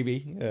think,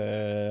 maybe.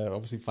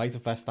 Obviously, Fyter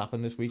Fest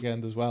happened this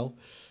weekend as well.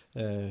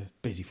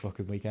 Busy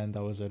fucking weekend.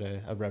 I was at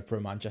a Rev Pro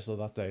Manchester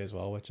that day as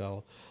well, which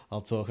I'll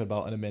talk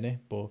about in a minute.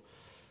 But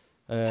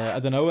I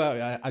don't know.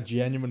 I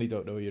genuinely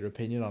don't know your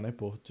opinion on it.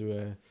 But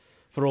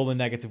for all the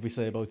negative we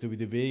say about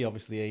WWE,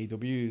 obviously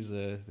AEW is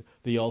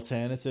the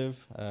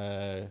alternative.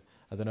 I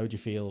don't know. Do you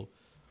feel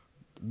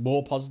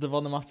more positive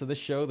on them after this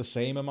show? The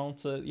same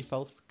amount you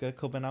felt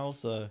coming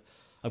out?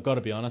 I've got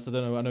to be honest. I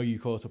don't know. I know you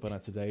caught up on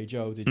it today,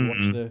 Joe. Did you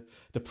watch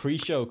the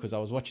pre-show? Because I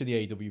was watching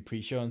the AEW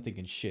pre-show and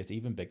thinking, shit,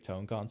 even Big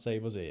Tone can't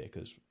save us here.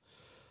 Because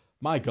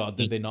my God,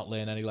 did they not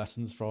learn any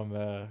lessons from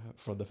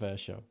the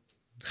first show?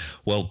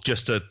 Well,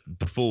 just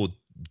before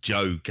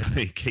Joe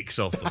kicks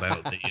off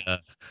about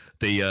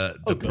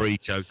the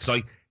pre-show,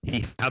 because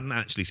he hadn't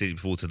actually seen it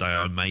before today.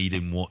 I made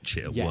him watch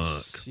it at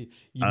work.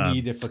 You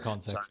need it for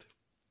context.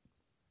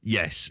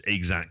 Yes,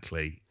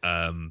 exactly.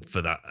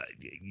 For that,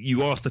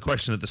 you asked the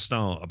question at the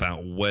start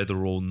about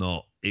whether or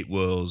not it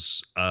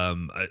was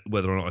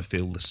whether or not I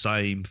feel the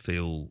same,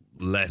 feel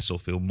less, or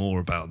feel more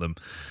about them.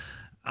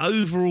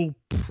 Overall,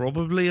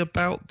 probably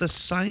about the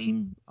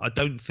same. I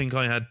don't think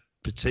I had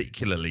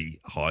particularly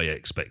high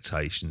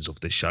expectations of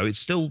this show. It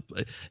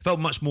felt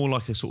much more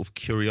like a sort of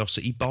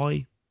curiosity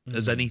buy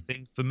as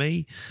anything for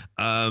me.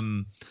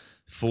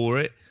 For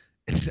it,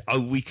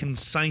 we can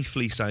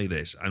safely say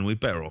this, and we're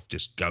better off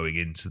just going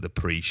into the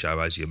pre-show,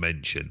 as you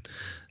mentioned.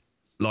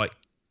 Like,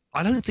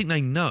 I don't think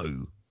they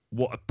know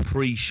what a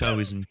pre-show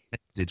is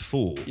intended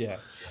for. Yeah.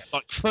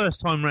 Like,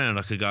 first time round,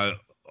 I could go,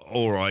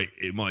 all right,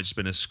 it might have just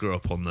been a screw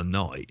up on the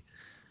night.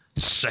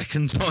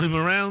 Second time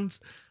around,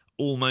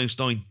 almost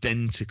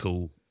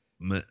identical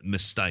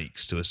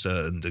mistakes to a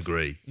certain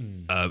degree.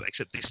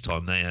 Except this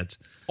time they had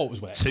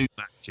two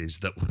matches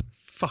that were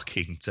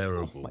fucking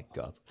terrible. Oh my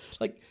God.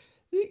 Like,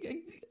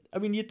 I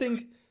mean, you'd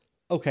think,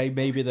 okay,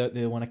 maybe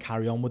they want to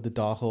carry on with the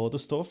Dark Order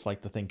stuff.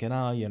 Like, they're thinking,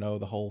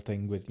 the whole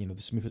thing with,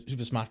 the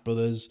Super Smash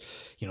Brothers,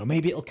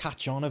 maybe it'll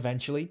catch on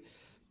eventually.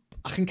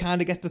 I can kind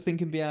of get the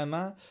thinking behind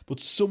that. But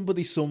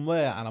somebody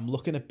somewhere, and I'm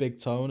looking at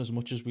Big Tone as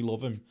much as we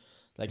love him,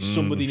 like,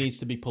 somebody needs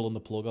to be pulling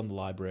the plug on the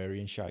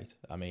librarian shite.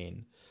 I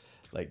mean,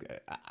 like,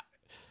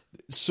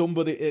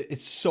 somebody,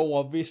 it's so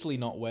obviously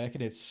not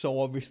working. It so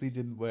obviously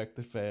didn't work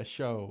the first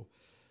show.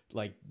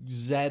 Like,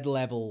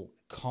 Z-level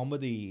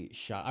comedy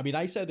shot. I mean,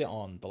 I said it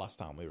on the last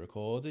time we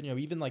recorded,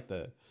 even like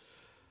the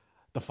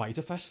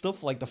Fyter Fest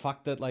stuff, like the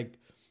fact that, like,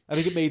 I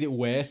think it made it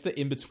worse that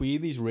in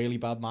between these really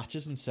bad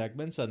matches and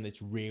segments and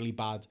it's really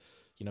bad,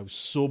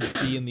 sub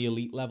being the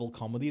elite level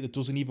comedy that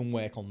doesn't even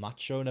work on that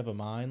show, never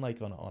mind,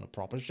 like on a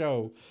proper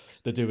show.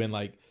 They're doing,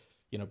 like,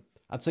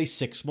 I'd say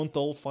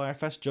 6-month-old Fyre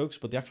Fest jokes,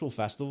 but the actual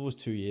festival was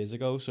 2 years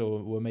ago, so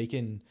we're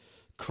making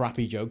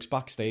crappy jokes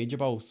backstage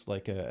about,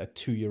 like, a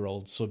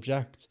 2-year-old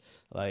subject.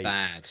 Like,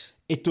 bad.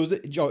 It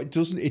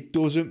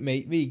doesn't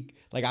make me,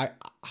 like,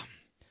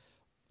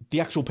 the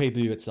actual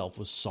pay-per-view itself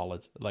was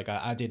solid. Like,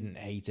 I didn't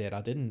hate it.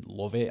 I didn't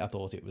love it. I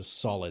thought it was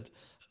solid.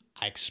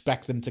 I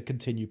expect them to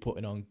continue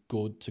putting on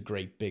good to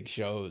great big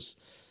shows.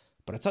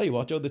 But I tell you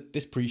what, Joe,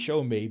 this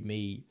pre-show made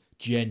me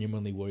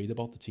genuinely worried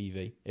about the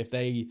TV.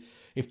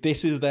 If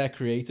this is their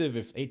creative,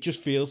 if it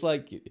just feels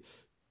like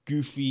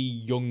goofy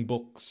Young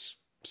Bucks,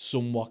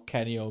 somewhat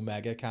Kenny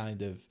Omega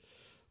kind of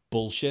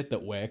bullshit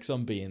that works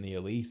on being the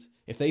elite.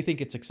 If they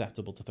think it's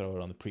acceptable to throw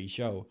it on the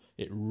pre-show,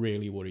 it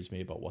really worries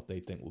me about what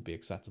they think will be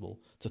acceptable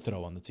to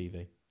throw on the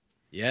TV.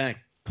 Yeah,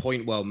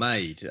 point well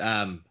made.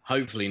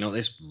 Hopefully not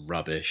this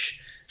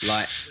rubbish.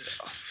 Like,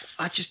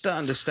 I just don't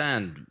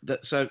understand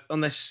that. So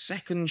on their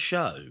second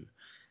show,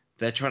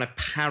 they're trying to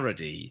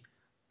parody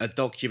a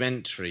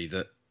documentary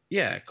that,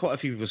 quite a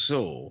few people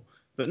saw,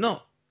 but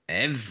not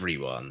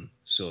everyone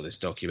saw this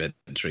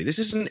documentary. This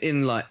isn't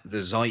in, like,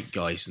 the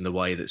zeitgeist in the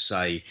way that,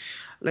 say,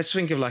 let's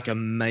think of, like, a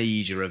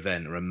major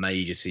event or a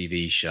major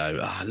TV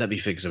show. Let me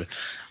think of something.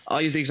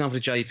 I use the example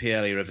of JP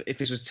earlier of if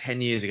this was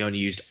 10 years ago and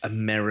he used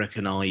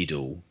American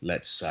Idol,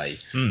 let's say,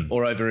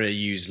 or over here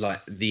used,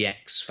 like, The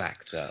X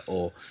Factor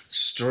or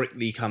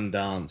Strictly Come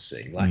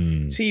Dancing, like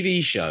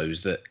TV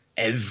shows that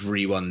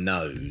everyone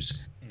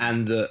knows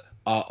and that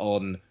are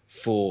on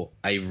for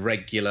a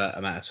regular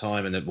amount of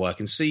time and that work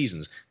in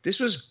seasons. This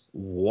was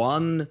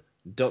one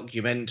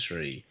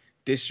documentary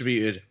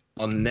distributed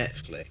on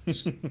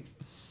Netflix.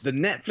 The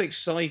Netflix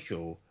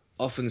cycle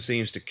often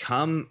seems to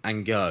come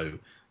and go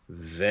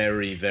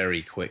very,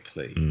 very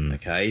quickly,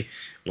 okay?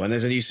 When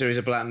there's a new series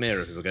of Black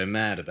Mirror, people go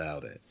mad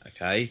about it,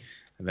 okay?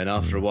 And then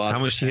after a while... How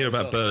much do you hear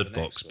about Bird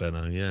Box,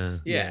 Benno?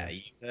 Yeah,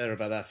 you hear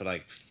about that for,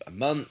 like, a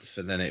month,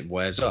 and then it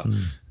wears off.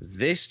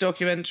 This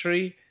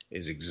documentary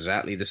is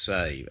exactly the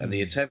same. And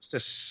the attempts to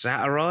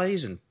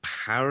satirize and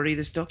parody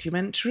this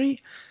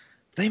documentary,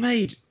 they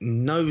made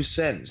no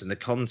sense in the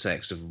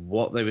context of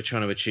what they were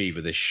trying to achieve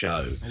with this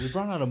show. Well, we've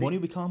run out of money.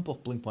 We can't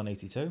book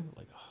Blink-182.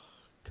 Like, oh,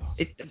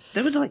 God.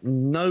 There were, like,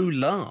 no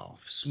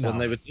laughs when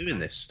they were doing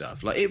this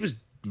stuff. Like, it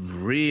was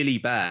really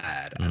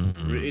bad and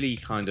really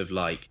kind of,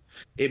 like...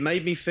 It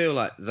made me feel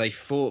like they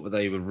thought that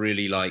they were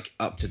really, like,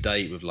 up to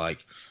date with,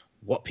 like,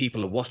 what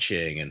people are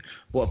watching and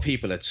what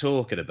people are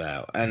talking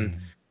about. And...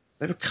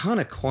 they were kind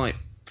of quite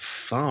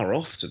far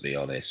off, to be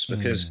honest,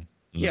 because,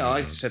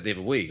 I said the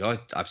other week,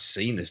 I've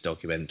seen this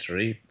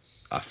documentary.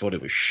 I thought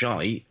it was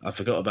shite. I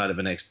forgot about it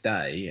the next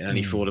day and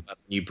only thought about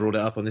it. You brought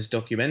it up on this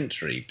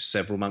documentary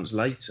several months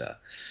later.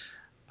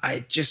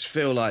 I just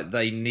feel like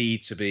they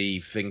need to be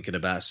thinking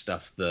about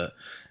stuff that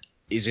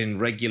is in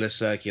regular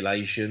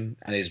circulation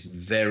and is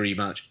very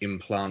much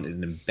implanted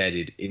and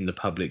embedded in the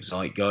public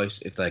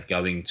zeitgeist if they're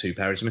going to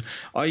parody something.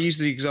 I use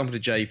the example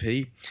of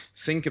JP.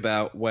 Think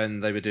about when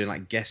they were doing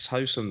like guest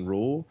hosts on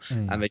Raw,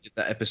 and they did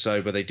that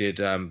episode where they did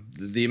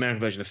the American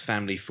version of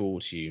Family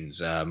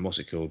Fortunes. What's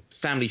it called?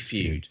 Family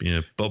Feud.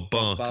 Yeah, Bob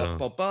Barker.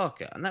 Bob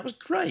Barker. And that was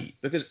great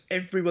because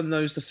everyone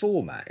knows the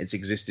format. It's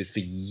existed for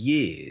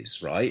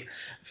years, right?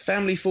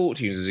 Family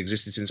Fortunes has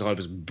existed since I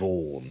was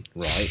born,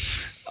 right?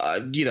 I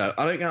don't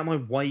go out of my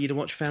way to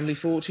watch Family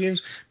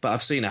Fortunes, but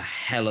I've seen a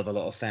hell of a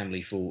lot of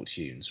Family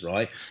Fortunes,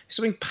 right? If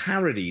something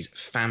parodies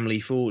Family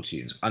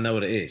Fortunes, I know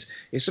what it is.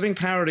 If something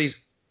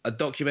parodies a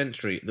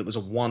documentary that was a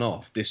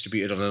one-off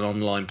distributed on an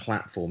online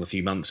platform a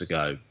few months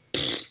ago,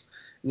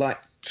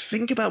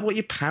 think about what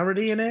you're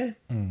parodying here.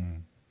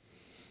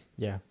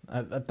 Yeah,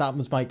 that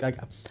was my.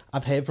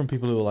 I've heard from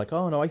people who are like,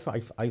 "Oh no, I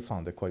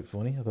found it quite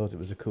funny. I thought it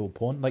was a cool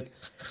pun." Like,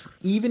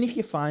 even if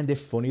you find it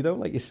funny though,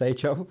 like you say,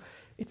 Joe,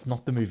 it's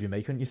not the move you're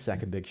making your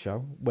second big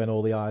show when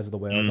all the eyes of the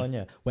world on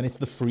you. When it's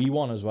the free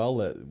one as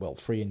well,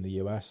 free in the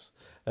US,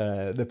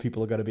 that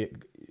people are going to be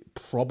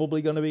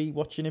probably going to be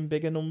watching in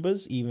bigger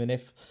numbers, even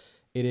if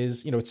it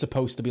is, it's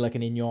supposed to be like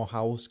an in your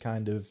house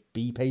kind of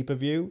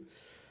pay-per-view.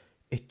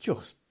 It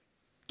just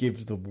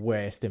gives the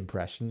worst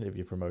impression of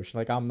your promotion.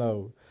 Like I'm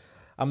no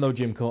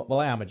Jim Cornette. Well,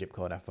 I am a Jim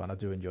Cornette fan. I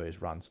do enjoy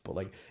his rants, but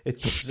like it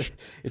just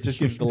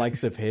gives the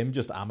likes of him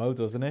just ammo,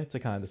 doesn't it? To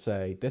kind of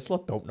say this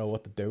lot don't know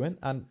what they're doing,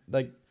 and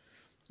like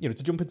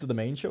to jump into the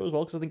main show as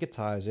well, because I think it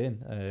ties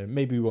in.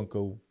 Maybe we won't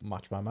go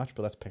match by match,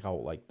 but let's pick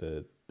out like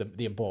the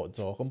important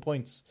talking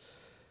points.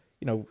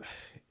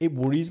 It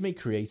worries me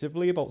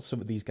creatively about some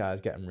of these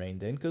guys getting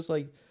reined in, because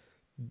like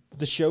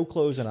the show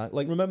closing,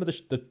 like remember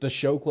the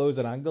show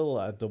closing angle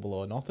at Double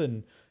or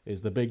Nothing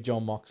is the big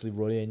John Moxley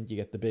run in. You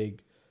get the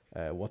big.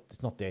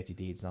 It's not Dirty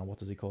Deeds now. What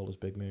does he call his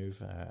big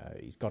move?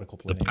 He's got a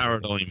couple of names.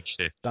 Paradigm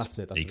shift. That's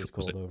it. That's what it's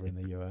called over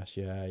in the US.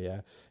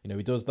 Yeah.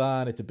 He does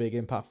that. It's a big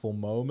impactful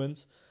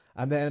moment.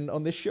 And then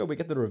on this show, we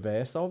get the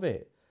reverse of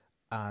it.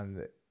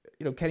 And,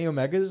 Kenny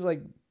Omega's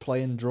like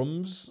playing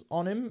drums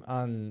on him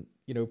and,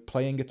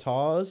 playing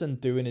guitars and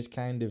doing his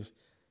kind of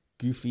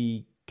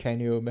goofy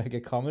Kenny Omega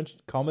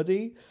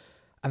comedy.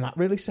 And that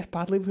really set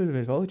badly with him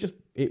as well.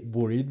 It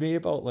worried me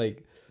about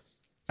like,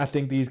 I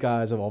think these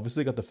guys have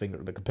obviously got the finger,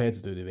 compared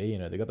to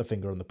WWE, they got the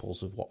finger on the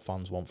pulse of what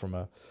fans want from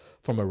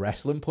a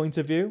wrestling point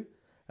of view.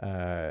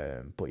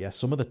 But yeah,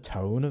 some of the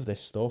tone of this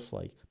stuff,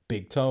 like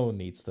Big Tone,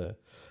 needs to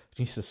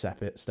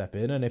step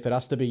in, and if it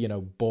has to be,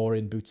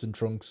 boring boots and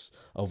trunks,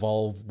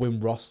 evolve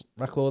Wim Ross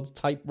records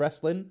type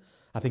wrestling,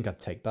 I think I'd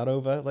take that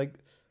over like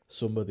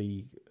some of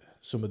the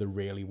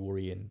really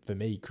worrying, for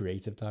me,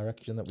 creative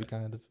direction that we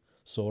kind of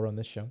saw on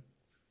this show.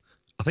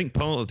 I think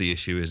part of the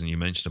issue is, and you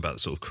mentioned about the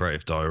sort of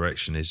creative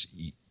direction, is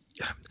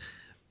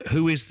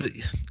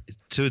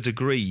to a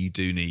degree you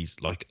do need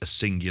like a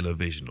singular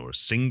vision or a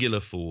singular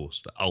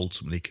force that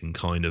ultimately can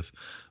kind of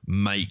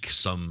make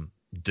some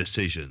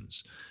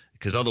decisions,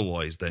 because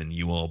otherwise then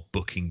you are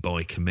booking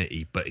by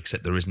committee, but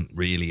except there isn't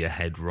really a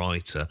head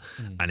writer.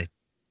 And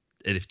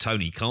if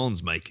Tony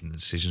Khan's making the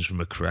decisions from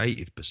a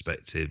creative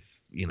perspective,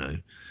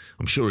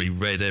 I'm sure he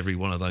read every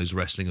one of those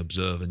Wrestling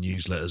Observer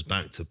newsletters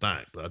back to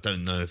back, but I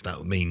don't know if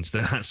that means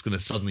that's going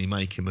to suddenly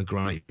make him a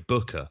great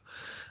booker.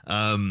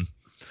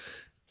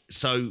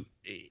 So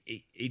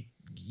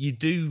you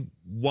do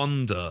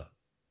wonder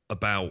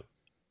about,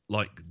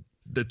 like,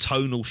 the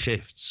tonal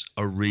shifts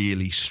are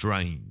really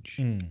strange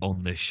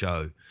on this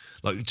show.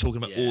 Like, we're talking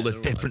about all the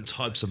different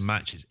types of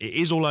matches. It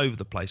is all over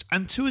the place.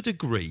 And to a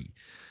degree,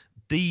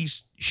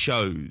 these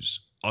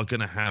shows are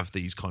going to have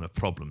these kind of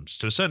problems.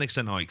 To a certain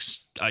extent, I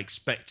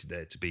expected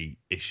there to be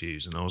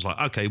issues. And I was like,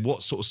 okay,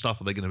 what sort of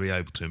stuff are they going to be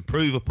able to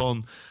improve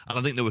upon? And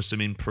I think there were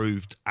some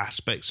improved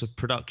aspects of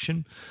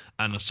production.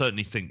 And I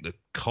certainly think the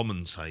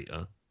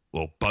commentator,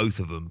 well, both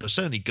of them, but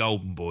certainly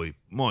Golden Boy,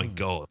 my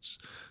God,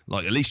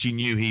 like, at least you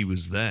knew he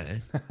was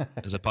there,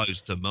 as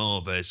opposed to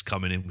Marvez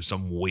coming in with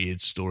some weird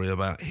story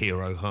about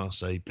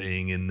Hirohase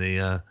being in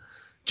the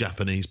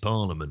Japanese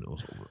parliament or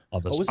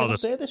other. Was he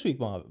not there this week,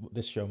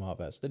 this show,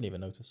 Marvez? Didn't even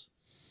notice.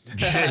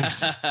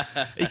 Yes.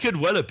 He could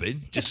well have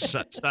been just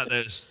sat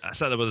there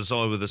by the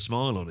side with a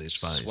smile on his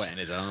face, sweating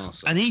his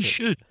arse. And he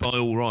should, by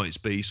all rights,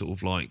 be sort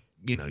of like,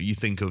 you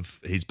think of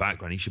his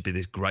background, he should be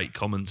this great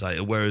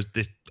commentator, whereas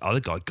this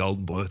other guy,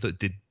 Golden Boy, I thought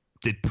did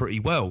pretty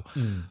well.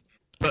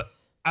 But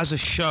as a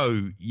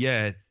show,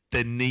 there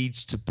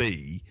needs to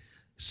be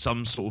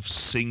some sort of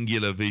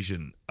singular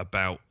vision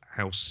about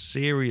how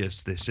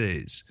serious this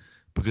is,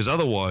 because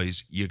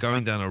otherwise you're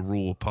going down a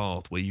raw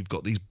path where you've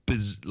got these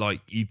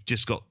you've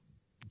just got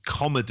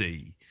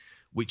comedy,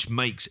 which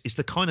makes it's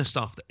the kind of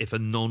stuff that if a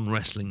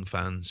non-wrestling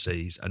fan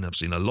sees, and I've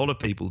seen a lot of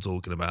people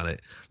talking about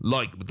it,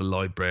 like with the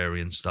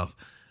librarian stuff,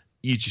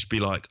 you'd just be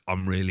like,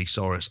 I'm really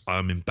sorry,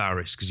 I'm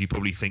embarrassed, because you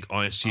probably think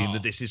I assume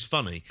that this is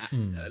funny.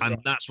 And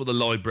that's what the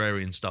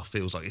librarian stuff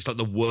feels like. It's like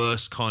the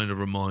worst kind of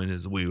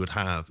reminders that we would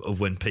have of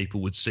when people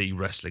would see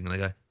wrestling and they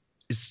go,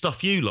 it's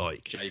stuff you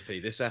like.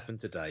 JP, this happened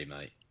today,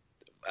 mate.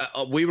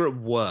 we were at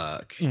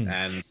work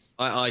and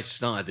I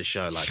started the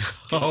show like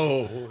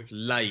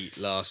late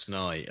last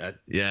night. I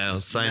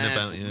was saying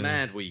about you.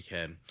 Mad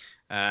weekend.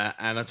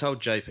 And I told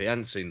JP, I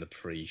hadn't seen the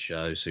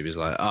pre-show, so he was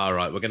like, all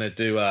right, we're going to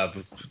do a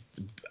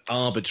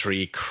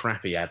arbitrary,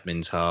 crappy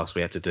admin task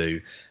we had to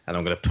do, and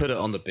I'm going to put it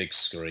on the big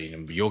screen,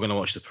 and you're going to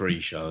watch the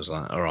pre-show. I was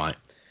like, all right.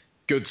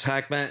 Good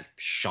tag match,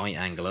 shite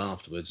angle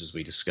afterwards, as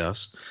we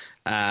discussed.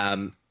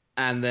 And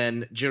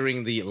then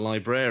during the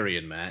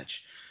librarian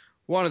match,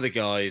 one of the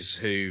guys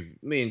who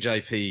me and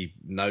JP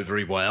know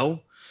very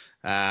well,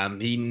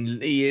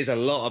 he is a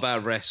lot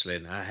about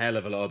wrestling, a hell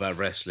of a lot about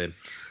wrestling.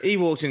 He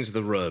walked into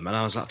the room and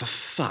I was like, for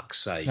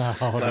fuck's sake.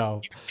 Oh,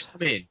 no. You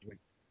come in,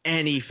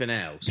 anything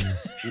else.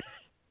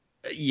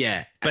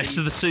 Yeah. Best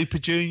of the Super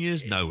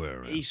Juniors?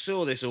 Nowhere around. He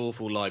saw this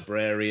awful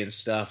librarian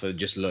stuff and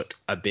just looked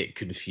a bit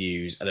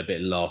confused and a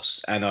bit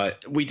lost. And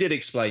we did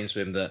explain to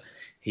him that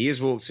he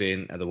has walked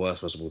in at the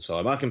worst possible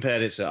time. I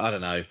compared it to, I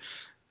don't know,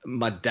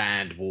 my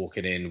dad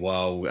walking in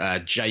while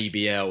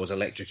JBL was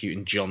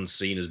electrocuting John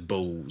Cena's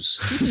balls.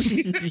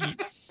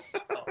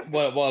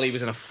 While he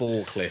was in a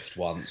forklift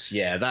once.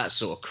 Yeah, that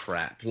sort of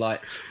crap.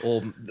 Like, or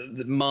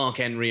the Mark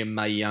Henry and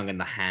Mae Young in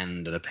the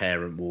hand and a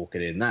parent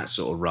walking in. That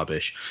sort of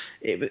rubbish.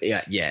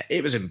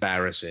 It was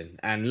embarrassing.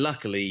 And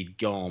luckily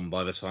gone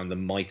by the time the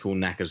Michael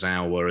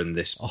Nakazawa and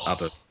this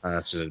other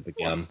person had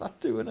begun. What's that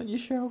doing on your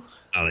show?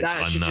 Alex,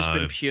 That should just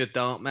been a pure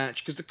dark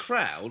match because the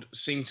crowd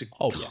seemed to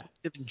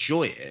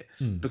enjoy it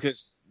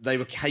because they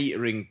were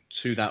catering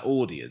to that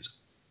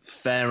audience.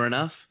 Fair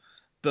enough.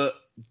 But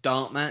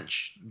dark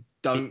match,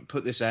 don't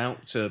put this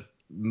out to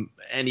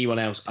anyone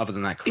else other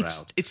than that crowd.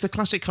 It's the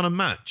classic kind of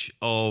match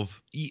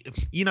of,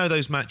 you know,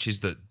 those matches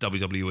that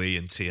WWE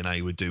and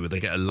TNA would do where they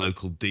get a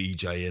local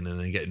DJ in and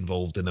they get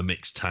involved in a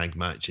mixed tag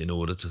match in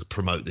order to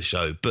promote the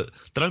show, but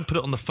they don't put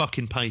it on the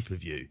fucking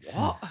pay-per-view.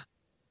 What?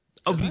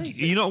 Oh,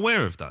 you're not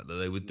aware of that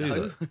they would do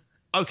that?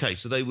 Okay,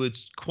 so they would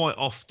quite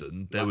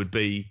often, there would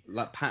be...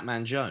 Like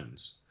Pat-Man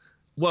Jones?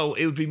 Well,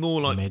 it would be more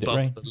like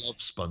Bud the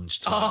Love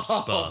Sponge type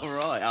stuff.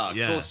 Right. Oh,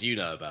 of course you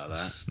know about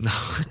that. No,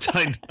 I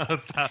don't know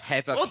about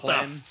Heather what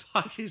Clem.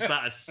 the fuck is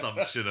that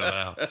assumption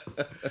about?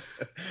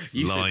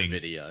 You Lying seen the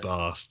video.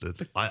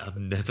 bastard. I have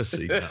never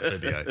seen that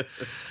video.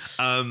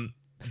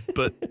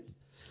 But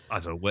I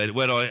don't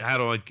know, how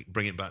do I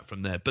bring it back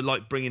from there? But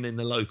like bringing in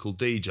the local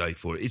DJ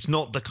for it, it's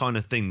not the kind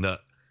of thing that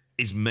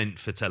is meant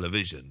for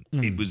television.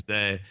 It was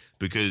there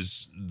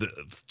because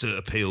to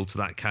appeal to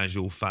that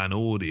casual fan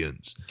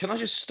audience. Can I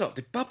just stop?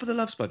 Did Bubba the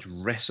Love Sponge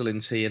wrestle in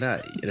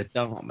TNA in a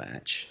dark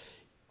match?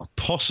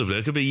 Possibly.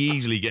 I could be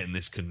easily getting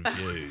this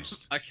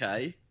confused.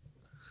 Okay.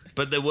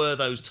 But there were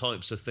those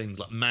types of things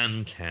like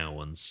Man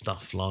Cow and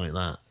stuff like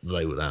that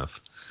they would have.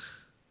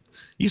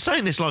 You're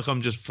saying this like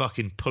I'm just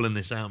fucking pulling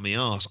this out my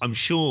arse. I'm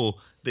sure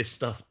this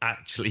stuff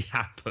actually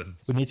happened.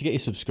 We need to get your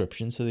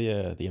subscription to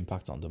the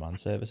Impact On Demand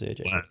service here,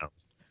 Jason. Wow.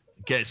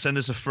 Send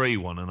us a free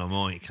one and I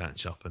might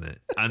catch up on it.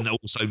 And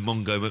also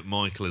Mongo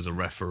McMichael as a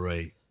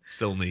referee.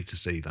 Still need to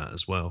see that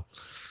as well.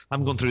 I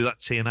haven't gone through that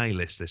TNA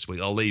list this week.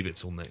 I'll leave it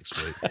till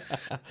next week.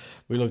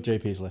 We love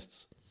JP's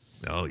lists.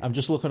 Oh, I'm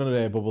just looking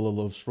at Bubble of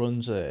Love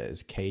Sponge,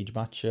 his cage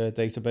match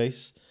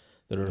database.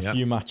 There are a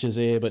few matches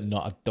here, but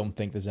I don't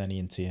think there's any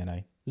in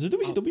TNA. There's a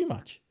WCW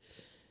match.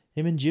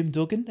 Him and Jim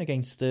Duggan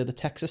against the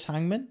Texas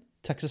Hangman.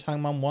 Texas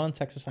Hangman 1,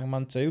 Texas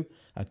Hangman 2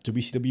 at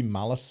WCW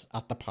Malice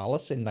at the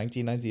Palace in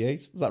 1998.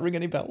 Does that ring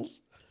any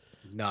bells?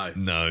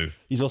 No.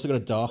 He's also got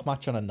a dark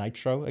match on a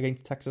Nitro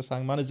against Texas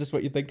Hangman. Is this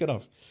what you're thinking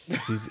of?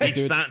 it's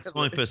that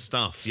type of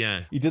stuff,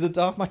 yeah. He did a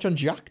dark match on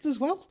Jacked as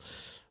well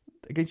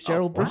against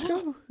Gerald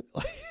Briscoe.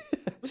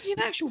 Was he an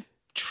actual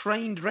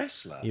trained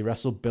wrestler? He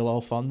wrestled Bill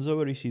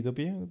Alfonso at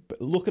ECW. But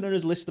looking at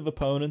his list of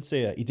opponents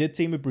here, he did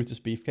team with Brutus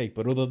Beefcake,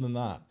 but other than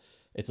that,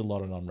 it's a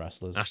lot of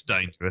non-wrestlers. That's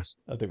dangerous.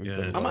 I think we've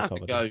done I might have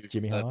to go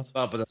Jimmy Hart.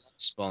 Bubba the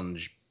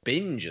Sponge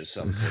binge or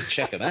something.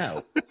 Check him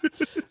out.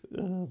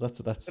 That's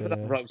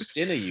that roast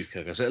dinner you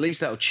cook us. At least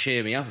that'll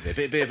cheer me up a bit.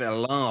 Be a bit of a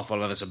laugh while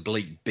I'm having some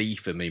bleak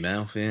beef in my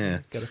mouth. Yeah.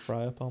 Get a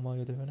fry up on while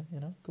you're doing it.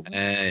 You know.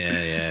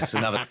 Yeah. It's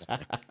another thing.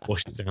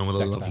 Wash it down with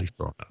a lovely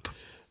fry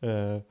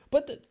up.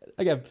 But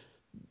again,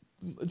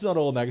 it's not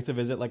all negative,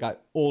 is it? Like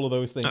all of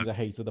those things I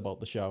hated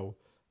about the show.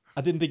 I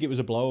didn't think it was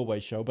a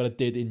blowaway show, but I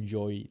did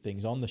enjoy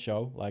things on the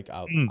show. Like,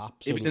 absolutely.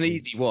 It was an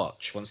easy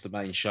watch once the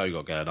main show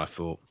got going, I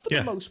thought. For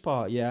the most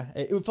part, yeah.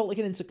 It felt like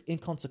an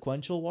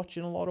inconsequential watch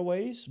in a lot of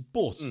ways,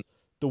 but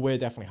there were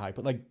definitely hype.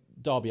 But like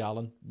Darby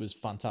Allin was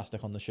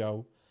fantastic on the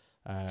show.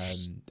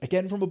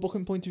 Again, from a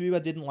booking point of view, I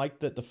didn't like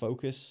that the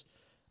focus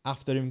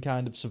after him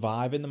kind of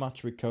surviving the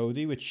match with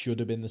Cody, which should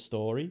have been the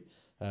story.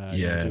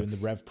 Doing the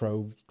Rev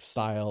Pro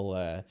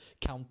style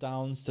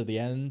countdowns to the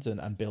end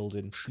and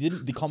building.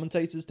 The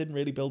commentators didn't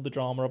really build the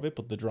drama of it,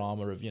 but the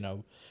drama of,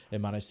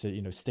 it managed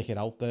to, stick it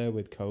out there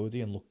with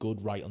Cody and look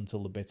good right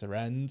until the bitter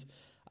end.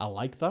 I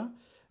like that.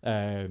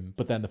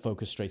 But then the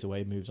focus straight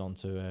away moves on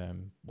to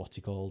what's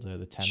he called?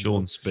 The 10.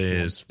 Sean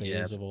Spears.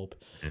 Of all.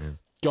 Yeah.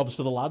 jobs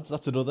for the lads.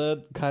 That's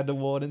another kind of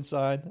warning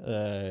sign.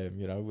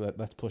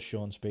 Let's push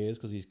Sean Spears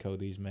because he's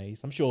Cody's mate.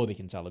 I'm sure they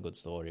can tell a good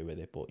story with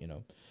it, but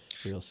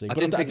we'll see. I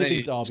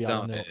think Darby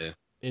Allin,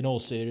 in all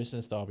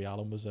seriousness, Darby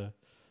Allin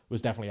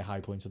was definitely a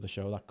high point of the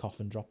show. That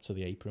coffin drop to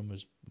the apron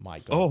was, my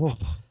God. Oh.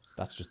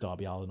 That's just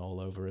Darby Allin all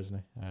over, isn't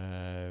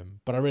it?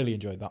 But I really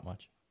enjoyed that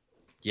match.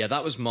 Yeah,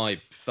 that was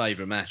my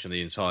favourite match on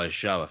the entire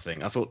show, I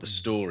think. I thought the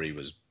story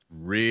was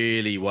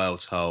really well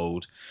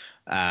told.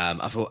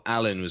 I thought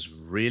Allin was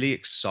really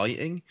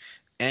exciting.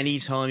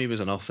 Anytime he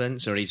was on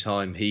offense or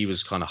anytime he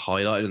was kind of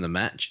highlighted in the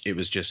match, it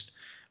was just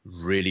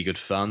really good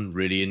fun,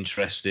 really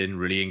interesting,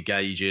 really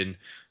engaging.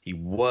 He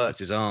worked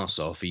his arse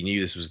off. He knew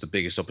this was the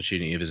biggest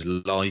opportunity of his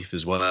life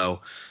as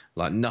well.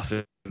 Like,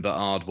 nothing but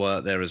hard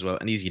work there as well.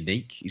 And he's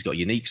unique. He's got a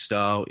unique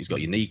style. He's got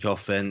a unique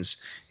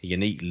offense, a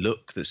unique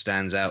look that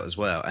stands out as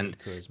well. And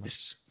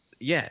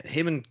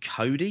him and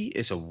Cody,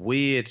 it's a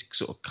weird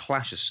sort of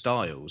clash of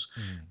styles,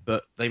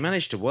 but they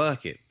managed to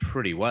work it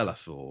pretty well, I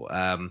thought.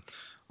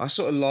 I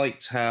sort of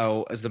liked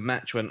how, as the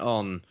match went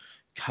on,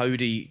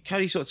 Cody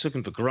sort of took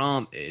him for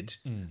granted,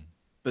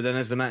 but then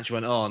as the match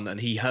went on and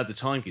he heard the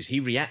time cues,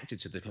 he reacted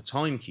to the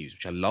time cues,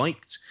 which I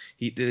liked.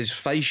 His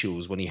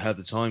facials when he heard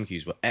the time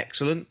cues were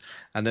excellent,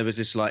 and there was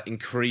this like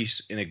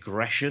increase in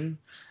aggression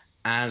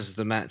as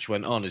the match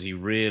went on, as he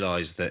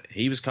realised that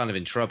he was kind of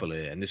in trouble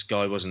here, and this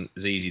guy wasn't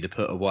as easy to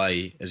put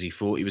away as he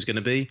thought he was going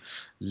to be.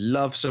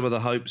 Love some of the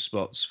hope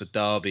spots for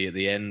Darby at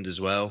the end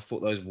as well. Thought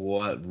those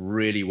worked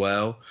really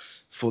well.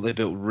 Thought they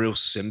built real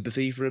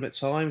sympathy for him at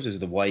times, as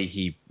the way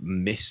he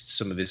missed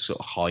some of his sort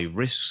of high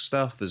risk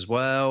stuff as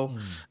well.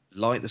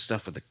 Like the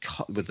stuff with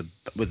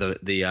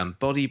the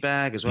body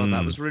bag as well.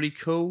 That was really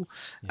cool.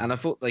 Yeah. And I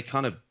thought they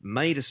kind of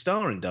made a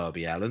star in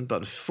Darby Allin,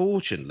 but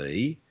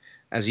unfortunately,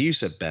 as you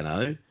said,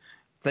 Benno,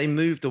 they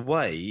moved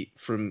away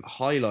from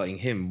highlighting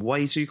him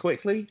way too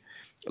quickly.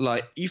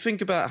 Like, you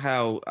think about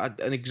how,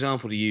 an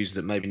example to use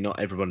that maybe not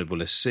everyone will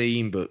have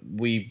seen, but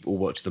we all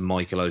watched the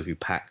Michael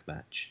Oku-Pac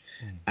match,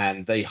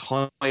 and they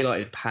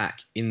highlighted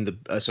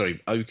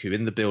Oku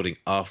in the building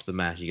after the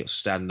match. He got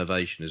standing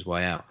ovation his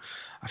way out.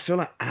 I feel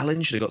like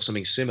Allin should have got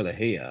something similar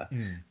here.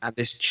 And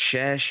this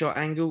chair shot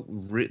angle,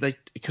 they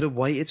could have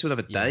waited till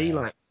another day. Yeah.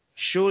 Like,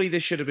 surely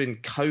this should have been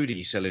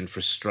Cody selling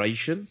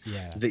frustration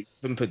that you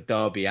couldn't put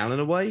Darby Allin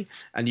away,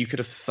 and you could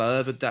have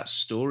furthered that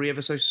story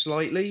ever so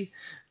slightly.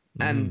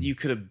 And you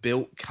could have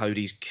built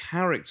Cody's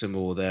character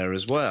more there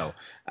as well.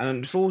 And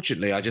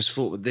unfortunately, I just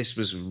thought that this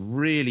was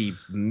really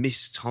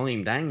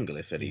mistimed angle,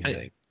 if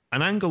anything.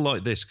 An angle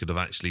like this could have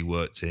actually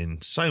worked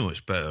in so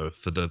much better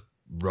for the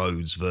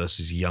Rhodes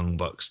versus Young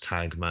Bucks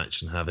tag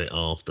match and have it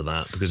after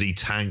that, because he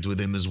tagged with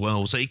him as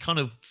well. So he kind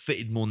of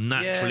fitted more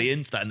naturally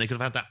into that, and they could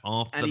have had that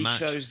after the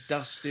match. And he chose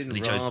Dustin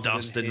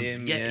than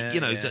him.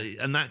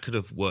 And that could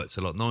have worked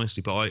a lot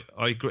nicely. But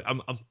I agree. I'm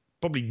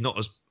probably not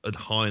as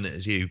high on it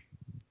as you,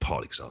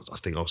 partly because I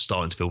think I was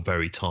starting to feel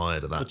very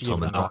tired of that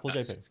time.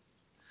 JP?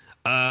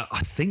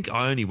 I think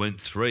I only went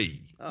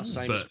 3. Oh,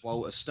 same as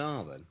Walter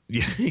Starr then.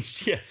 Yeah,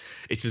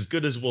 it's as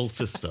good as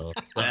Walter Starr.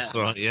 That's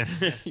right. Yeah,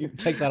 you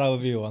take that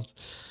however you want.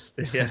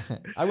 Yeah,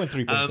 I went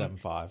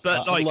 3.75.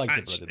 But I like, liked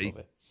actually, it,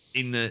 but I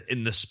didn't love in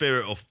it. the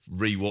spirit of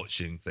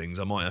rewatching things,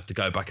 I might have to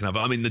go back and have.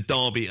 I mean, the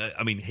Derby.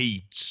 I mean,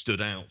 he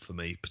stood out for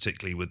me,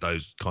 particularly with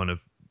those kind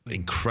of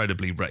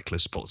incredibly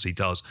reckless spots he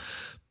does.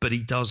 But he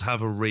does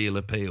have a real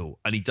appeal,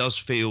 and he does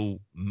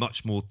feel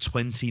much more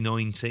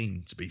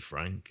 2019, to be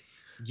frank,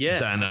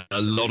 than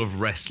a lot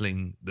of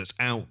wrestling that's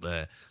out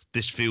there.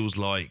 This feels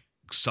like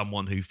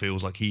someone who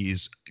feels like he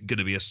is going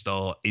to be a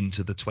star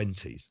into the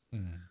 20s.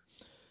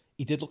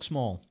 He did look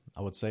small,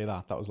 I would say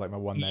that. That was like my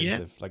one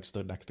negative, like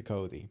stood next to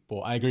Cody. But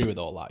I agree with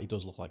all that. He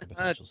does look like a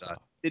potential star.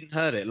 Didn't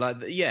hurt it.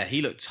 Like,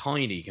 he looked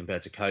tiny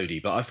compared to Cody,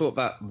 but I thought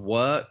that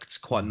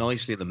worked quite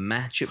nicely in the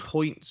match at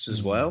points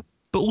as well.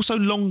 But also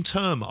long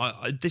term,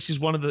 this is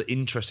one of the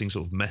interesting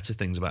sort of meta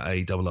things about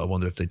AEW. I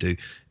wonder if they do,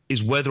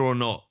 is whether or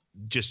not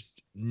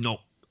just not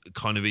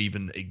kind of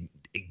even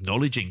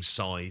acknowledging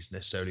size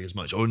necessarily as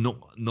much, or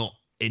not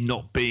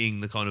being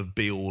the kind of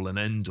be all and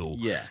end all.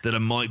 Yeah. That I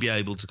might be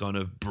able to kind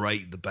of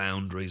break the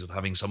boundaries of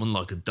having someone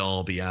like a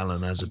Darby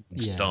Allin as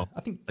a star.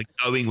 I think like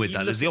going with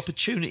that, there's the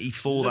opportunity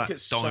for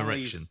that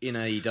direction in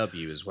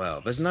AEW as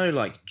well. There's no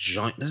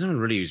there's no one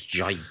really who's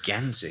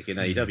gigantic in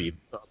AEW.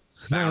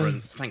 Baron,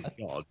 thank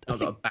God, I've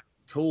got a Baron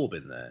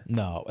Corbin there.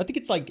 No, I think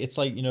it's like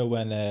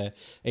when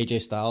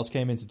AJ Styles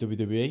came into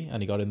WWE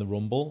and he got in the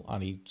Rumble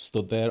and he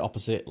stood there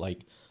opposite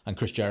and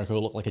Chris Jericho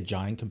looked like a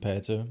giant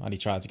compared to him, and he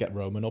tried to get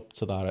Roman up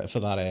to that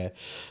for that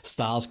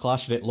Styles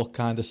clash, and it looked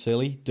kind of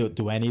silly.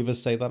 Do any of us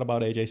say that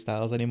about AJ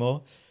Styles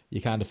anymore?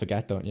 You kind of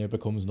forget, don't you? It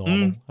becomes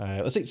normal.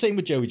 Same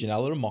with Joey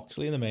Janela and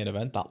Moxley in the main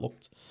event. That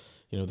looked,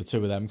 the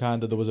two of them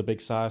kind of, there was a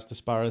big size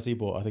disparity,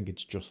 but I think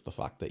it's just the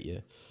fact that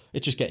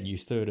it's just getting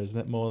used to it, isn't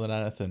it, more than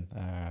anything?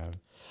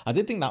 I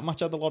did think that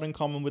match had a lot in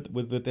common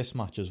with this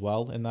match as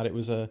well, in that it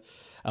was a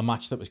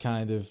match that was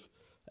kind of,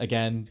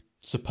 again,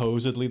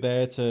 supposedly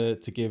there to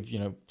give,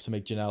 to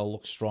make Janelle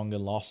look strong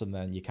and loss, and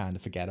then you kind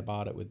of forget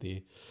about it with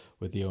the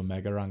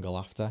Omega angle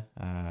after.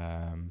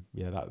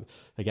 That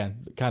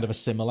again, kind of a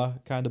similar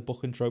kind of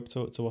book and trope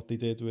to what they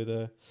did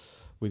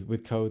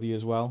with Cody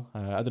as well.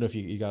 I don't know if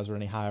you guys were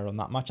any higher on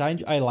that match.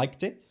 I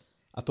liked it.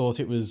 I thought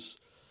it was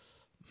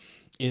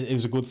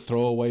a good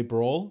throwaway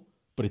brawl,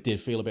 but it did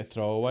feel a bit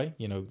throwaway.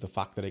 The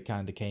fact that it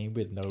kind of came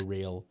with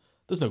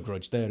there's no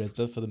grudge there, is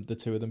there, for the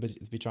two of them to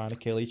be trying to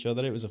kill each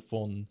other. It was a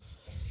fun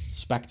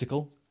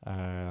spectacle,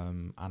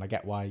 and I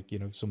get why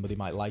somebody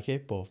might like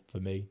it, but for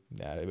me,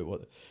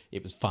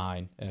 it was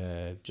fine,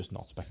 just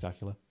not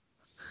spectacular.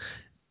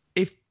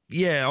 I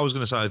was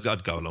going to say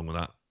I'd go along with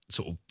that.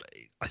 Sort of,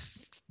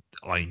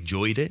 I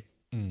enjoyed it.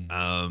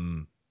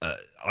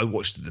 I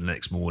watched it the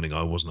next morning.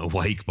 I wasn't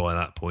awake by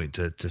that point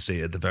to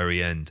see it at the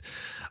very end.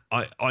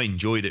 I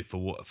enjoyed it for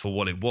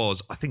what it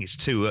was. I think it's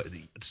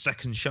the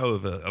second show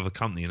of a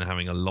company and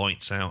having a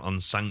lights out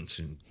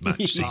unsanctioned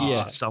match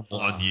seems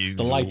somewhat unusual.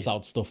 The lights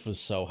out stuff was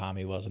so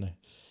hammy, wasn't it?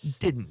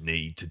 Didn't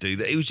need to do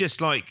that. It was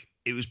just like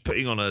it was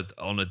putting on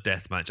a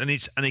death match, and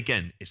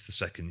again it's the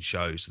second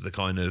show, so the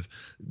kind of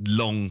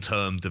long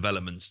term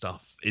development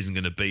stuff isn't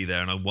going to be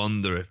there. And I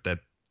wonder if they're,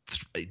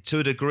 to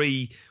a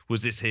degree,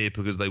 was this here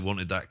because they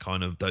wanted that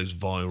kind of those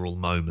viral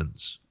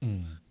moments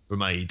from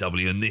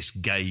AEW, and this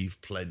gave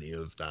plenty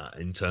of that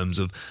in terms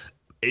of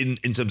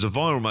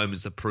viral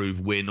moments that prove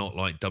we're not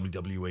like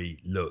WWE.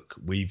 Look,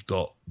 we've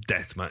got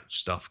deathmatch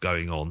stuff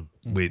going on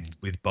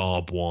with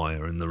barbed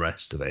wire and the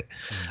rest of it.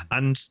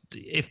 And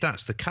if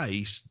that's the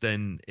case,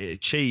 then it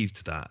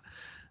achieved that.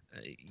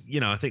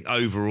 I think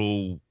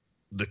overall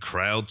the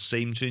crowd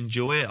seemed to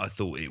enjoy it. I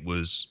thought it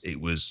was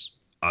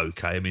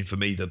okay. I mean, for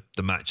me, the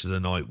match of the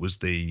night was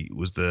the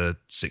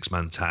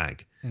 6-man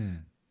tag,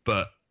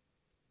 but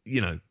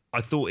I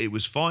thought it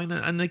was fine.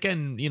 And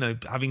again,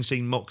 having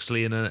seen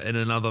Moxley in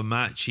another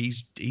match,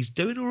 he's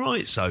doing all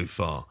right so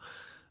far.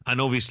 And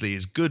obviously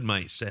his good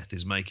mate Seth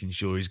is making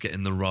sure he's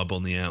getting the rub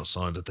on the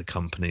outside of the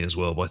company as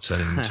well by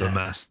turning him into a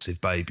massive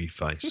baby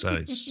face. So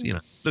it's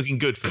looking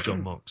good for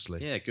Jon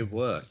Moxley. Yeah, good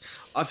work.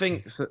 I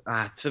think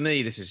for me,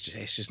 it's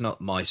just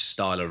not my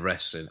style of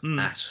wrestling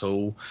at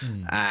all.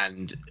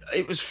 And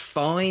it was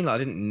fine. I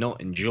didn't not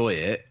enjoy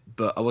it,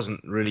 but I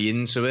wasn't really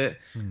into it.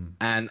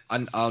 And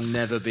I'll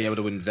never be able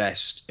to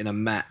invest in a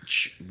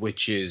match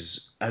which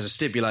has a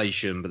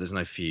stipulation, but there's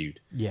no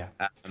feud.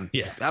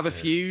 Have a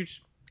feud.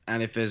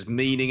 And if there's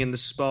meaning in the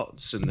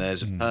spots and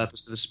there's a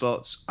purpose to the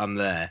spots, I'm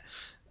there.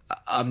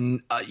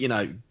 If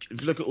you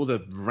look at all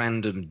the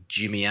random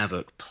Jimmy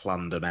Havoc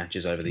plunder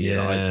matches over the year,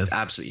 I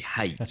absolutely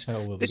hate.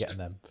 We'll be getting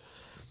them.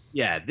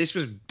 Yeah, this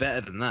was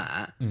better than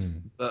that.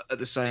 But at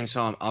the same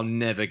time, I'll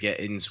never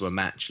get into a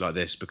match like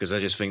this because I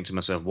just think to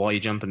myself, why are you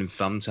jumping in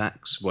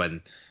thumbtacks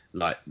when...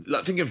 Like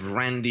think of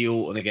Randy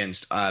Orton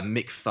against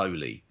Mick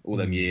Foley all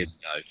them years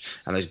ago,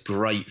 and those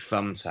great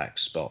thumbtack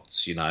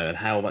spots, and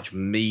how much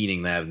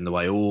meaning they have in the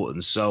way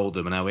Orton sold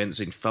them, and how we hadn't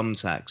seen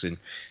thumbtacks in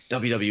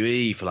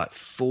WWE for like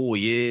 4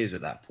 years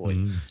at that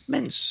point.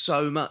 Meant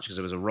so much because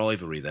there was a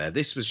rivalry there.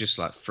 This was just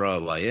like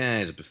throwaway. Yeah,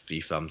 there's a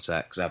few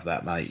thumbtacks. Have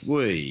that, mate.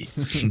 Wee.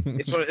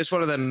 It's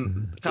one of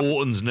them.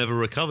 Orton's never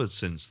recovered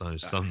since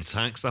those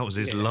thumbtacks. That was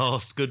his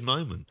last good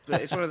moment.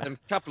 But it's one of them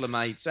couple of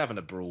mates having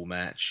a brawl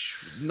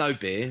match. No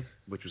beer,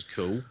 which was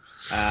cool.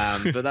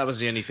 But that was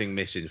the only thing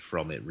missing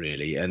from it,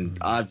 really. And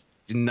I've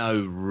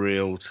no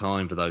real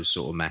time for those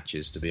sort of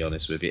matches, to be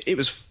honest with you. It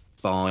was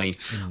fine.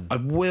 I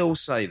will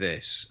say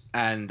this,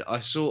 and I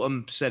sort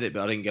of said it,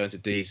 but I didn't go into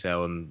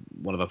detail on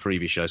one of our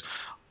previous shows.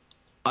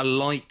 I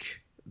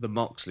like the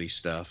Moxley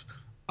stuff.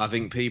 I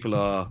think people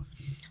are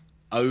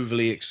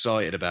overly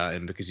excited about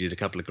him because he did a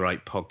couple of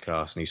great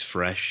podcasts and he's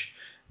fresh.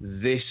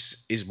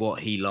 This is what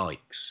he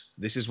likes.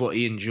 This is what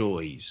he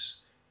enjoys.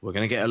 We're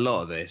going to get a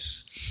lot of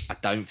this. I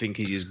don't think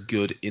he's as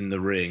good in the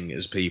ring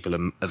as people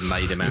have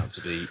made him out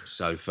to be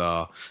so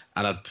far.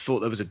 And I thought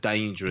there was a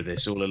danger of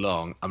this all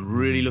along. I'm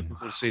really looking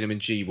forward to seeing him in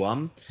G1.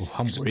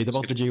 I'm worried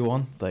about the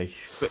G1. But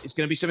it's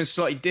going to be something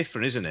slightly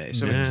different, isn't it? It's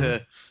something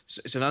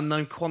it's an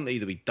unknown quantity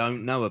that we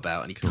don't know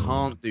about, and he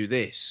can't do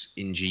this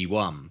in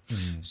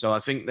G1. So I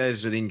think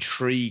there's an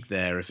intrigue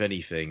there, if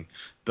anything.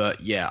 But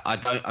yeah, I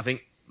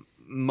think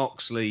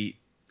Moxley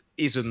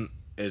isn't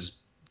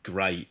as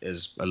great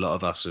as a lot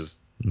of us have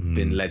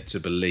been led to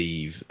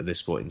believe at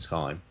this point in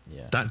time.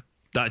 Yeah.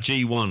 That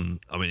G1,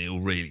 I mean,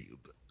 it'll really,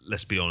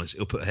 let's be honest,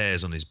 it'll put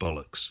hairs on his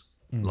bollocks.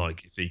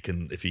 Like if he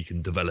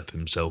can develop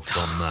himself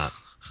from that.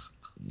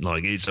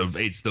 Like it's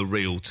the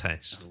real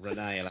test.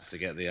 Renee will have to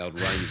get the old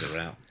razor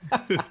out.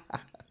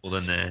 Well,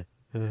 then there.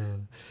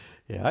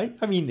 Yeah,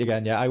 I mean,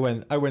 again, I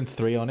went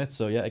 3 on it.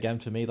 So yeah, again,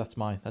 for me, that's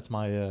my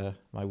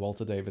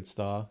Walter David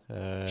star.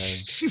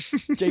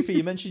 JP,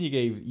 you mentioned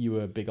you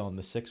were big on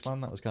the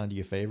 6-man. That was kind of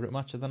your favorite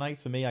match of the night.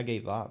 For me, I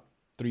gave that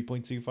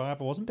 3.25.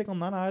 I wasn't big on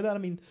that either. I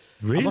mean,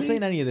 really? I'm not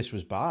saying any of this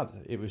was bad.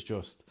 It was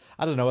just,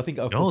 I don't know. I think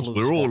a couple of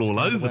we're all spots kind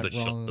of over went the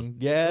wrong. shop.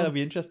 Yeah, I'd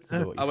be interested to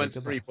know what you I went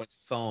think of that.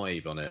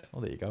 3.5 on it.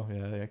 Oh, there you go.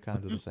 Yeah,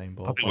 kind of the same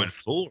ball. I went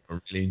 4. I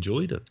really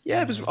enjoyed it.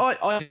 Yeah, it was.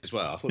 I as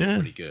well. I thought it was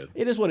pretty good.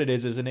 It is what it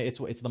is, isn't it?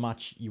 It's the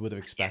match you would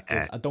have expected.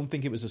 Yeah. I don't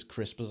think it was as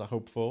crisp as I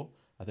hoped for.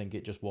 I think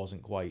it just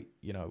wasn't quite,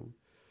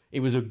 it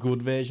was a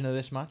good version of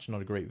this match,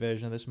 not a great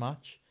version of this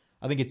match.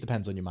 I think it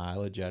depends on your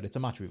mileage, yeah. It's a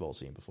match we've all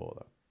seen before,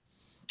 though.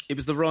 It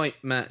was the right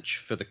match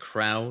for the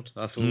crowd,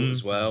 I thought,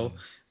 as well.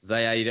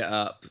 They ate it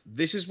up.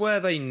 This is where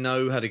they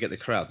know how to get the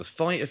crowd. The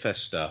Fyter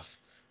Fest stuff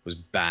was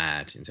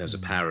bad in terms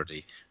of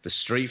parody. The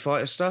Street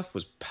Fighter stuff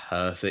was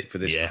perfect for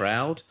this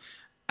crowd.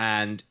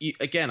 And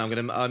again,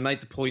 I made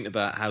the point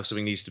about how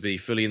something needs to be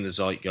fully in the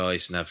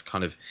zeitgeist and have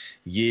kind of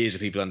years of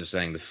people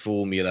understanding the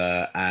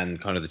formula and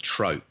kind of the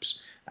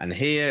tropes. And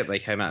here they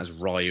came out as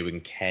Ryu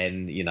and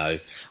Ken.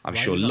 I'm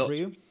sure lots.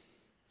 Ryu?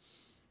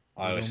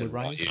 I always said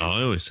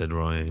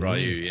Ryu.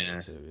 Ryu,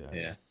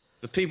 yeah.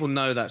 But people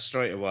know that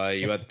straight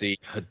away. You had the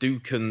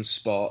Hadouken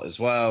spot as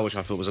well, which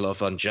I thought was a lot of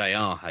fun.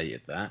 JR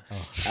hated that.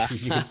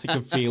 You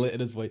could feel it in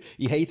his voice.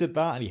 He hated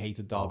that, and he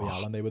hated Darby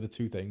Allin. They were the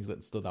two things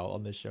that stood out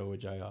on this show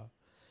with JR.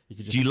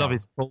 Do you love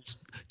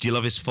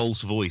his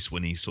false voice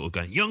when he's sort of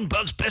going, "Young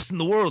Buck's best in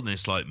the world," and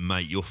it's like,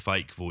 mate, your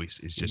fake voice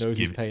is just. He knows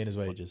he's paying his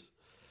wages.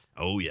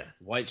 Oh yeah.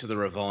 Wait till the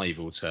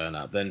revival turn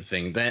up, then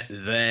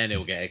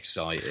he'll get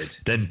excited.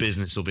 Then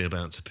business will be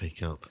about to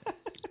pick up.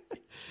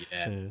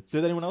 Yeah.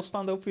 Did anyone else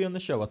stand out for you on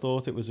the show? I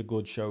thought it was a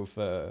good show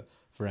for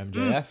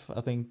MJF. I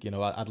think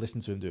I'd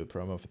listened to him do a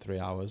promo for 3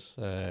 hours.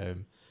 Thought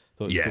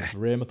it was good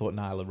for him. I thought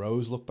Nyla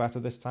Rose looked better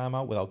this time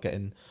out without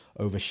getting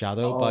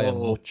overshadowed by a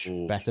much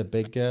better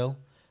big girl.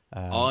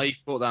 I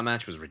thought that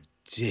match was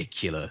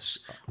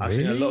ridiculous. I've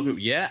seen a lot of people.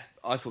 Yeah,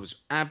 I thought it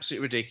was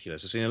absolutely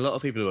ridiculous. I've seen a lot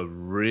of people who are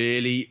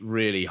really,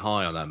 really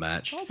high on that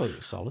match. I thought it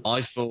was solid.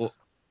 I thought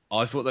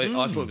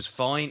it was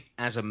fine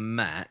as a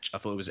match. I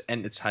thought it was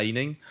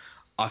entertaining.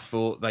 I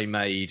thought they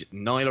made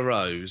Nyla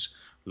Rose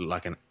look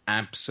like an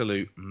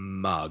absolute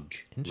mug.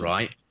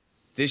 Right?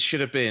 This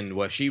should have been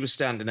where she was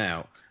standing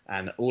out,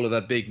 and all of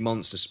her big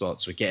monster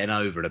spots were getting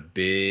over in a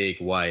big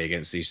way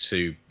against these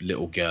two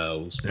little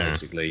girls,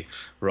 basically.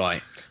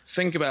 Right.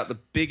 Think about the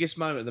biggest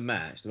moment of the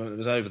match, the moment that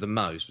was over the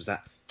most, was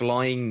that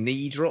flying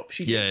knee drop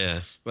she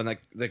did when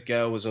the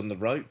girl was on the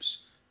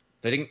ropes.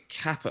 They didn't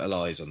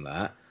capitalise on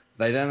that.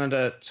 They then had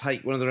to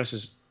take one of the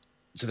wrestlers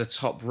to the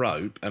top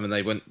rope, and then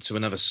they went to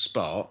another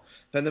spot.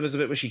 Then there was the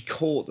bit where she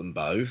caught them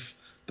both,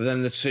 but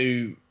then the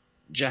two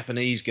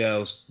Japanese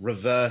girls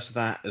reversed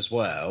that as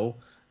well,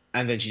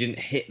 and then she didn't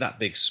hit that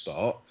big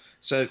spot.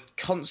 So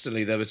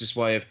constantly there was this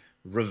way of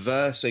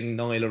reversing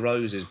Nyla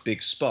Rose's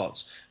big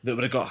spots that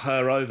would have got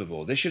her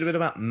overboard. This should have been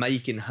about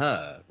making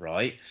her,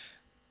 right?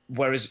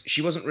 Whereas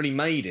she wasn't really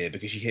made here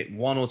because she hit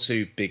one or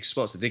two big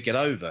spots that did get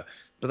over,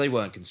 but they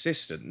weren't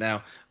consistent.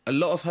 Now, a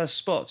lot of her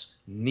spots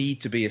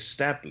need to be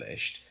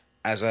established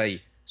as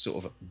a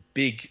sort of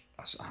big,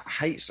 I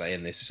hate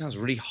saying this, it sounds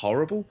really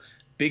horrible,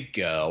 big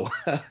girl.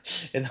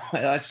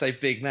 I'd say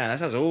big man. That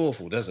sounds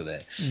awful, doesn't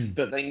it?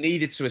 But they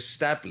needed to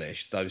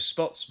establish those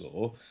spots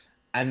more.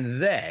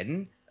 And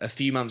then a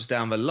few months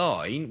down the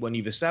line, when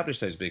you've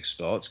established those big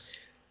spots,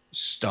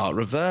 start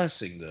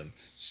reversing them.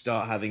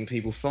 Start having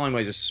people find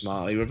ways of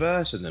smartly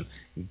reversing them,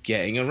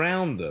 getting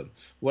around them.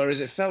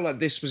 Whereas it felt like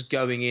this was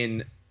going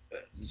in...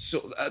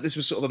 this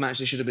was sort of a match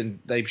they should have been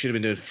doing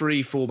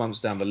 3-4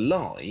 months down the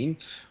line,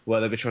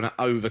 where they were trying to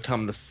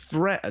overcome the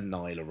threat of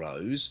Nyla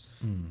Rose,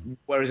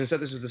 whereas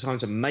instead this was the time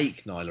to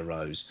make Nyla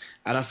Rose.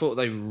 And I thought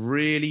they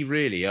really,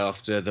 really,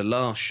 after the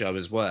last show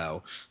as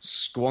well,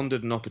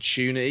 squandered an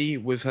opportunity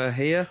with her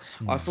here.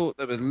 I thought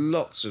there were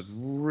lots of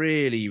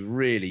really,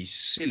 really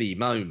silly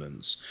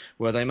moments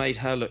where they made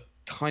her look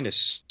kind of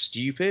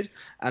stupid,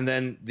 and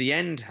then the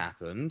end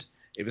happened.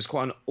 It was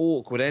quite an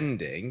awkward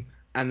ending,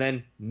 and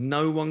then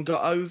no one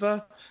got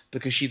over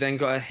because she then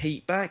got her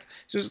heat back.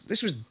 So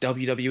this was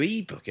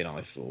WWE booking,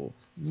 I thought.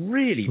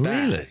 Really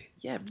bad. Really?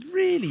 Yeah,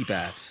 really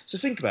bad. So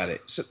think about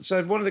it.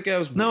 So one of the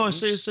girls wins. No, I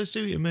see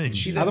what you mean.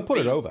 How they put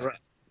it over.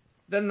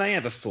 Then they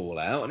have a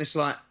fallout, and it's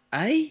like,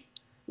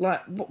 Like,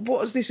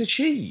 what has this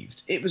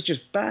achieved? It was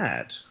just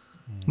bad.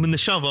 I mean, the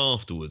shove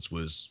afterwards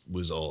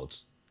was odd.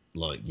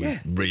 Like, with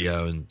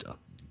Rio and...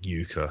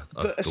 Yuka,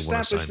 but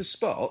establish the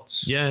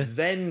spots,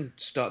 then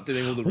start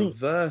doing all the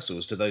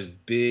reversals to those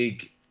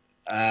big,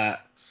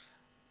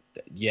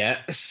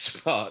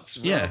 spots.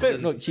 Yeah,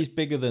 look, she's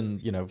bigger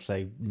than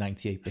say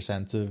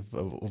 98%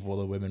 of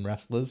other women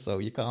wrestlers, so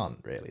you can't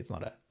really. It's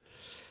not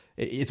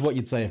it's what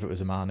you'd say if it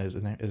was a man,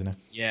 isn't it?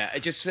 Yeah,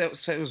 it just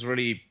feels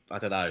really. I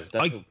don't know.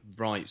 That's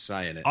right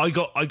saying it. I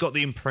got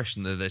the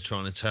impression that they're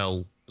trying to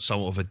tell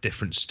somewhat of a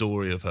different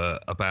story of her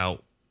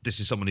about. This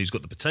is someone who's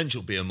got the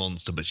potential to be a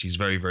monster, but she's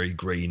very, very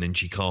green and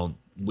she can't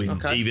win,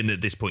 even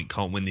at this point,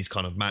 can't win these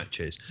kind of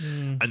matches.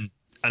 And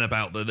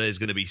about that there's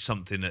going to be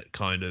something that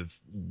kind of...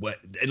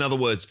 In other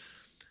words,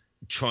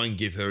 try and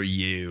give her a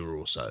year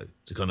or so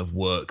to kind of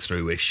work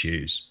through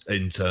issues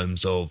in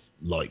terms of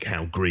like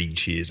how green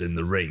she is in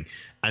the ring,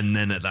 and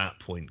then at that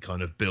point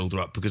kind of build her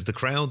up, because the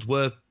crowd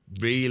were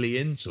really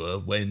into her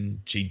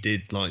when she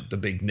did like the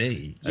big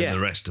knee and the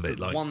rest of it.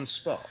 Like one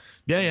spot.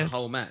 The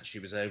whole match she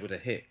was able to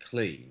hit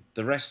clean.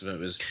 The rest of it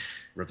was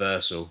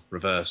reversal,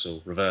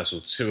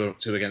 two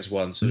against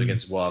one, two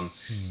against one.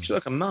 She's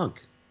like a mug.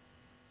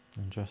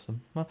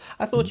 Interesting. Well,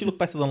 I thought she looked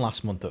better than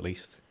last month, at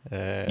least.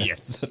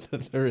 Yes.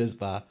 There is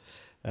that.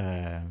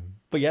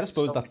 But yeah, I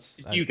suppose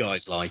that's... you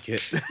guys like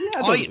it. Yeah,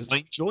 I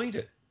enjoyed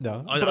it.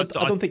 No, I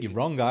don't think you're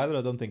wrong either.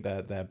 I don't think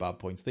they're bad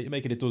points that you're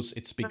making.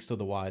 It speaks to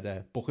the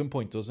wider booking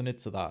point, doesn't it?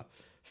 To that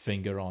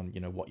finger on,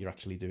 what you're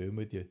actually doing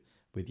with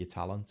your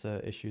talent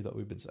issue that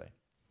we've been saying.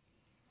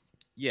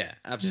 Yeah,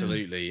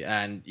 absolutely.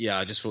 And yeah,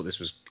 I just thought this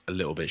was a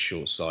little bit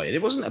short-sighted.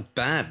 It wasn't a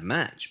bad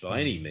match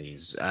by any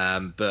means,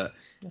 but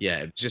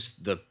yeah,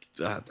 just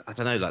I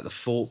don't know, like the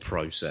thought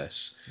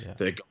process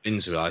that got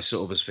into it. I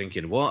sort of was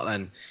thinking, what?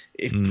 And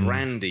if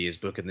Brandy is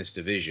booking this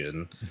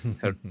division,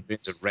 her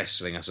experience of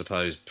wrestling, I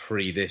suppose,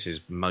 this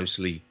is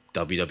mostly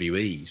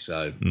WWE.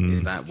 So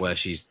is that where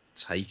she's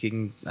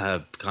taking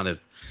her kind of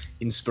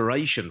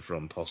inspiration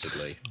from,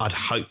 possibly? I'd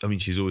hope. I mean,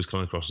 she's always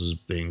come across as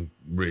being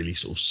really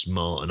sort of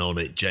smart and on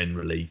it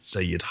generally, so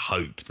you'd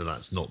hope that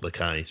that's not the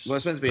case. Well,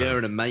 it's meant to be her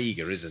and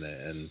Omega, isn't it?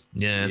 And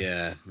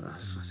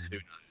who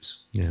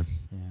knows? Yeah,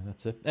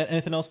 that's it.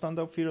 Anything else stand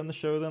out for you on the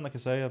show then? Like I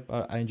say,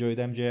 I enjoyed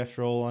MJF's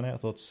role on it. I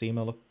thought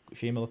Shima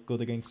looked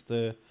good against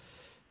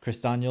Chris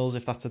Daniels.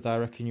 If that's a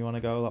direction you want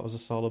to go, that was a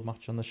solid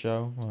match on the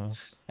show.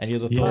 Any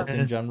other thoughts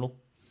in general?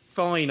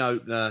 Fine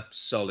opener,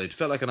 solid.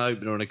 Felt like an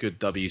opener on a good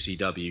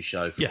WCW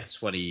show from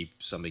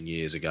 20-something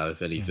years ago,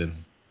 if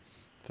anything.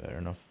 Fair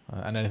enough.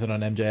 And anything on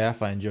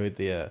MJF? I enjoyed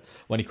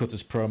when he cut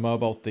his promo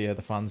about the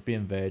fans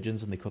being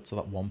virgins, and they cut to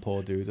that one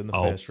poor dude in the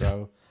first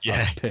row. Yeah. I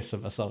was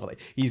pissing myself. Like,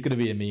 he's going to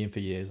be a meme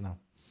for years now.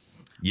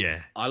 Yeah.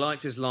 I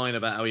liked his line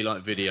about how he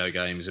liked video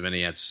games and then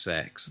he had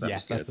sex.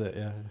 That's it,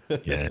 yeah.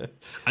 Yeah.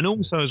 And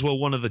also as well,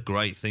 one of the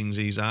great things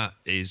he's at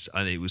is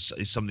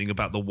something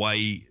about the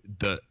way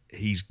that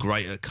he's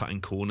great at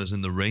cutting corners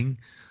in the ring.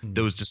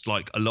 There was just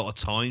like a lot of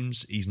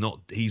times he's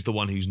the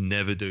one who's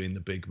never doing the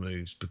big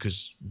moves,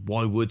 because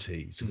why would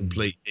he? He's a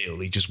complete heel.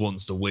 He just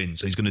wants to win.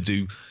 So he's going to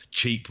do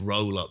cheap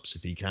roll-ups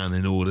if he can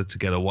in order to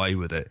get away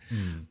with it.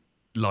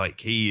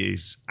 Like, he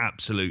is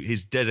absolute.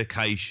 His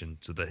dedication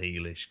to the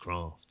heelish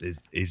craft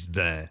is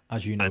there.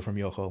 As you know from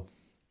your call.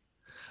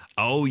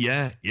 Oh,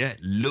 yeah.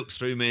 Looked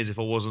through me as if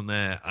I wasn't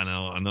there.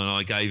 And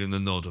I gave him the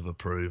nod of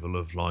approval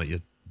of, like, you're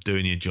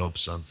doing your job,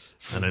 son.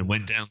 And then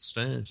went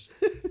downstairs.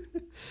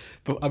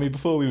 But, I mean,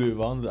 before we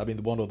move on, I mean,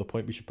 the one other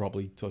point we should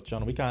probably touch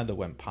on, we kind of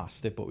went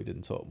past it, but we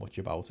didn't talk much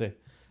about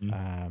it.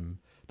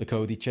 The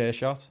Cody chair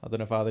shot. I don't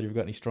know if either of you have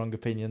got any strong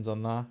opinions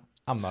on that.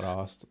 I'm not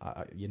asked.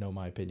 You know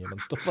my opinion on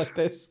stuff like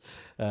this.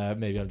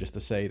 Maybe I'm just a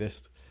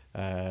sadist.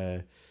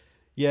 Yeah,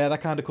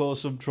 that kind of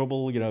caused some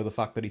trouble. The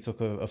fact that he took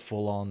a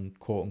full-on,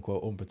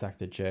 quote-unquote,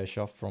 unprotected chair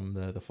shot from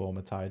the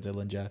former Ty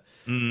Dillinger.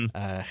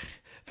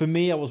 For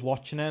me, I was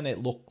watching it, and it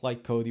looked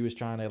like Cody was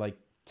trying to like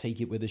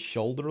take it with his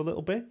shoulder a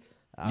little bit.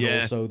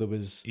 And also there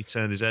was... He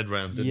turned his head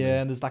round, didn't he?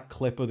 And there's that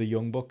clip of the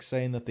Young Bucks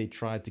saying that they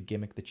tried to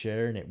gimmick the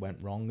chair and it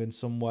went wrong in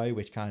some way,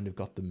 which kind of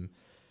got them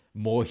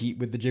more heat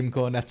with the Jim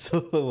Cornettes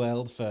of the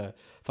world for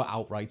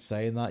outright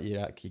saying that.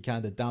 You're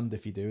kind of damned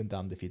if you do and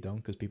damned if you don't,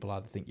 because people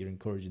either think you're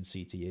encouraging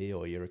CTE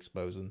or you're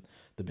exposing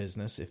the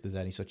business, if there's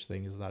any such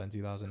thing as that in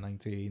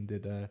 2019.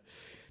 Did either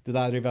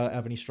of you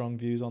have any strong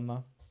views on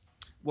that?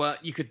 Well,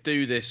 you could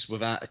do this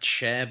without a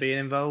chair being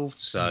involved,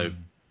 so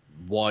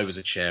why was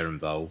a chair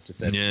involved if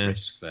there's a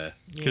risk there?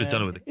 Could have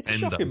done it with a It's a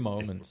shocking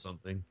moment. Or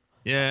something.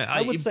 Yeah,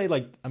 I would say,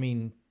 like, I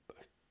mean,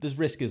 there's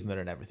risk, isn't there,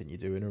 in everything you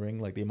do in a ring?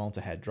 Like the amount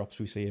of head drops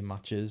we see in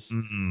matches.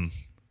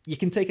 You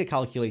can take a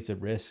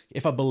calculated risk.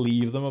 If I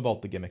believe them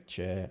about the gimmick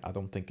chair, I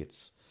don't think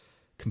it's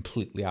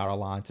completely out of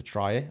line to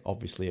try it.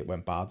 Obviously, it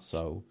went bad,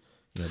 so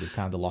they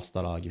kind of lost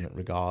that argument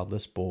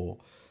regardless. But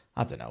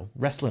I don't know.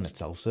 Wrestling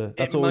itself, so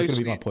that's always going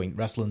to be my point.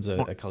 Wrestling's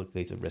a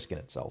calculated risk in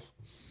itself.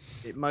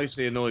 It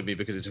mostly annoyed me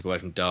because it took away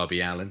from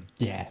Darby Allin.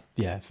 Yeah,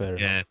 fair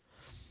enough.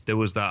 There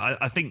was that.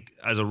 I think,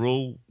 as a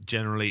rule,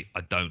 generally,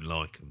 I don't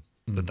like them,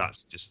 but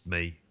that's just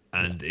me.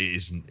 And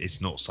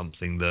it's not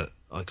something that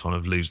I kind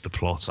of lose the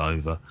plot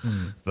over.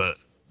 But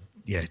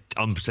yeah,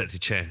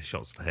 unprotected chair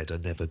shots to the head are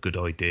never good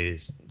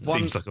ideas.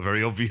 Seems like a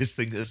very obvious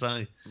thing to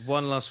say.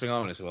 One last thing I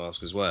wanted to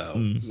ask as well.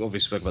 We obviously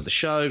spoke about the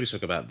show, we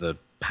spoke about the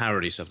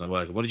parody stuff and the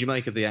work. What did you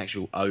make of the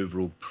actual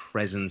overall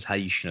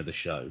presentation of the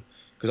show?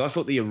 Because I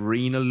thought the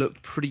arena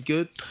looked pretty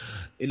good.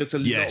 It looked a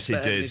lot better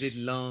than it did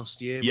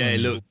last year. Yeah,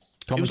 it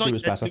looked. Commentary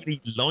was better.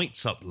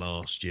 Lights up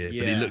last year,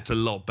 but it looked a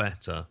lot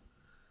better.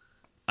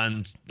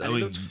 And it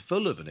looked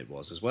fuller than it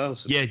was as well.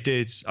 So. Yeah, it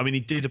did. I mean,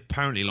 it did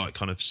apparently like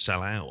kind of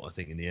sell out. I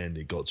think in the end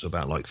it got to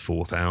about like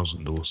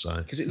 4,000 or so.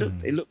 Because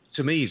it looked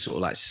to me sort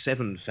of like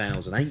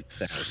 7,000,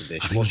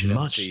 8,000-ish watching it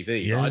on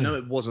TV. Yeah. I know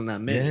it wasn't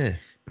that many,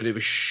 but it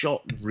was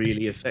shot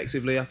really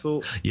effectively, I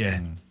thought.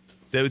 Yeah.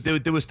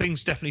 There was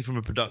things definitely from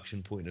a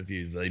production point of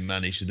view that they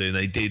managed to do.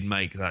 They did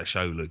make that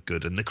show look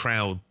good, and the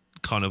crowd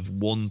kind of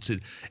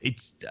wanted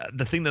it's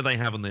the thing that they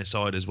have on their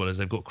side as well as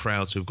they've got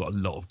crowds who've got a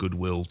lot of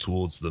goodwill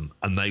towards them,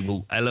 and they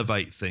will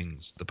elevate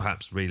things that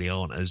perhaps really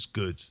aren't as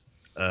good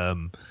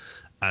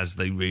as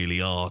they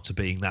really are to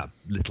being that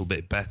little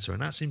bit better,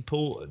 and that's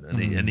important.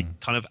 And it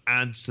kind of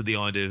adds to the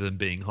idea of them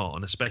being hot,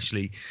 and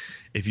especially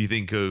if you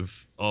think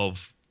of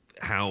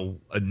how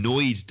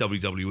annoyed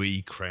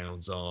WWE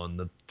crowds are and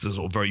the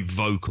sort of very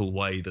vocal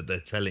way that they're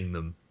telling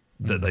them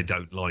that they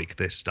don't like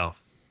this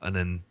stuff, and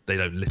then they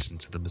don't listen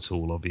to them at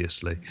all,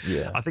 obviously.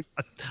 Yeah.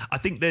 I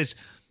think there's,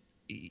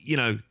 you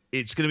know,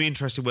 it's going to be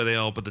interesting where they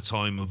are by the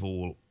time of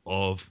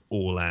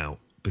All Out,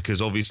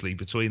 because obviously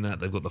between that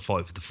they've got the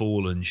Fight for the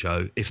Fallen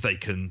show, if they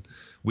can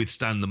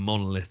withstand the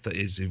monolith that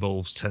is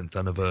Evolve's 10th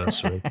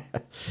anniversary.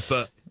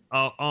 But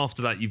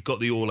after that, you've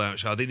got the All Out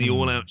show. I think the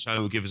All Out show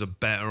will give us a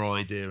better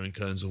idea in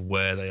terms of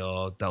where they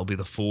are. That'll be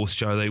the fourth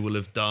show they will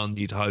have done.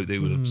 You'd hope they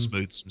would have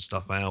smoothed some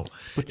stuff out.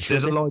 But if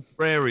there's a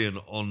librarian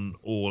on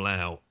All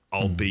Out,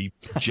 I'll be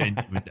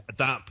genuine. At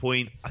that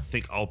point, I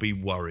think I'll be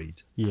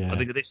worried. Yeah. I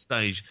think at this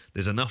stage,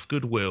 there's enough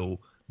goodwill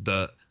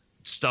that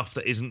stuff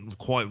that isn't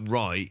quite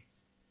right,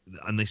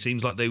 and they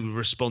seems like they would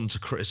respond to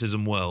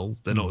criticism well.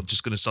 They're not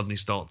just going to suddenly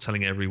start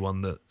telling everyone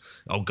that,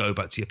 I'll go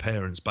back to your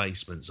parents'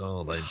 basements,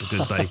 are they?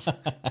 Because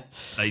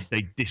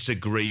they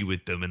disagree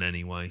with them in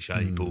any way,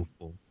 shape or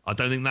form. I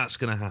don't think that's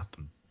going to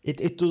happen.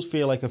 It does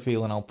feel like a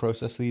feeling I'll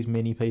process these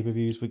mini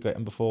pay-per-views we're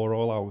getting before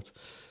All Out.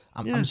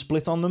 I'm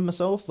split on them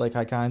myself. Like,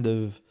 I kind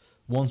of,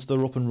 once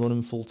they're up and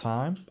running full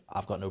time,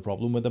 I've got no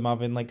problem with them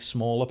having like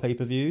smaller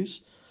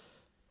pay-per-views.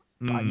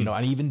 You know,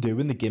 and even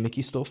doing the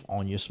gimmicky stuff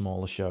on your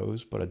smaller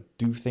shows. But I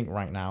do think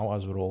right now,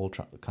 as we're all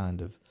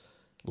kind of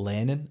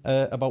learning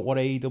about what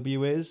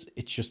AEW is,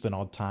 it's just an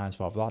odd time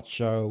to have that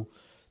show,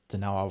 to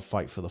now have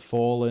Fight for the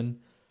Fallen.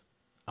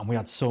 And we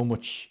had so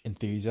much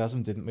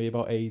enthusiasm, didn't we,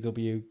 about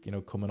AEW, you know,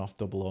 coming off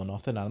Double or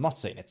Nothing. And I'm not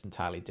saying it's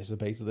entirely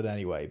dissipated in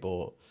any way,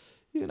 but,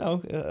 you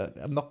know,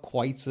 I'm not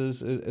quite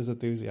as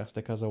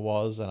enthusiastic as I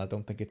was. And I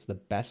don't think it's the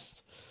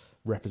best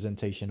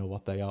representation of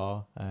what they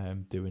are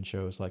doing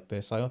shows like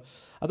this. I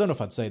don't know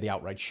if I'd say they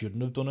outright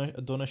shouldn't have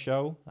done a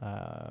show,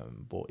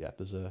 but yeah,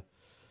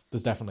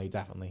 there's definitely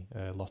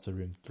lots of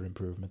room for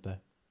improvement there.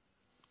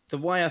 The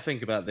way I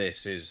think about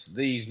this is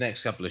these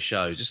next couple of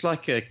shows, it's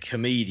like a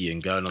comedian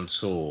going on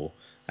tour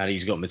and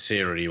he's got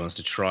material he wants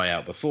to try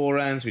out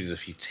beforehand, so he does a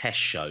few test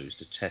shows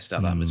to test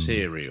out that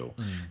material,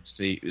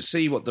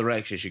 see what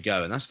direction should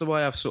go. And that's the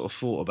way I've sort of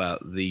thought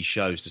about these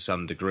shows to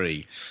some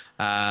degree.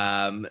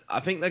 I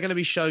think they're going to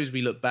be shows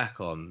we look back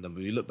on, and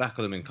we look back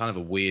on them in kind of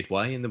a weird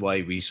way, in the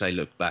way we say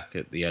look back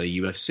at the early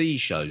UFC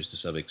shows to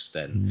some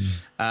extent.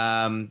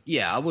 I'm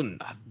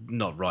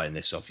not writing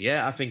this off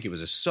yet. I think it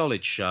was a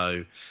solid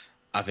show.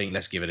 I think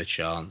let's give it a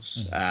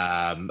chance.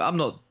 I'm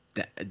not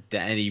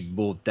any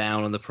more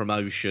down on the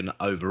promotion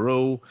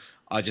overall.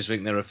 I just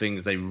think there are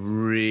things they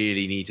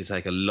really need to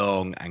take a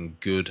long and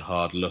good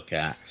hard look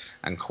at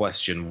and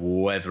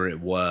question whether it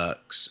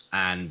works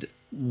and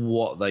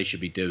what they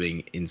should be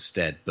doing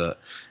instead. But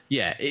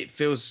yeah, it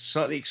feels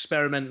slightly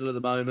experimental at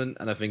the moment,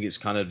 and I think it's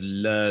kind of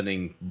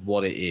learning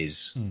what it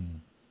is.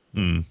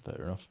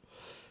 Fair enough.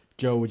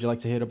 Joe, would you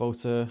like to hear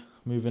about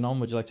moving on?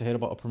 Would you like to hear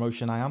about a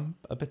promotion I am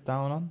a bit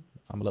down on?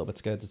 I'm a little bit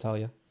scared to tell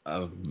you.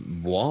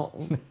 What?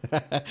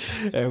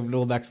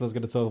 Well, next I was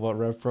going to talk about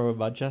Rev Pro in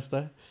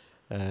Manchester.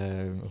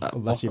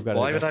 Unless you've got.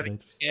 Why would I be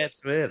scared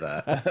to hear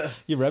that?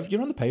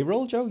 You're on the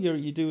payroll, Joe.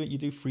 You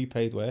do free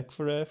paid work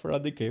for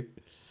Andy Q.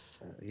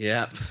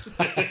 Yeah.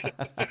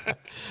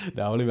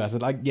 No, only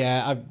messing.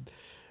 I'm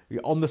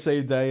on the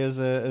same day as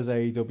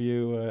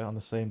AEW, on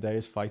the same day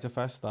as Fyter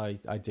Fest.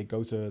 I did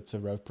go to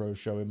Rev Pro's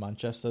show in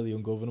Manchester, the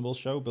Ungovernable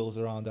show, built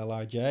around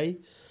LIJ.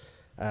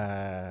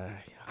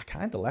 I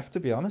kind of left,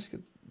 to be honest,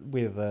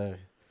 with a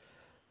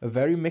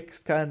very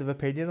mixed kind of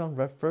opinion on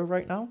Rev Pro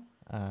right now.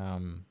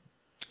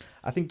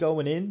 I think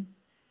going in,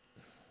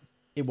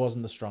 it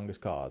wasn't the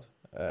strongest card.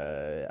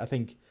 I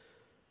think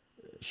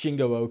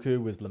Shingo Oku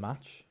was the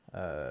match,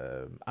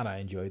 and I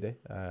enjoyed it.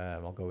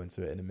 I'll go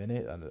into it in a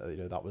minute, and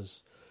that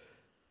was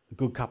a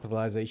good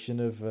capitalization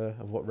of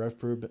what Rev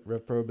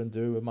Pro have been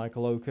doing with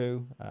Michael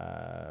Oku.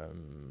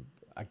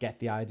 I get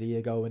the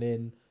idea going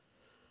in,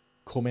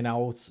 coming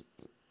out.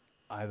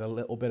 I had a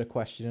little bit of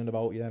questioning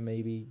about,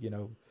 maybe,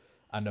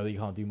 I know you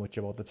can't do much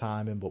about the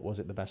timing, but was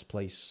it the best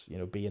place,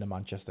 being a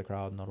Manchester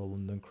crowd, not a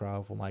London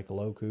crowd for Michael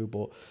Oku?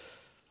 But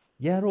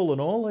yeah, all in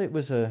all, it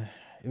was a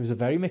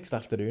very mixed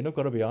afternoon, I've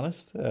got to be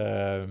honest.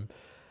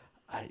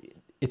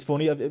 It's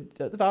funny, have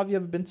you ever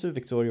been to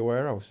Victoria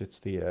Warehouse?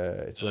 It's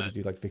where they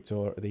do like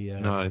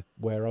the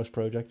Warehouse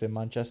project in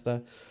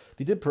Manchester.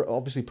 They did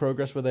obviously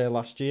Progress were there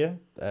last year.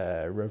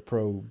 Rev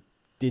Pro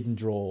didn't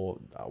draw,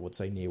 I would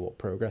say, near what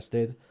Progress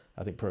did.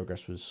 I think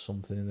Progress was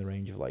something in the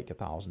range of like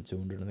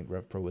 1,200. I think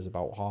Rev Pro was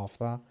about half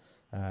that.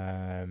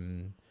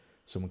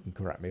 Someone can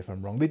correct me if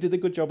I'm wrong. They did a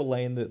good job of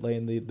laying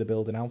the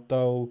building out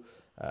though.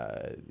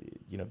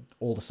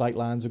 All the sight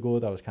lines are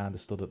good. I was kind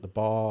of stood at the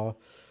bar.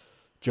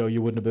 Joe,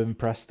 you wouldn't have been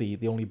impressed.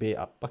 The only beer,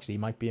 actually, you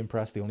might be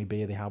impressed. The only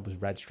beer they had was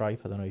Red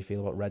Stripe. I don't know how you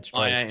feel about Red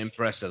Stripe. I ain't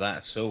impressed with that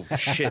at all.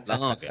 Shit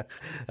lager.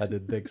 I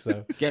didn't think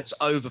so. Gets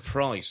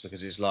overpriced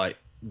because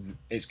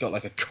it's got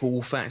like a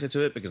cool factor to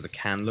it because the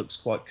can looks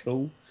quite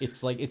cool.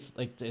 It's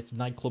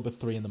nightclub at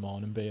 3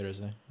 a.m. beer,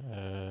 isn't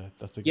it?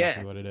 That's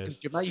exactly what it is.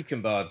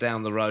 Jamaican bar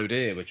down the road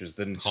here, which was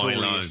the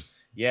notorious,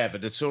 the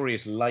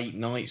notorious late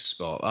night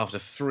spot. After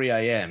 3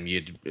 a.m,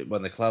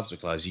 when the clubs were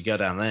closed, you go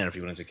down there if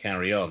you wanted to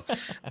carry on.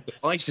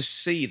 I used to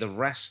see the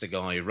Rasta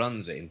guy who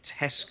runs it in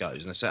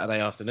Tesco's on a Saturday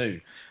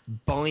afternoon,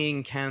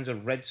 buying cans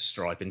of Red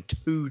Stripe in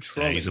 2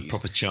 trolleys. Yeah, he's a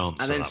proper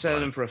chance. And then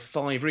selling them for a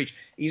 £5 each.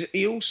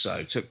 He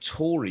also took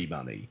Tory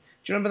money.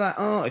 Do you remember that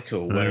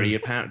article where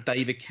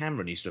David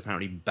Cameron used to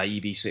apparently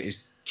babysit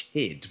his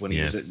kid when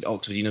he was at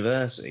Oxford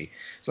University?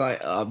 It's like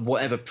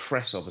whatever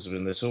press officer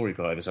in the Tory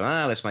party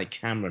said, let's make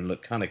Cameron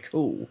look kind of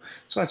cool.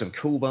 So I had some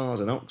cool bars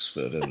in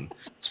Oxford, and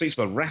speaks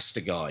to a Rasta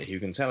guy who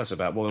can tell us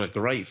about what a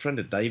great friend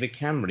of David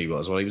Cameron he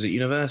was while he was at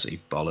university.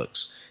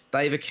 Bollocks.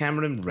 David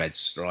Cameron and Red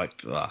Stripe.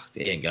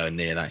 He ain't going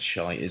near that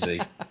shite, is he?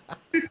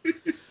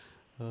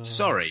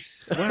 Sorry,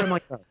 where am I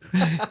going?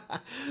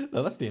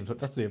 No, that's the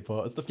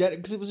important stuff. Yeah,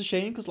 because it was a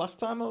shame because last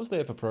time I was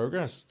there for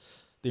Progress,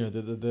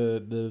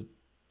 the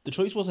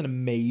choice wasn't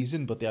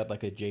amazing, but they had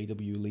like a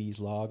JW Lee's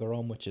lager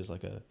on, which is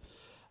like a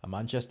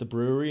Manchester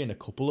brewery, and a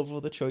couple of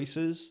other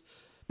choices.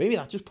 Maybe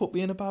that just put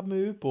me in a bad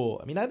mood, but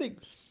I mean, I think,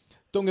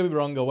 don't get me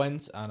wrong, I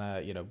went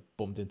and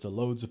bumped into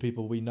loads of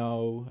people we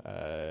know.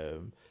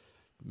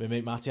 My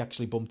mate Matty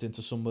actually bumped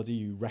into somebody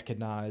who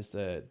recognised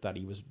that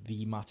he was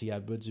the Matty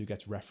Edwards who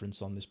gets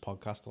referenced on this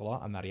podcast a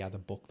lot, and that he had a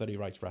book that he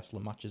writes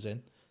wrestling matches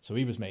in. So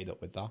he was made up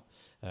with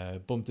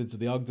that. Bumped into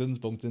the Ogdens,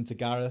 bumped into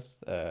Gareth.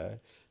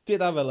 Did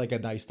have a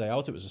nice day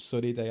out. It was a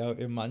sunny day out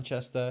in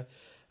Manchester.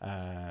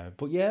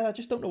 But yeah, I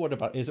just don't know what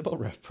it is about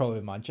Rev Pro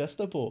in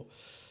Manchester, but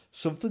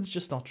something's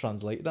just not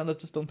translated, and I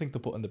just don't think they're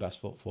putting the best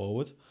foot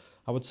forward.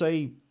 I would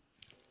say,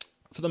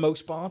 for the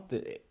most part,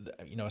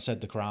 I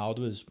said the crowd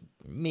was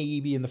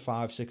maybe in the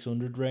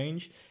 500-600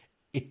 range.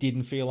 It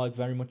didn't feel like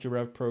very much a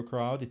Rev Pro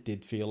crowd. It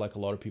did feel like a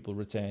lot of people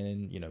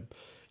returning,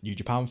 New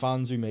Japan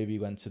fans who maybe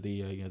went to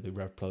the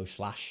Rev Pro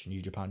 /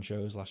 New Japan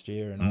shows last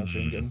year in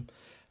Altrincham.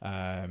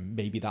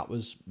 Maybe that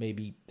was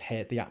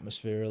hurt the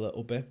atmosphere a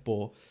little bit,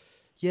 but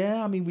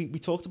yeah, I mean, we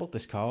talked about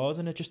this card,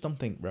 and I just don't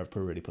think Rev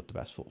Pro really put the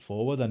best foot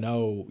forward. I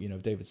know,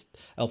 David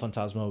El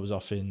Fantasma was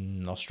off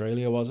in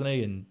Australia, wasn't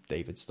he? And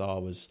David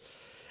Starr was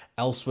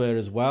elsewhere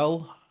as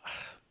well,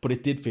 but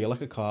it did feel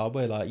like a card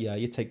where,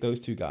 you take those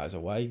two guys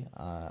away,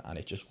 and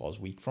it just was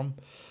weak from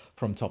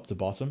top to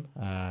bottom.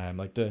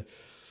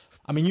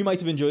 You might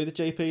have enjoyed it,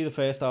 JP. The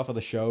first half of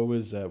the show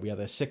was we had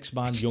a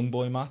 6-man young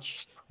boy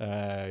match.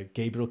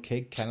 Gabriel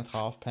Kidd, Kenneth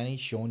Halfpenny,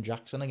 Sean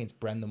Jackson against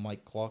Brendan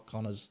Mike Clark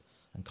Connors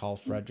and Carl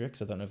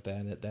Fredericks. I don't know if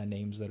they're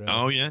names that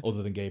are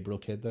other than Gabriel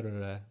Kidd that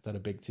are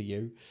big to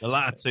you. The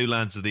latter two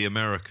lads are the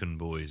American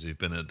boys who've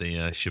been at the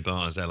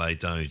Shibata's LA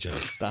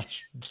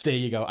dojo. There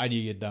you go. I knew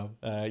you'd know.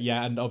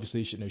 And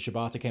obviously,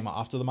 Shibata came out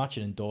after the match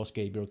and endorsed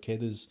Gabriel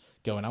Kidd as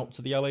going out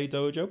to the LA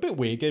dojo. A bit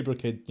weird. Gabriel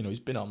Kidd,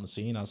 he's been on the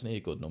scene, hasn't he? A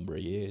good number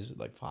of years,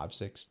 like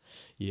 5-6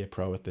 year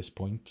pro at this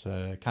point.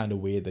 Kind of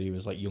weird that he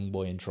was like young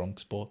boy in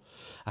trunks, but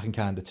I can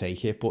kind of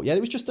take it. But yeah, it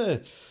was just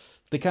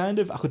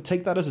I could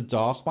take that as a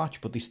dark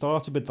match, but they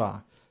started with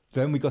that.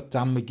 Then we got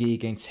Dan McGee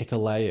against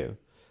Hikuleo.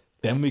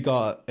 Then we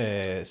got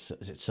is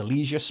it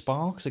Silesia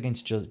Sparks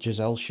against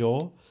Giselle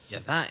Shaw. Yeah,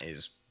 that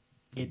is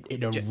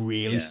in a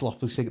really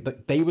sloppy.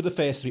 They were the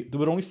first 3. There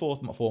were only four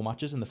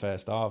matches in the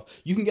first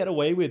half. You can get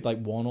away with like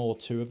 1 or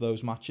 2 of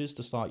those matches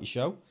to start your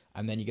show,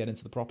 and then you get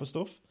into the proper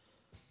stuff.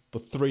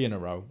 But 3 in a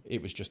row,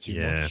 it was just too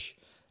much.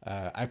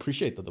 I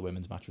appreciate that the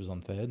women's match was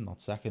on 3rd, not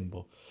 2nd,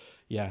 but.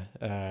 Yeah,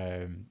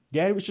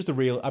 it was just a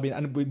real.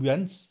 And we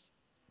went.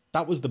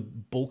 That was the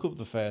bulk of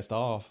the first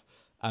half,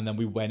 and then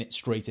we went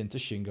straight into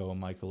Shingo and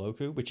Michael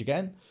Oku, which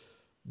again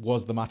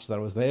was the match that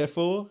I was there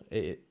for.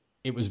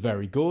 It was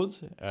very good.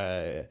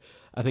 I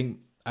think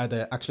I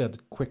actually had a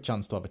quick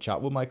chance to have a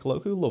chat with Michael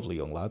Oku, lovely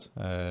young lad.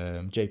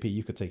 JP,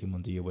 you could take him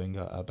under your wing,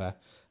 I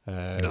bet.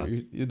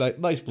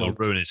 Nice bloke.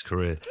 He'll ruin his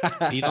career.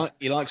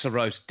 He likes a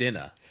roast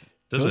dinner.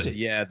 Does he?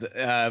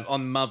 Yeah,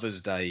 on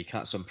Mother's Day, he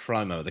cut some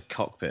promo at the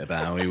cockpit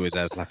about how he always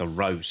has like a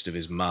roast of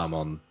his mum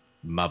on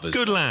Mother's Day.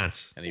 Good lad.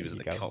 And he was at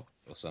the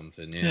cockpit or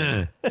something,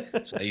 yeah.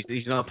 So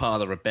he's not part of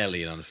the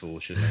rebellion,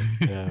 unfortunately.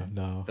 Yeah,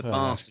 no. The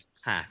bastard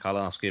Pack, I'll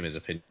ask him his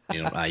opinion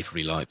on what he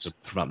probably likes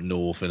from up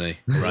north, isn't he?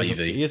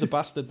 Gravy. He is a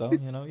bastard, though,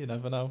 you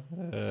never know.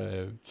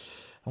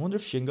 I wonder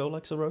if Shingo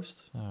likes a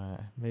roast.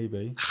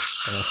 Maybe.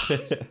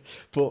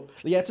 But,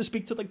 yeah, to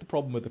speak to the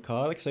problem with the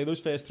card, like I say, those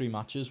first 3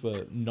 matches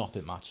were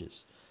nothing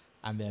matches.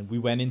 And then we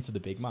went into the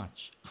big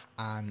match,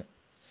 and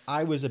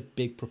I was a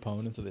big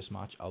proponent of this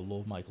match. I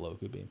love Michael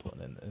Oku being put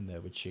in there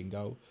with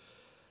Shingo.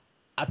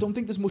 I don't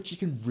think there's much you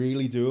can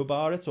really do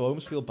about it, so I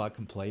almost feel bad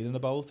complaining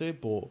about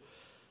it. But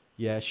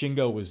yeah,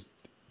 Shingo was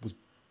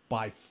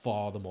by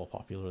far the more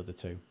popular of the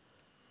two.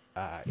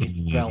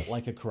 It felt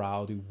like a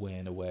crowd who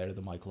weren't aware of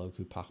the Michael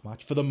Oku Pac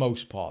match for the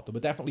most part. There were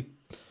definitely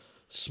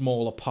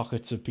smaller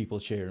pockets of people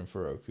cheering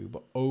for Oku.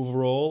 But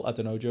overall, I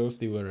don't know, Joe, if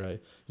they were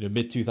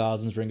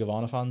mid-2000s Ring of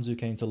Honor fans who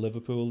came to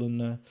Liverpool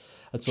and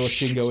saw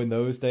Shingo in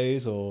those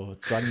days, or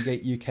Dragon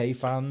Gate UK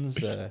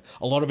fans. A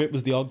lot of it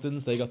was the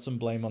Ogdens. They got some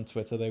blame on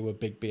Twitter. They were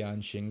big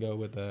behind Shingo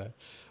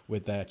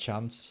with their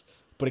chants.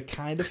 But it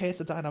kind of hit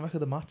the dynamic of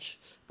the match,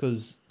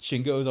 because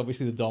Shingo is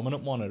obviously the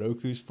dominant one and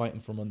Oku's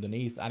fighting from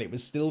underneath, and it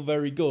was still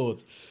very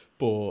good,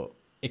 but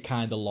it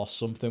kind of lost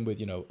something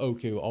with,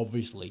 Oku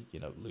obviously,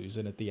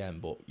 losing at the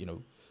end, but,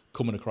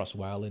 coming across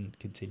well and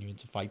continuing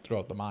to fight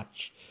throughout the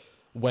match.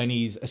 When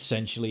he's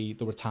essentially,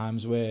 there were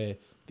times where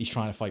he's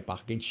trying to fight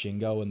back against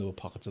Shingo and there were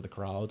pockets of the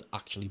crowd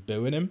actually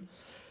booing him.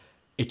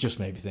 It just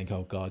made me think,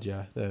 oh God,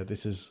 yeah,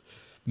 this is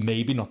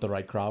maybe not the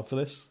right crowd for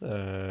this.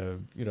 I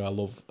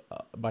love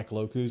Michael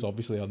Oku's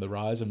obviously on the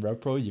rise in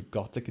Rev Pro. You've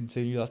got to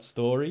continue that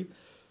story.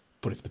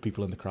 But if the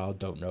people in the crowd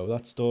don't know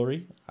that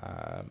story,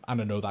 and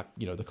I know that,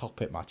 the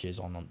cockpit match is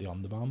on the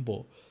underband,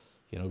 but,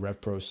 Rev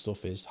Pro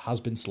stuff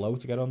has been slow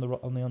to get on the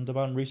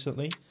underband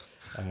recently.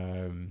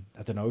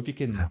 I don't know if you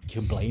can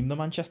blame the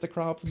Manchester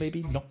crowd for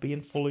maybe not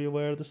being fully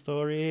aware of the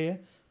story here.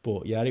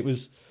 But yeah, it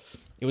was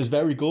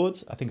very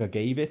good. I think I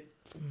gave it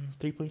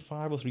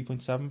 3.5 or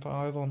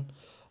 3.75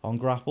 on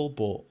Grapple,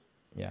 but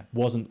yeah,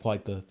 wasn't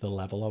quite the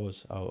level I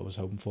was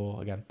hoping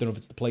for. Again, don't know if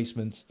it's the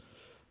placement,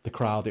 the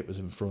crowd it was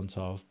in front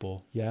of,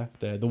 but yeah,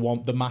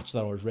 the match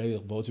that I was really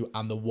looking forward to,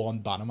 and the one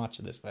banner match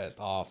in this first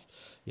half,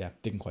 yeah,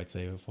 didn't quite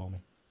save it for me.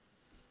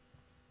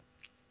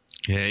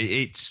 Yeah,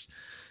 it's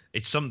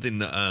something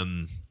that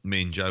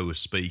me and Joe were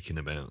speaking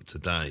about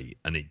today,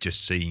 and it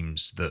just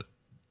seems that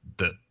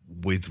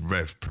with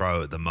Rev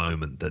Pro at the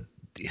moment, that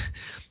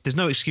there's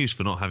no excuse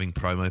for not having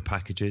promo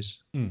packages,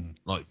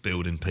 like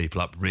building people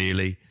up.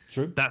 Really,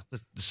 true. That's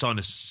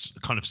the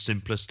kind of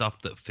simpler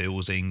stuff that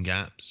fills in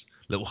gaps.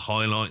 Little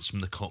highlights from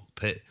the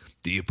cockpit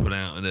that you put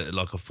out in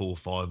like a 4 or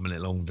 5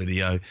 minute long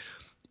video.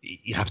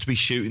 You have to be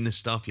shooting this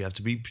stuff. You have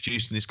to be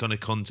producing this kind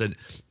of content,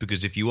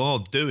 because if you are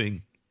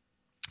doing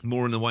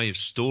more in the way of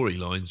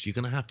storylines, you're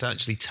going to have to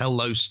actually tell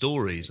those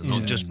stories and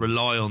not just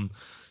rely on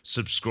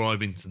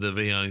subscribing to the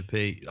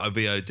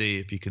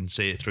VOD if you can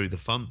see it through the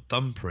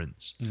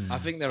thumbprints. I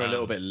think they're a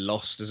little bit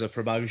lost as a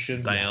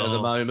promotion at are.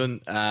 the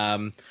moment.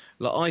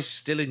 I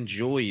still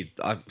enjoy,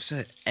 I've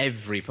said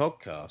every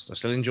podcast, I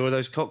still enjoy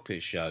those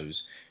cockpit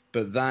shows,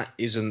 but that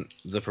isn't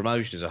the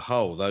promotion as a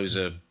whole. Those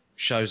are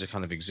shows that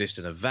kind of exist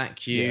in a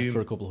vacuum. Yeah,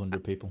 for a couple of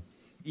hundred people.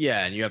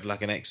 Yeah, and you have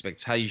like an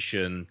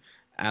expectation,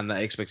 and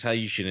that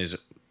expectation is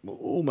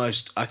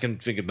almost, I can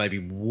think of maybe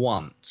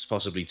once,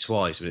 possibly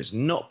twice, but it's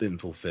not been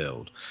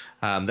fulfilled.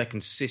 They're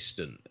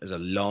consistent as a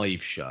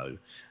live show.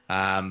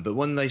 But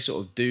when they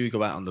sort of do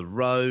go out on the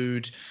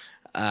road,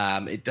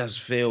 it does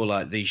feel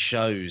like these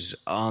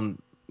shows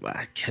aren't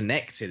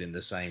connected in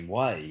the same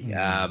way.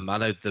 I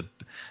know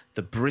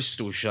the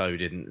Bristol show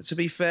didn't. To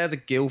be fair, the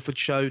Guildford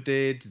show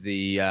did.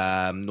 The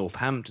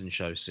Northampton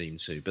show seemed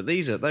to. But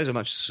those are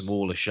much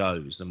smaller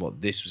shows than what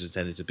this was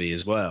intended to be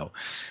as well.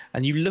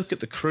 And you look at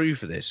the crew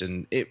for this,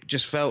 and it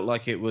just felt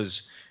like it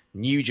was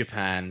New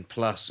Japan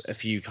plus a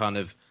few kind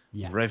of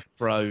Rev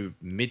Pro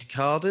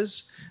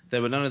mid-carders.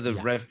 There were none of the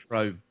Rev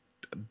Pro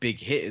big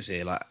hitters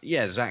here. Like,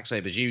 Zack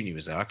Sabre Jr.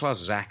 was there. I class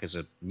Zack as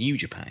a New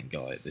Japan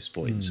guy at this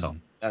point in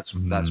time. That's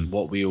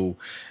what we all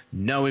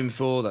know him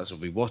for. That's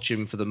what we watch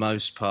him for the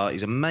most part.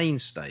 He's a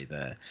mainstay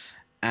there.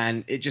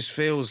 And it just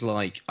feels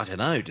like, I don't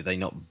know, did they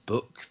not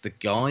book the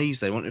guys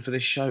they wanted for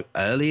this show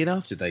early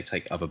enough? Did they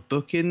take other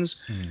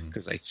bookings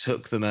because they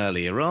took them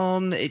earlier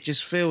on? It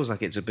just feels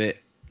like it's a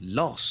bit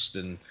lost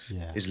and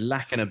is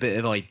lacking a bit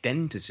of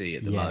identity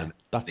at the moment.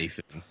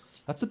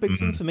 That's a big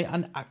thing for me.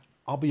 And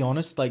I'll be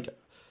honest, like,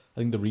 I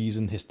think the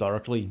reason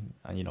historically,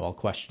 and I'll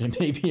question it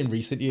maybe in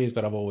recent years,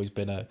 but I've always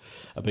been a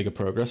bigger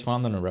Progress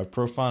fan than a Rev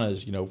Pro fan,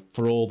 is,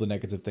 for all the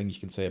negative things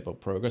you can say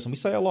about Progress, and we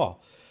say a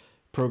lot,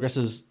 Progress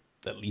has,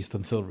 at least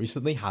until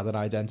recently, had an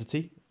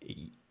identity.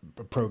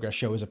 A Progress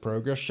show is a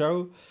Progress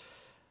show.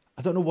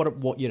 I don't know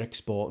what you're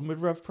exporting with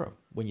Rev Pro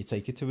when you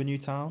take it to a new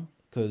town,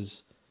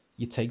 because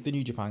you take the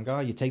New Japan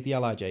guy, you take the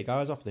LIJ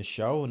guys off this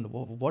show, and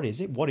what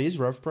is it? What is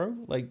Rev Pro?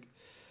 Like,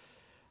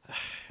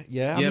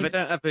 I mean, they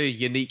don't have a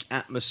unique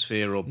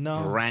atmosphere or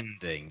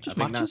branding. Just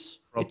I think matches. That's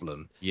the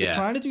problem. They're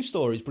trying to do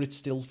stories, but it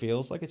still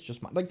feels like it's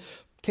just like,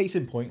 case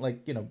in point,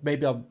 like,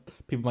 maybe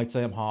people might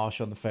say I'm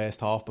harsh on the first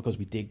half because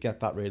we did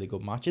get that really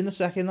good match. In the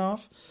second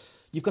half,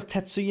 you've got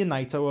Tetsuya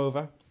Naito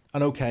over,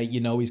 and okay,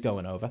 he's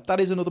going over. That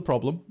is another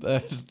problem.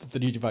 The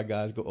New Japan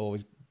guys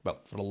always,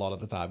 for a lot of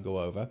the time, go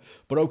over.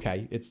 But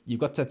okay, you've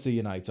got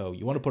Tetsuya Naito.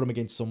 You want to put him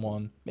against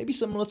someone maybe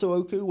similar to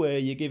Oku, where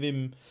you give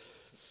him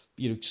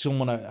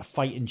someone a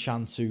fighting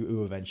chance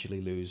who eventually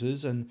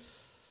loses. And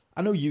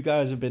I know you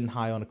guys have been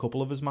high on a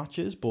couple of his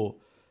matches, but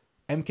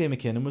MK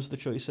McKinnon was the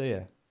choice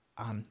here.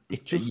 And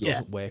it just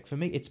doesn't work for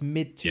me. It's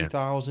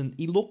mid-2000.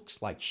 He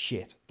looks like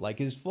shit. Like,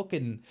 his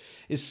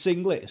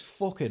singlet is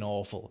fucking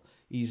awful.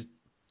 He's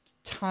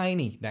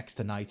tiny next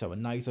to Naito,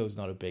 and Naito's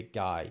not a big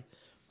guy.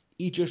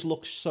 He just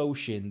looks so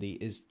shindy.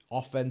 His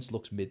offense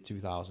looks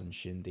mid-2000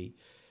 shindy.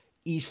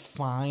 he's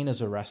fine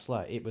as a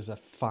wrestler. It was a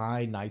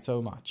fine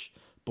Naito match,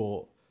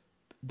 but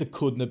there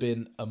couldn't have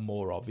been a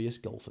more obvious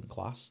gulf in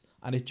class.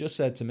 And it just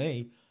said to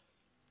me,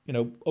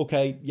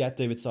 okay, yeah,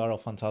 David Starr or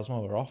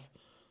Phantasmo were off,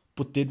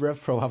 but did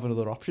Rev Pro have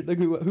another option? Like,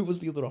 who was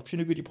the other option?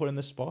 Who could you put in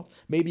this spot?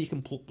 Maybe you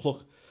can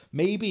pluck.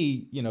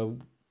 Maybe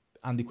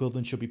Andy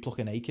Quildan should be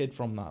plucking A-Kid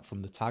from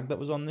the tag that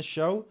was on this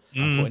show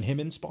and putting him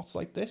in spots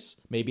like this.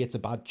 Maybe it's a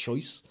bad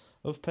choice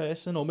of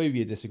person, or maybe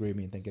you disagree with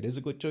me and think it is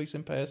a good choice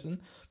in person.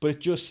 But it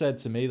just said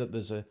to me that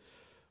there's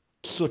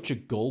such a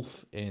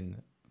gulf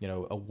in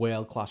a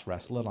world-class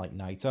wrestler like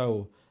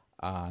Naito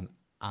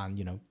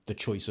and the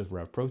choice of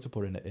Rev Pro to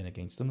put in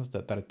against them,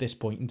 that at this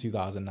point in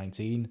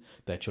 2019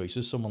 their choice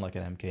is someone like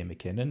an MK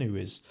McKinnon, who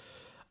is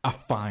a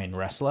fine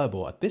wrestler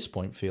but at this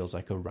point feels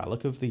like a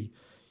relic of the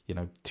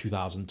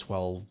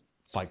 2012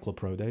 Fight Club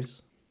Pro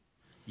days.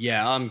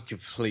 Yeah, I'm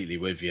completely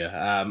with you.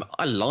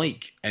 I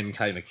like MK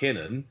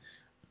McKinnon.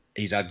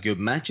 He's had good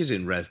matches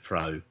in Rev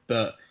Pro,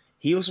 but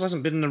he also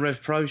hasn't been in the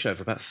Rev Pro show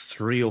for about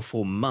 3 or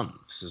 4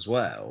 months as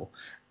well.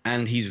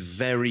 And he's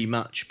very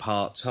much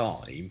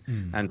part-time.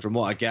 And from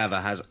what I gather,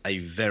 has a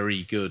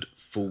very good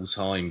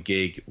full-time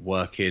gig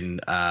working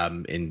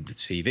in the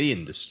TV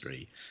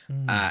industry.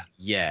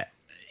 Yeah,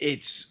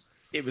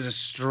 it was a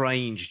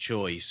strange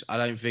choice. I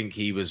don't think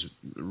he was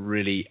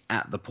really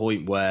at the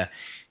point where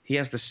he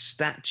has the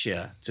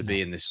stature to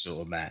be in this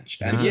sort of match.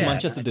 And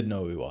Manchester didn't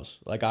know who he was.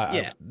 Like,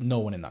 no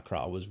one in that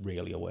crowd was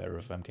really aware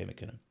of MK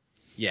McKinnon.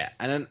 Yeah,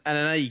 and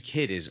an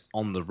A-Kid is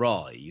on the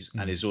rise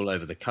and is all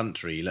over the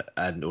country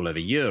and all over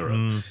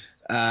Europe.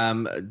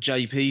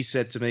 JP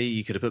said to me,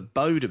 you could have put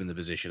Bodum in the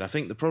position. I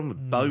think the problem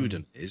with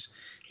Bodum is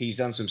he's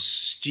done some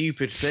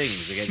stupid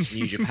things against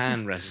New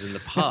Japan wrestlers in the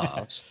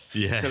past.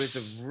 Yes. So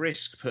it's a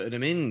risk putting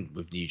him in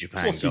with New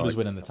Japan. Plus, he was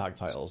winning the tag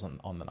titles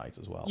on the night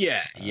as well.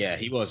 Yeah,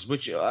 he was.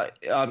 Which I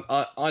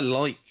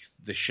like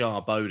the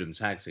Shah Bodum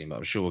tag team, but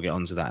I'm sure we'll get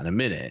onto that in a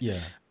minute. Yeah.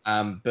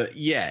 But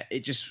yeah,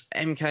 it just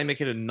MK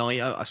McKinnon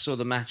Naito. I saw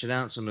the match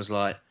announced and was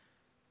like,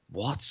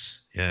 "What?"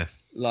 Yeah.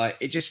 Like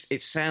it's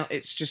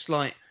just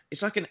like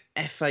it's like an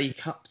FA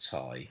Cup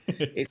tie.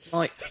 It's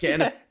like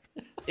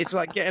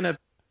getting a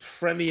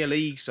Premier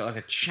League side,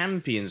 like a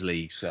Champions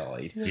League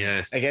side,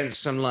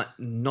 against some like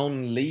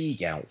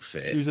non-league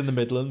outfit. Who's in the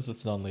Midlands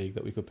that's non-league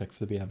that we could pick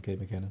to be MK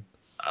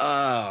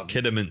McKinnon?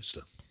 Kidderminster.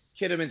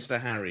 Kidderminster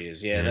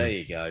Harriers, there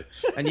you go.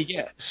 And you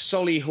get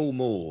Solihull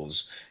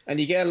Moors, and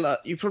you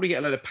probably get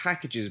a load of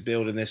packages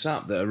building this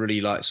up that are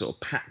really like sort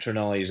of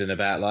patronising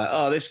about like,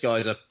 oh, this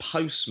guy's a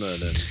postman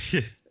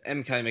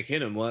and MK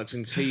McKinnon works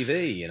in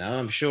TV.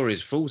 I'm sure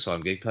his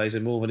full-time gig pays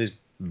him more than his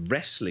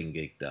wrestling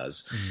gig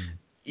does.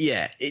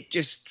 Yeah, it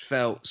just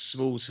felt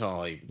small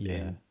time.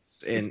 Yeah,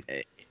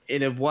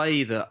 in a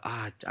way that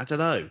I don't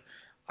know.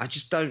 I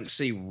just don't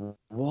see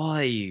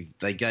why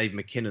they gave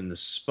McKinnon the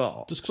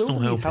spot. Does Quilton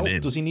need help?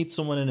 Does he need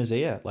someone in his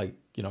ear? Like,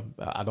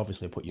 I'd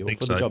obviously put you up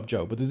for the job,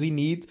 Joe, but does he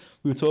need...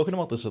 We were talking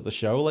about this at the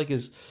show. Like,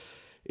 is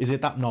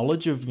it that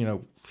knowledge of,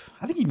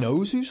 I think he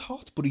knows who's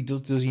hot, but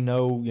does he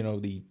know,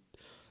 the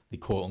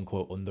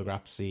quote-unquote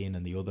underground scene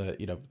and the other,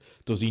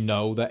 does he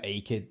know that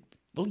A-Kid...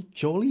 Well, he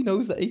surely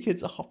knows that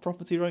A-Kid's a hot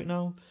property right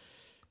now.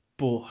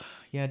 But,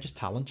 yeah, just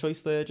talent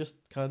choice there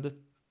just kind of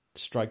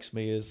strikes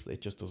me as it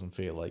just doesn't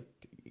feel like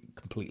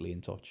completely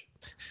in touch.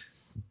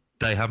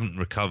 They haven't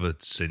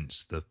recovered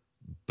since the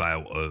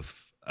bout of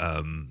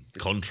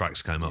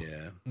contracts came up.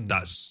 Yeah.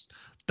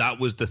 That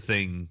was the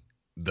thing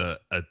that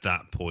at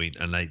that point,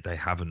 and they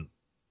haven't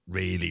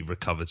really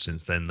recovered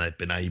since then. They've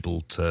been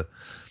able to,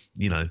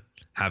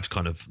 have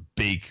kind of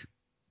big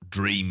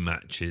dream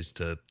matches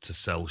to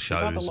sell shows.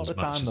 They've had a lot of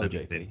time though,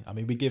 JP. I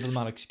mean, we give them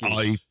that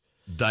excuse.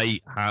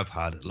 They have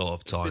had a lot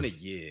of time. It's been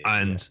a year.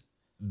 And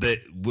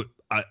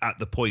at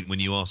the point when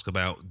you ask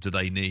about, do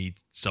they need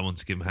someone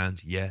to give them a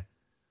hand? Yeah.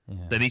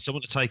 They need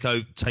someone to take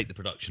the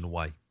production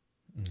away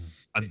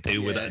and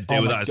deal with that.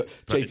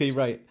 JP,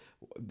 right.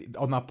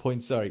 On that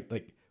point, sorry.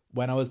 Like,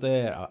 when I was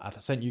there, I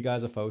sent you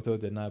guys a photo,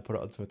 didn't I? I put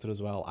it on Twitter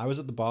as well. I was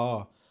at the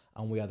bar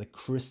and we had a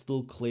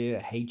crystal clear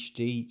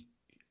HD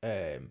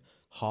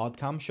hard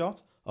cam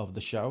shot of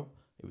the show.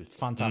 It was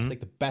fantastic.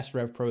 The best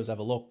Rev Pro's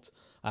ever looked.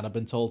 And I've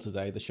been told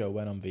today the show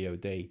went on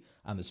VOD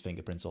and there's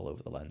fingerprints all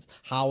over the lens.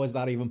 How is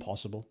that even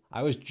possible?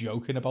 I was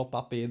joking about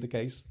that being the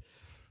case.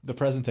 The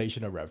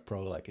presentation of Rev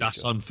Pro, like,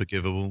 that's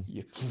unforgivable.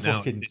 You now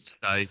fucking at this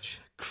stage.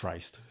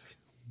 Christ.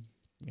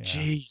 Yeah.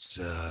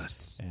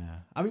 Jesus. Yeah.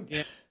 I mean,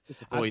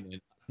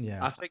 disappointing.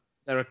 I think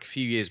they're a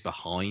few years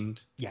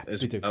behind. Yeah,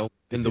 as they do. well.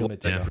 In the way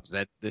they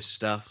present this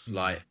stuff,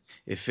 like,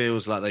 it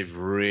feels like they've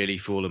really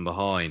fallen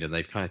behind and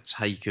they've kind of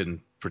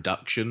taken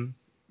production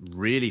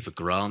really for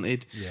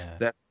granted. Yeah.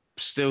 They're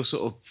still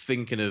sort of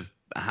thinking of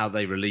how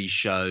they release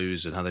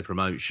shows and how they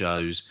promote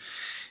shows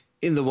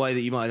in the way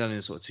that you might have done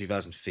in sort of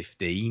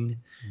 2015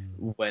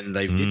 when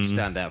they did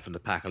stand out from the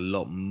pack a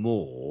lot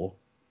more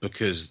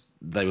because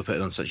they were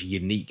putting on such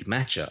unique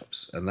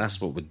matchups, and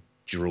that's what would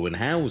draw in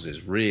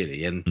houses,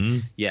 really. And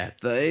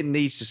it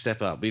needs to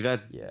step up. We've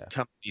had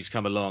companies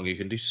come along who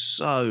can do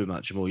so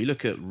much more. You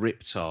look at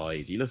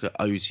Riptide, you look at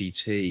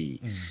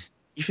OTT,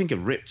 you think of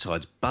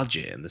Riptide's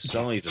budget and the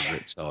size of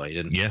Riptide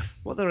and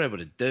what they're able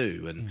to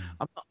do. And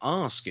I'm not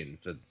asking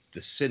for the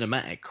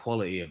cinematic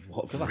quality of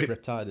what... Because that's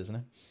Riptide, isn't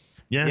it?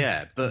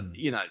 Yeah, but,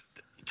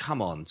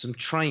 come on, some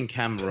trained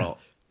camera,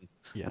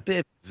 a bit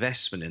of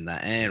investment in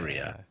that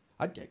area.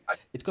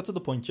 It's got to the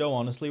point, Joe,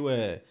 honestly,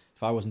 where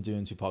if I wasn't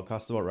doing 2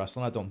 podcasts about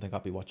wrestling, I don't think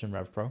I'd be watching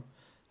RevPro.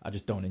 I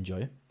just don't enjoy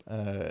it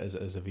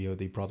as a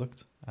VOD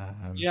product.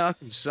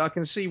 I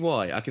can see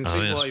why. I can see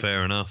why. That's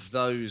fair enough.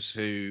 Those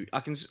who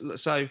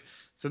so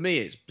for me,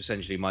 it's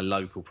essentially my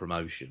local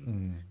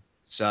promotion.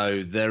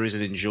 So there is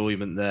an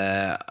enjoyment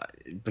there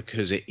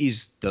because it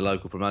is the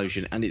local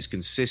promotion and it's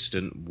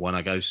consistent when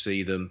I go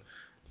see them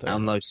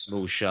on those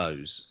small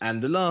shows.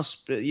 And the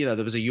last, there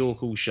was a York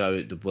Hall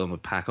show. The one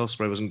with Pac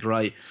Ospreay wasn't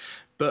great.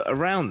 But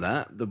around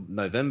that, the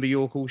November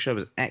York Hall show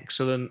was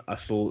excellent. I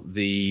thought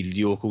the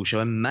York Hall show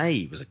in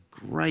May was a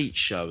great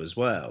show as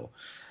well.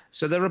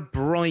 So there are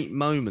bright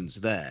moments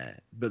there,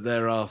 but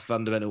there are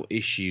fundamental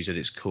issues at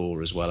its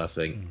core as well, I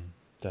think.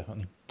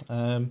 Definitely.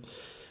 And,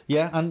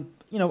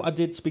 I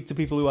did speak to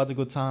people who had a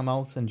good time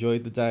out,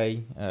 enjoyed the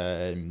day.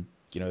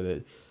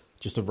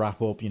 Just to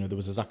wrap up, there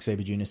was a Zack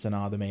Sabre Jr.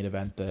 Sonata main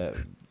event that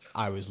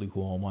I was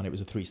lukewarm on. It was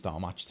a 3-star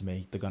match to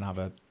me. They're going to have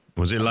a...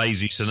 Was it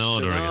lazy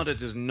Sonata? Sonata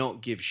does not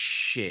give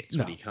shit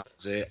when he comes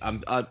here.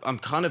 I'm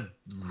kind of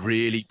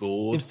really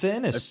bored. In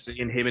fairness, of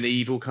seeing him and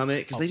Evil come in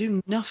because they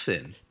do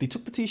nothing. They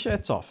took the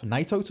t-shirts off.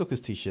 Naito took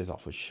his t-shirts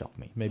off, which shocked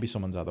me. Maybe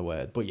someone's had a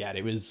word, but yeah,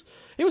 it was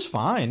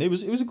fine. It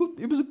was a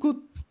good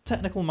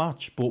technical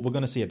match, but we're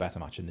going to see a better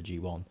match in the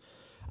G1.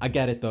 I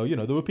get it though.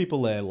 There were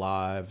people there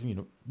live,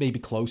 maybe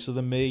closer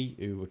than me,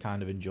 who were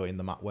kind of enjoying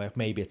the mat work.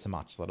 Maybe it's a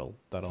match that'll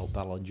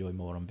enjoy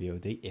more on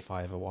VOD if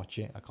I ever watch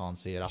it. I can't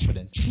see it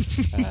happening.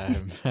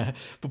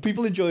 But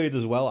people enjoy it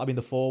as well. I mean,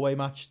 the 4-way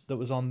match that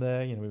was on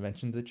there, we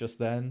mentioned it just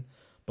then.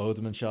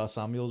 Bodum and Shah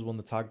Samuels won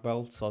the tag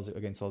belts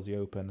against Aussie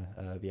Open,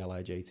 the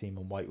LIJ team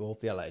and White Wolf.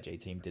 The LIJ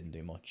team didn't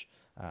do much,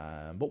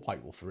 but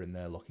White Wolf were in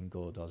there looking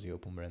good. Aussie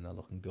Open were in there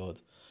looking good.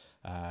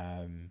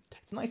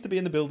 It's nice to be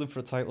in the building for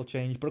a title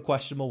change, but a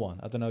questionable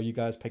one. I don't know, you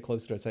guys pay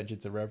closer attention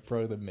to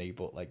RevPro than me,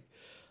 but like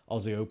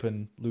Aussie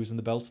Open losing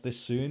the belts this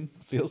soon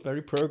feels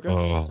very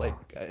progress. Like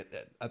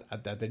I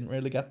didn't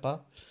really get that.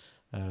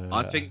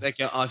 I think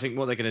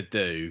what they're going to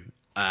do,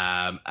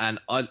 and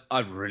I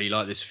really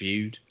like this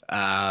feud.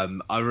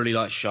 I really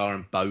like Shah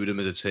and Bodum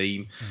as a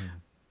team.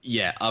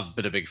 Yeah, I've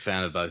been a big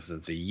fan of both of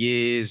them for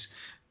years.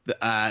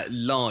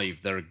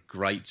 Live, they're a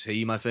great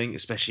team, I think,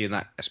 especially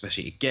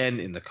again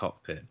in the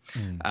cockpit.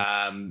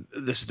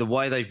 The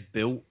way they've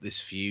built this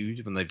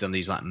feud when they've done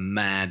these like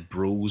mad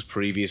brawls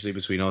previously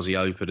between Aussie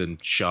Open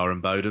and Shah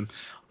and Bodum,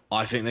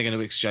 I think they're going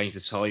to exchange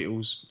the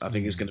titles. I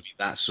think it's going to be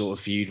that sort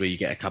of feud where you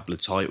get a couple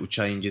of title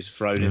changes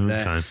thrown in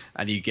there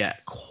and you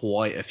get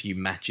quite a few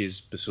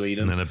matches between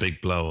them. And then a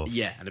big blow-off.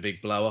 Yeah, and a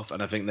big blow-off.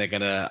 And I think they're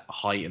going to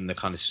heighten the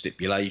kind of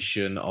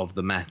stipulation of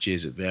the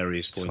matches at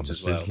various points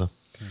as well.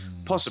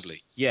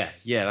 Possibly. Yeah,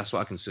 that's what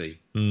I can see.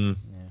 Yeah,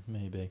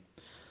 maybe.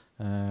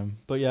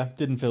 But yeah,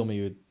 didn't fill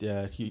me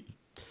with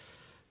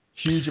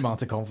huge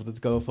amount of confidence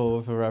going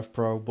forward for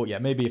RevPro. But yeah,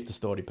 maybe if the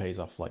story pays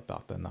off like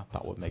that, then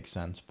that would make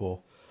sense. But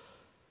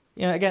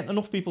yeah, again,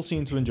 enough people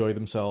seem to enjoy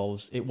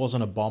themselves. It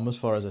wasn't a bomb as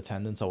far as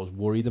attendance. I was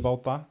worried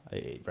about that.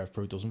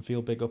 RevPro doesn't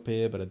feel big up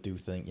here, but I do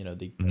think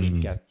they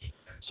did get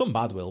some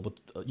bad will, but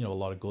a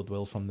lot of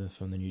goodwill from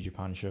the New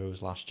Japan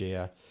shows last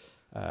year.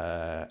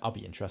 I'll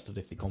be interested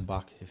if they come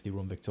back, if they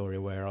run Victoria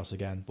Warehouse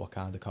again, what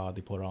kind of card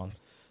they put on.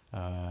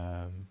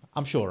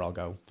 I'm sure I'll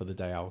go for the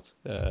day out,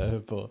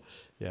 but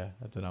yeah,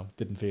 I don't know.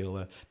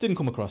 Didn't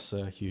come across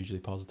hugely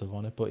positive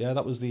on it, but yeah,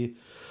 that was the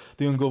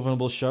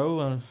Ungovernable show.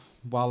 And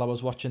while I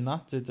was watching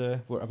that,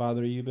 have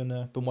either of you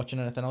been watching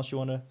anything else you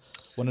want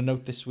to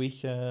note this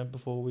week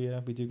before we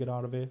do get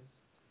out of here?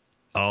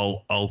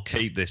 I'll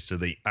keep this to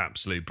the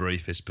absolute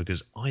briefest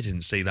because I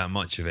didn't see that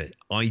much of it.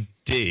 I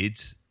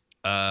did.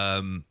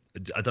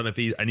 I don't know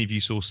if any of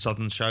you saw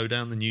Southern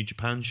Showdown, the New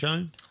Japan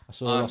show. I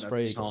saw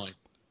Ospreay Eagles.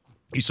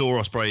 You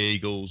saw Ospreay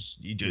Eagles.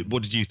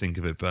 What did you think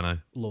of it, Benno?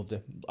 Loved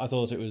it. I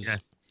thought it was. Yeah.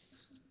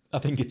 I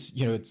think it's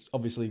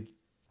obviously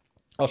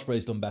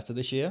Ospreay's done better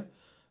this year,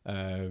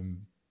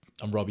 and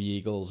Robbie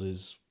Eagles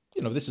is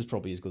this is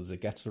probably as good as it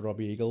gets for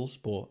Robbie Eagles.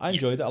 But I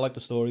enjoyed it. I liked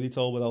the story they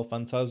told with El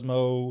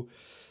Fantasmo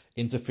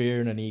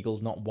interfering and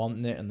Eagles not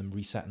wanting it and then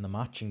resetting the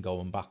match and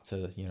going back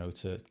to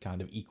to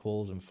kind of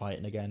equals and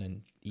fighting again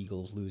and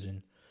Eagles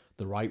losing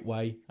the right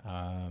way.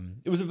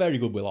 It was a very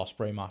good Will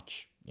Ospreay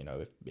match.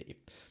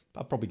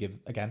 I'd probably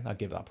I'd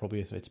give that probably,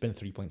 it's been a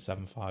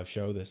 3.75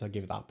 show this, I'd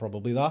give that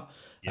probably that.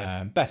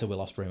 Yeah. Better Will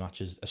Ospreay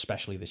matches,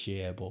 especially this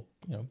year, but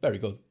very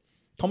good.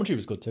 Commentary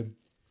was good too.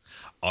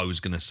 I was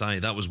going to say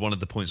that was one of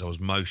the points I was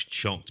most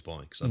shocked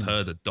by because I'd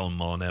heard that Don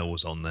Marnell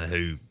was on there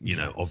who,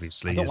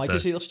 obviously... I don't like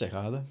his heel stick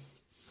either.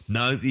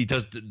 No, he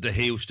does the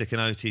heel stick in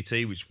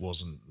OTT, which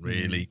wasn't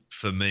really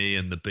for me,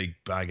 and the big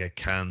bag of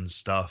cans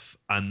stuff.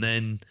 And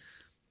then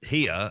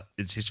here,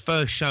 it's his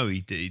first show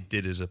he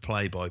did as a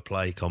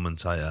play-by-play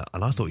commentator,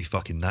 and I thought he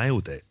fucking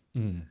nailed it.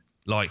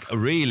 Like, I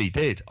really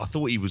did. I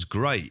thought he was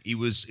great. It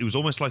was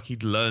almost like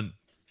he'd learnt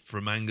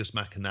from Angus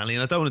McAnally,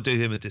 and I don't want to do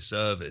him a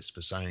disservice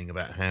for saying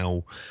about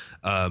how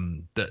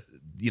that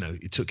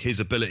it took his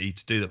ability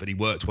to do that, but he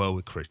worked well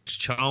with Chris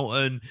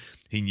Charlton.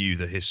 He knew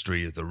the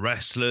history of the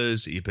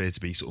wrestlers. He appeared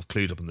to be sort of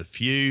clued up on the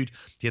feud.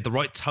 He had the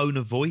right tone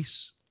of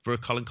voice for a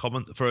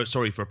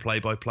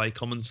play-by-play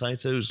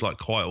commentator who's like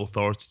quite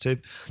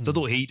authoritative. So I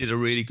thought he did a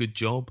really good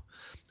job.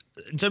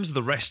 In terms of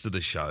the rest of the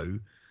show,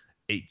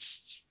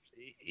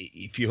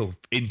 if you're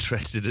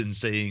interested in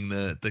seeing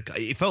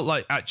it felt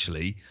like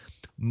actually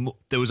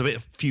there was a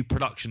few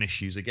production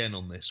issues again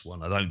on this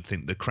one. I don't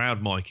think the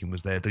crowd miking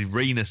was there. The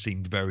arena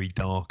seemed very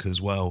dark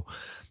as well,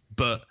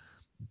 but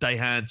they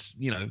had,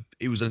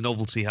 it was a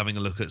novelty having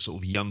a look at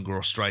sort of younger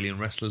Australian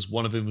wrestlers.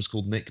 One of them was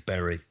called Nick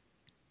Berry.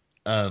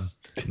 To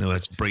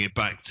bring it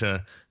back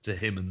to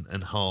him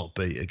and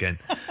Heartbeat again.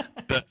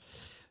 But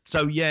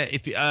so yeah,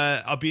 if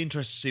I'd be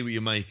interested to see what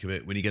you make of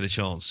it when you get a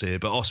chance here.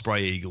 But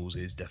Ospreay Eagles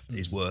is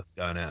definitely worth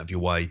going out of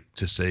your way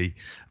to see.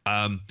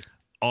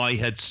 I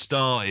had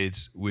started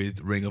with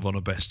Ring of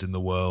Honor Best in the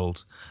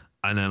World,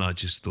 and then I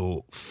just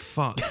thought,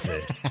 fuck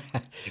this.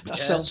 That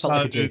sounds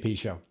like a JP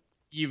show.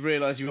 You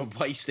realise you were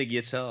wasting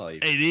your time.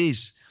 It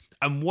is.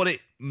 And what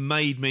it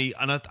made me,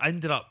 and I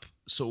ended up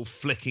sort of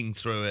flicking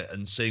through it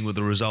and seeing what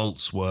the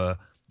results were.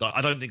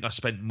 I don't think I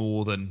spent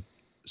more than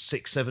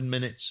 6-7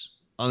 minutes.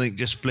 I think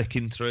just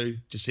flicking through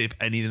to see if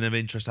anything of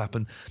interest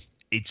happened.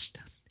 It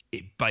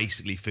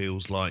basically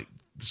feels like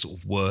the sort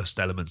of worst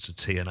elements of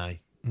TNA.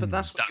 But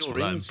that's what you're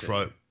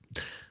into.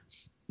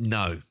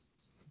 No.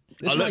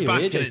 This is why you're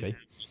here,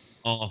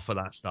 JP. For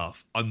that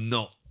stuff. I'm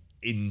not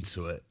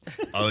into it,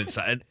 I would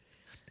say. And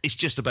it's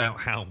just about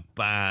how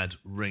bad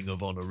Ring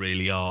of Honor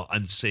really are,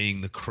 and seeing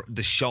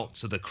the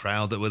shots of the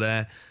crowd that were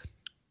there.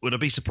 Would I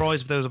be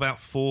surprised if there was about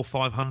 400 or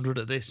 500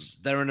 at this?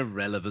 They're an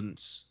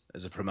irrelevance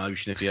as a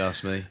promotion, if you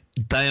ask me.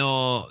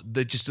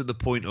 They're just at the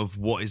point of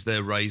what is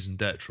their raison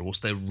d'etre? What's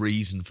their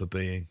reason for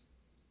being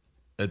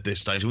at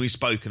this stage? We've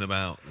spoken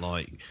about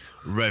like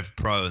Rev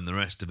Pro and the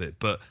rest of it,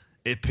 but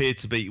it appeared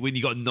to be when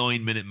you got a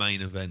 9-minute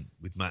main event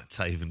with Matt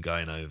Taven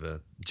going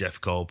over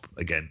Jeff Cobb.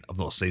 Again, I've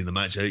not seen the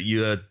match.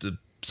 You heard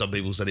some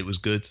people said it was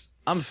good.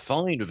 I'm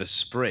fine with a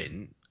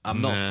sprint. I'm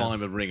not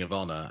fine with Ring of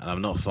Honor, and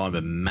I'm not fine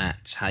with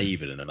Matt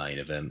Taven in a main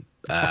event.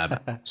 I'm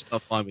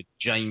not fine with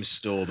James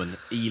Storm and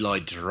Eli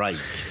Drake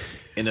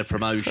in a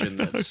promotion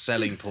that's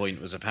selling point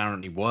was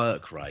apparently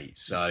work rate.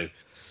 So,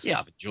 yeah,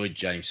 I've enjoyed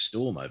James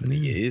Storm over the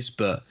years,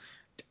 but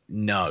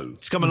no.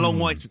 It's come a long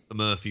way since the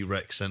Murphy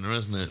Rec Centre,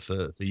 hasn't it,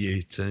 for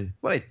you two?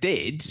 Well, it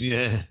did.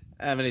 Yeah.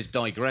 I mean, it's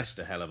digressed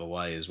a hell of a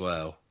way as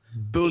well.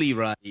 Bully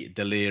Ray,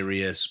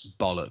 delirious,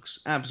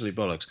 bollocks. Absolute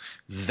bollocks.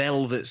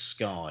 Velvet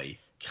Sky.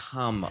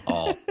 Come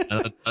on.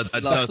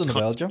 Last on the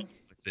bell, John.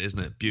 Isn't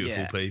it?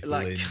 Beautiful people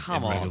in Ring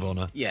of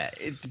Honor. Yeah,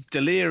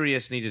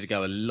 Delirious needed to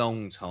go a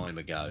long time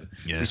ago.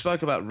 Yeah. We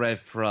spoke about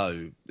Rev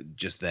Pro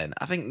just then.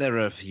 I think there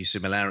are a few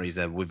similarities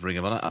there with Ring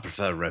of Honor. I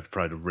prefer Rev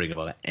Pro to Ring of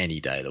Honor any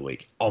day of the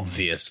week,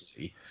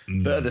 obviously.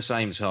 But at the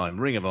same time,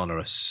 Ring of Honor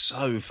are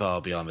so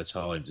far behind the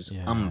times.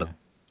 It's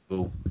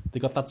unbelievable.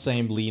 They got that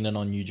same leaning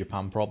on New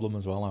Japan problem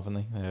as well, haven't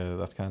they?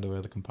 That's kind of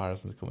where the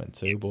comparisons come in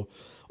too. But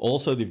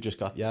also they've just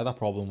got that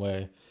problem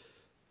where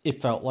it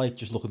felt like,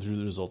 just looking through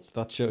the results,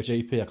 that show,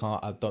 JP,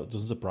 it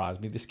doesn't surprise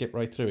me they skipped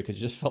right through it, because it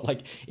just felt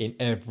like in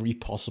every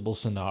possible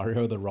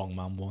scenario the wrong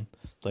man won.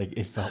 Like,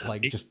 it felt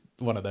like just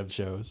one of them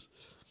shows.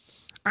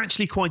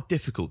 Actually quite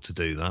difficult to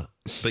do that.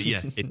 But yeah,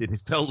 it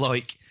felt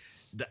like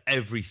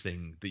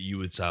everything that you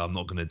would say, I'm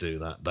not going to do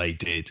that, they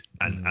did.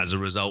 And as a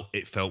result,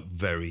 it felt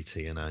very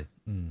TNA.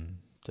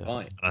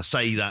 Right. And I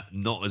say that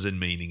not as in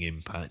meaning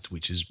Impact,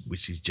 which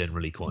is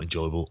generally quite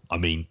enjoyable. I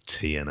mean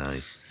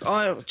TNA. So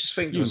I just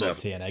think to You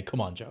myself, love TNA.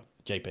 Come on, Joe.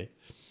 JP.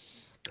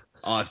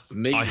 I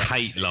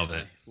hate love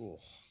it.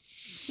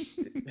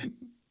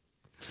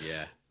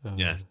 Yeah.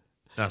 Yeah.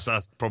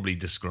 That probably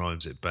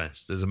describes it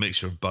best. There's a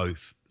mixture of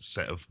both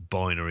set of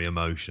binary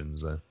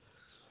emotions there.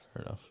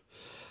 Fair enough.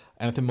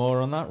 Anything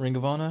more on that? Ring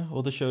of Honor?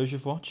 Other shows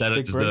you've watched? They don't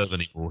Big deserve break?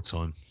 any more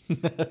time.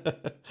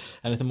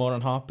 Anything more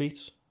on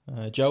Heartbeat?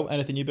 Joe,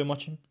 anything you've been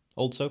watching?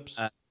 Old soaps?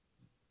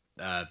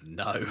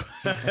 No.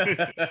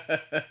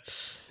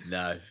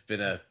 No,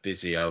 been a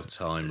busy old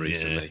time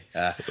recently.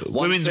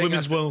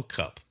 Women's World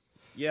Cup.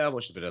 Yeah, I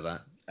watched a bit of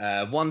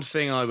that. One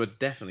thing I would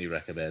definitely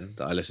recommend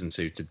that I listened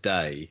to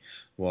today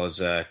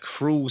was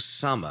Cruel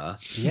Summer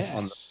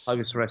on the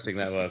Post Wrestling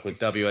Network with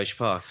WH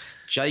Park.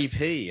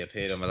 JP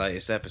appeared on the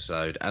latest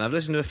episode, and I've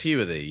listened to a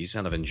few of these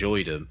and I've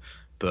enjoyed them,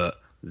 but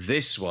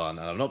this one,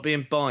 and I'm not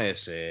being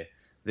biased here,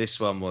 this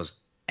one was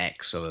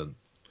excellent.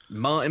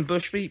 Martin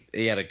Bushby,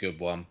 he had a good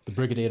one. The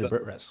Brigadier of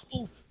Brit Rest.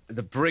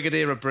 The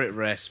Brigadier of Brit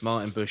Rest,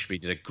 Martin Bushby,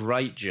 did a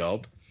great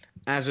job,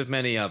 as of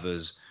many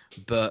others,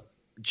 but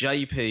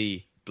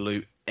JP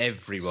blew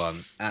everyone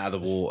out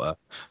of the water.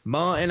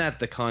 Martin had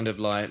the kind of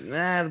like,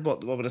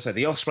 what would I say,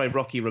 the Ospreay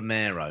Rocky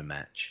Romero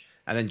match.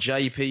 And then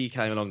JP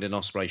came along, did an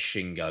Ospreay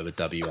Shingo with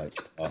WH.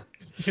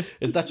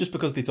 Is that just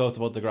because they talked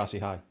about Degrassi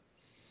High?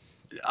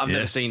 I've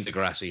never seen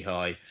Degrassi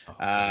High.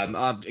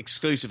 I'm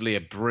exclusively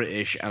a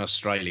British and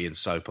Australian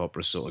soap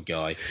opera sort of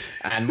guy.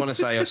 And when I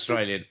say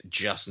Australian,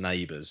 just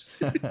Neighbours.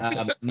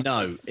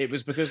 No, it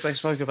was because they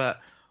spoke about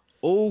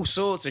all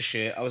sorts of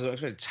shit. I was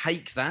expecting to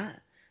take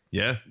that.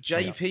 Yeah.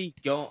 JP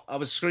I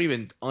was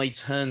screaming, I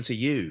Turn to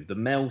You, the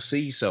Mel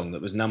C song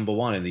that was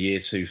 #1 in the year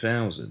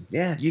 2000.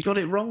 Yeah, you got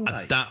it wrong, mate.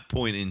 At that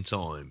point in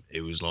time,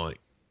 it was like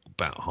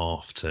about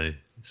 2:30,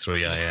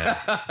 3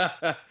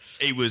 a.m.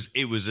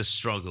 It was a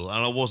struggle,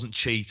 and I wasn't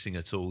cheating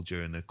at all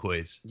during the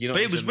quiz.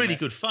 But it was really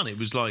good fun. It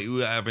was like we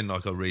were having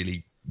like a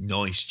really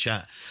nice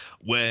chat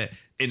where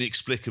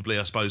inexplicably,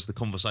 I suppose, the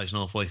conversation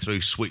halfway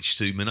through switched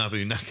to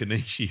Manabu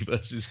Nakanishi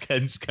versus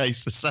Kensuke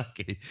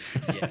Sasaki.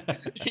 Yeah.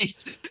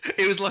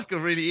 It was like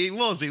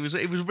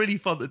it was really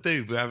fun to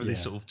do. We're having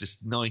this sort of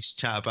just nice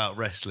chat about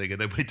wrestling,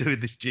 and then we're doing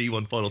this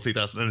G1 Final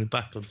 2000 and then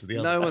back onto the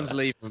other. No one's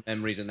leaving with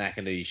memories of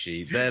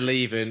Nakanishi. They're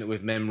leaving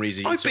with memories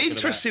of you. I'd be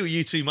interested what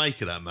you two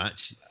make of that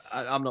match.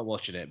 I'm not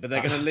watching it, but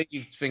they're going to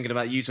leave thinking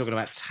about you talking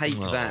about Take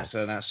That,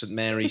 so that's St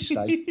Mary's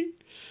State,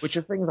 which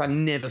are things I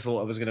never thought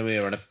I was going to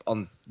hear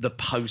on the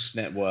Post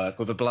Network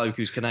with a bloke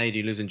who's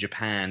Canadian, lives in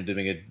Japan,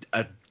 doing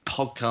a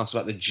podcast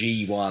about the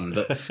G1.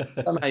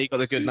 But somehow you got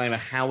the good name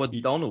of Howard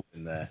Donald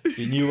in there.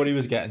 He knew what he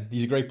was getting.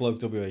 He's a great bloke,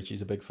 WH.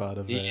 He's a big fan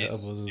of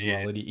us as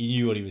well. And he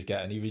knew what he was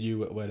getting. He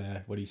knew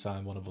when he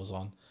signed one of us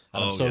on.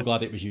 And I'm so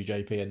glad it was you,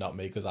 JP, and not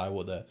me, because I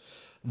would have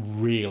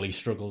really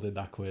struggled in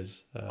that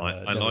quiz.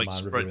 I like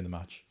reviewing the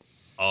match.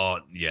 Oh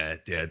yeah.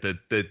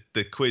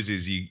 The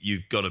quizzes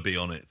you've got to be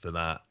on it for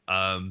that.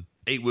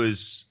 It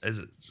was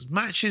as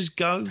matches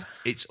go,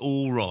 it's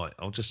all right.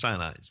 I'll just say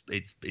that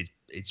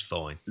it's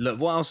fine. Look,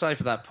 what I'll say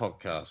for that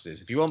podcast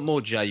is, if you want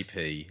more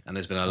JP, and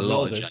there's been a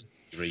lot of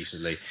JP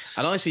recently,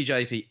 and I see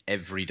JP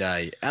every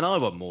day, and I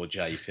want more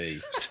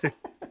JP.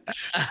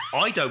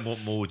 I don't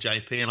want more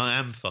JP, and I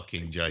am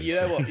fucking JP. You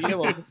don't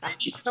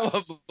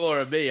want more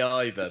of me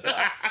either.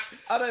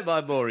 I don't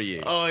mind more of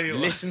you.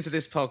 Listen to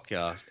this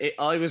podcast.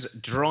 I was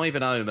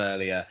driving home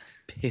earlier,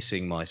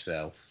 pissing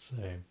myself.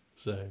 Same.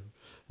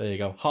 There you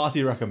go.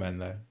 Hearty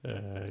recommend there.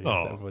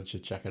 Everyone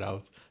should check it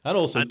out. And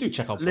also, do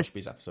check out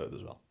Bushby's episode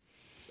as well.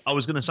 I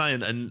was going to say,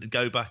 and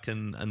go back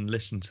and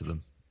listen to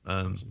them.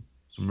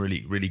 Some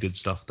really, really good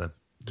stuff there.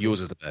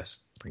 Yours are the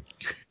best. Thank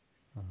you.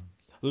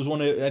 There's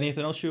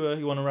anything else you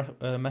want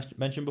to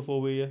mention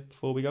before we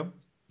go?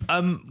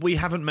 We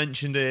haven't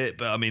mentioned it,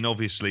 but I mean,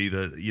 obviously,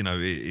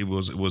 it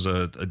was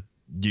a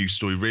news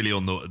story really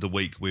on the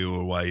week we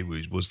were away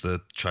was the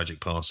tragic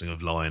passing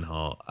of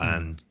Lionheart,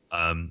 and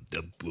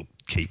we'll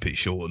keep it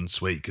short and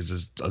sweet because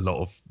there's a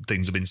lot of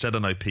things have been said. I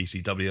know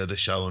PCW had a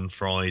show on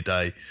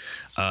Friday.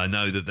 I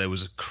know that there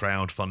was a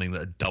crowdfunding that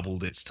had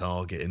doubled its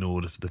target in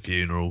order for the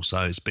funeral,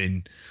 so it's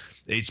been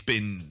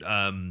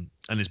and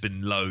there's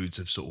been loads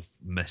of sort of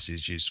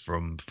messages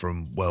from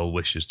well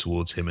wishers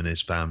towards him and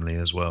his family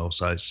as well,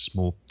 so it's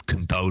more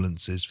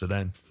condolences for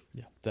them.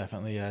 Yeah,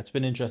 definitely. Yeah, it's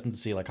been interesting to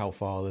see like how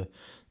far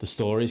the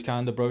story's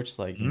kind of broached.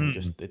 Like,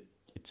 just it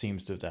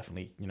seems to have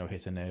definitely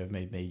hit a nerve,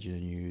 made major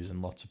news,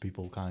 and lots of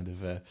people kind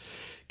of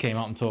came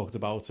out and talked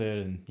about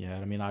it. And yeah,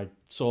 I mean, I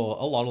saw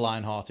a lot of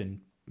Lionheart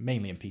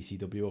mainly in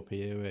PCW up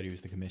here, where he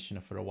was the commissioner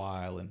for a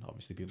while, and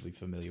obviously people be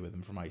familiar with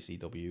him from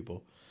ICW.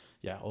 But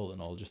yeah, all in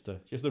all, just a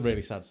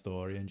really sad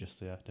story, and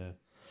just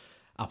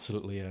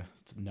absolutely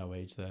no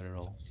age there at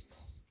all.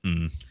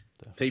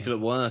 People at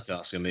work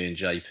asking me and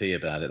JP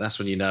about it. That's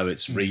when you know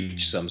it's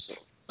reached some sort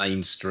of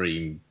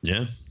mainstream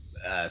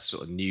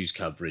sort of news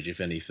coverage,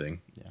 if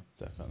anything. Yeah,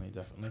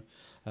 definitely.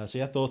 So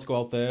yeah, thought to go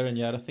out there, and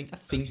yeah, I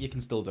think you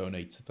can still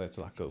donate to that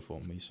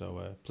GoFundMe.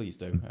 So please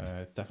do.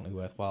 It's definitely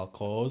a worthwhile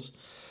cause.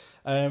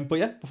 But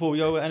yeah, before we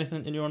go,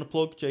 anything you want to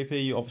plug?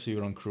 JP, you obviously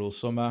were on Cruel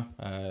Summer.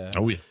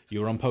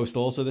 You were on Post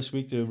also this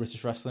week doing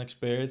British Wrestling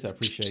Experience. I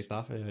appreciate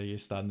that. You're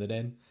standing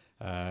in.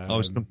 I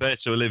was compared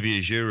to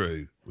Olivier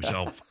Giroud, which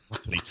I'll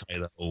happily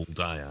take that all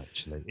day,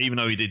 actually. Even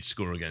though he did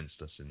score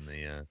against us in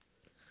the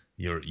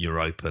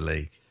Europa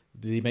League.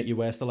 Did he make you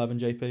worst 11,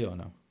 JP, or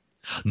no?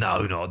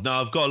 No.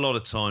 I've got a lot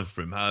of time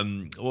for him. Have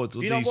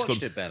you not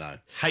watched it, Benno?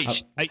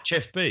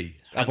 HFB.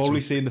 I've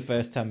only seen the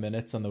first 10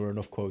 minutes, and there were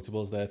enough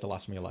quotables there to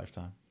last me a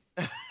lifetime.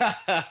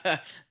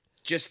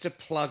 Just to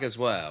plug as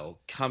well,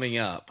 coming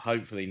up,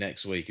 hopefully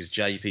next week, is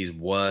JP's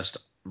worst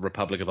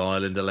Republic of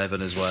Ireland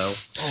 11 as well.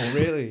 Oh,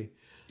 really?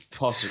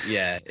 Possibly,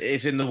 yeah.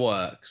 It's in the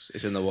works.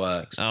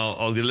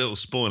 I'll get a little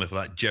spoiler for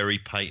that. Jerry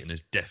Payton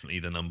is definitely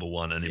the number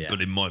one, but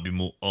it might be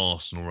more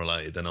Arsenal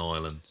related than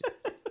Ireland.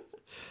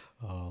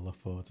 I look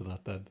forward to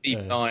that then. Keep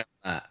an eye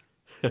on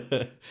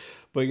that.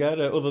 But yeah,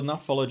 other than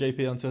that, follow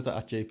JP on Twitter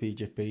at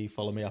JPJP.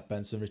 Follow me at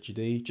Benson Richard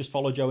D. Just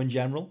follow Joe in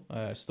general.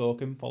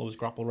 Stalk him. Follow his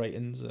grapple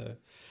ratings.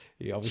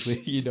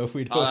 Obviously, we know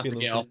I'll have to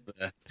get off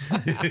there.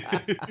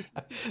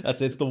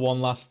 That's it. It's the one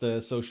last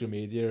social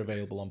media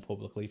available on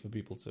publicly for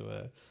people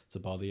to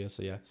bother you.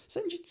 So yeah,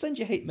 send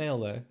your hate mail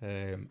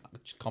there.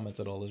 Just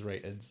comment on all his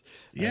ratings.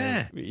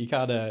 Yeah, you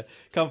can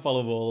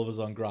follow all of us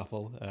on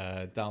Grapple.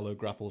 Download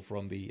Grapple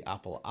from the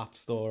Apple App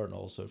Store and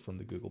also from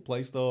the Google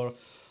Play Store.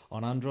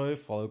 on Android.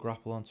 Follow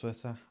Grapple on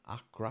Twitter,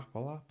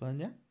 @GrappleApp. And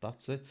yeah,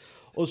 that's it.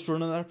 Us for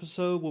another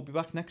episode. We'll be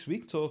back next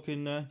week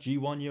talking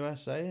G1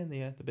 USA and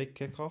the big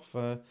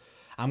kickoff.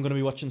 I'm going to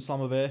be watching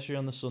Slammiversary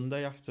on the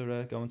Sunday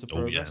after going to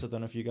Progress. I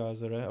don't know if you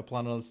guys are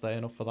planning on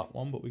staying up for that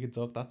one, but we can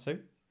talk that too.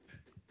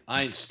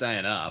 I ain't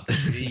staying up.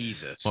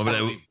 Jesus. That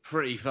would be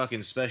pretty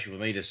fucking special for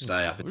me to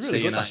stay up. It's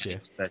really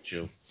TNA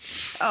special.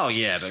 Oh,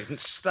 yeah, but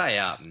stay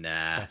up?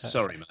 Nah.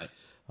 Sorry, mate.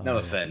 No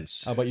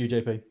offence. How about you,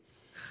 JP?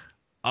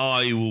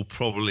 I will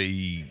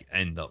probably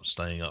end up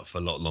staying up for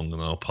a lot longer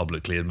than I'll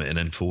publicly admit and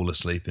then fall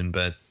asleep in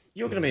bed.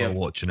 You're going to be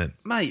watching it.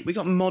 Mate, we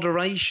got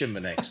moderation the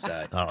next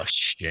day. Oh,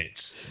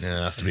 shit.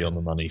 Yeah, I have to be on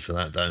the money for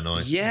that, don't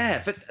I?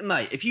 Yeah, but,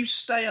 mate, if you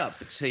stay up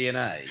for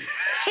TNA...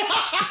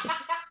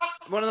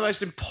 one of the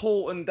most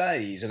important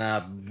days in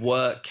our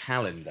work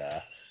calendar.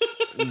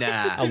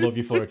 Nah. I'll love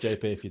you for it,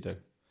 JP, if you do.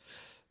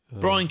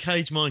 Brian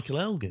Cage, Michael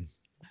Elgin.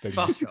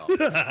 Fuck off.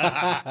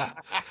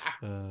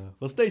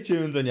 Well, stay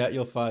tuned, and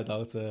you'll find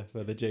out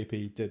whether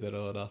JP did it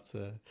or not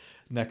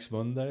next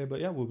Monday. But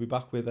yeah, we'll be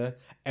back with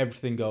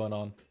everything going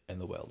on in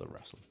the world of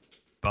wrestling.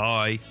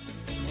 Bye.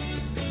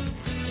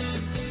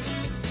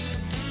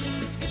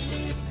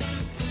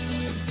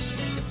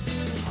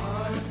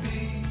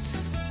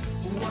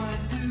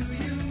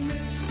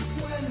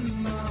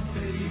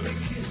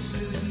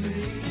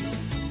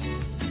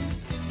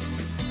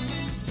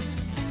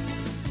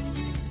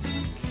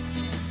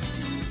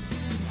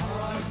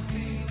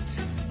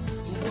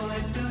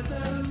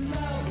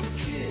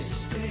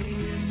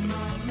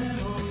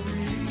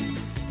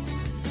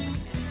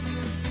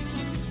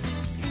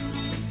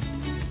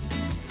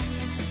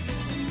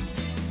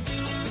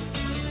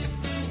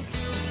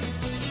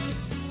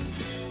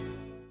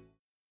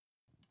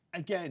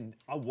 Again,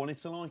 I wanted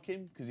to like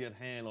him because he had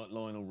hair like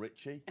Lionel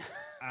Richie,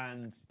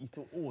 and you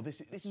thought, oh, this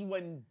is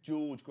when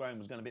George Graham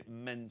was going a bit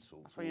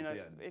mental. That's why,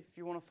 if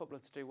you want a footballer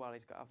to do well,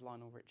 he's got to have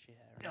Lionel Richie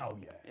hair. Oh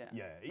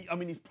yeah. I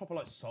mean, he's proper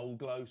like Soul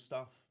Glow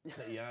stuff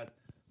that he had.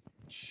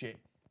 Shit,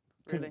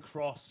 couldn't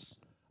cross.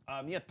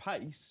 He had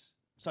pace.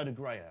 So do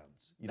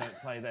greyhounds. You don't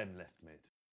play them left mid.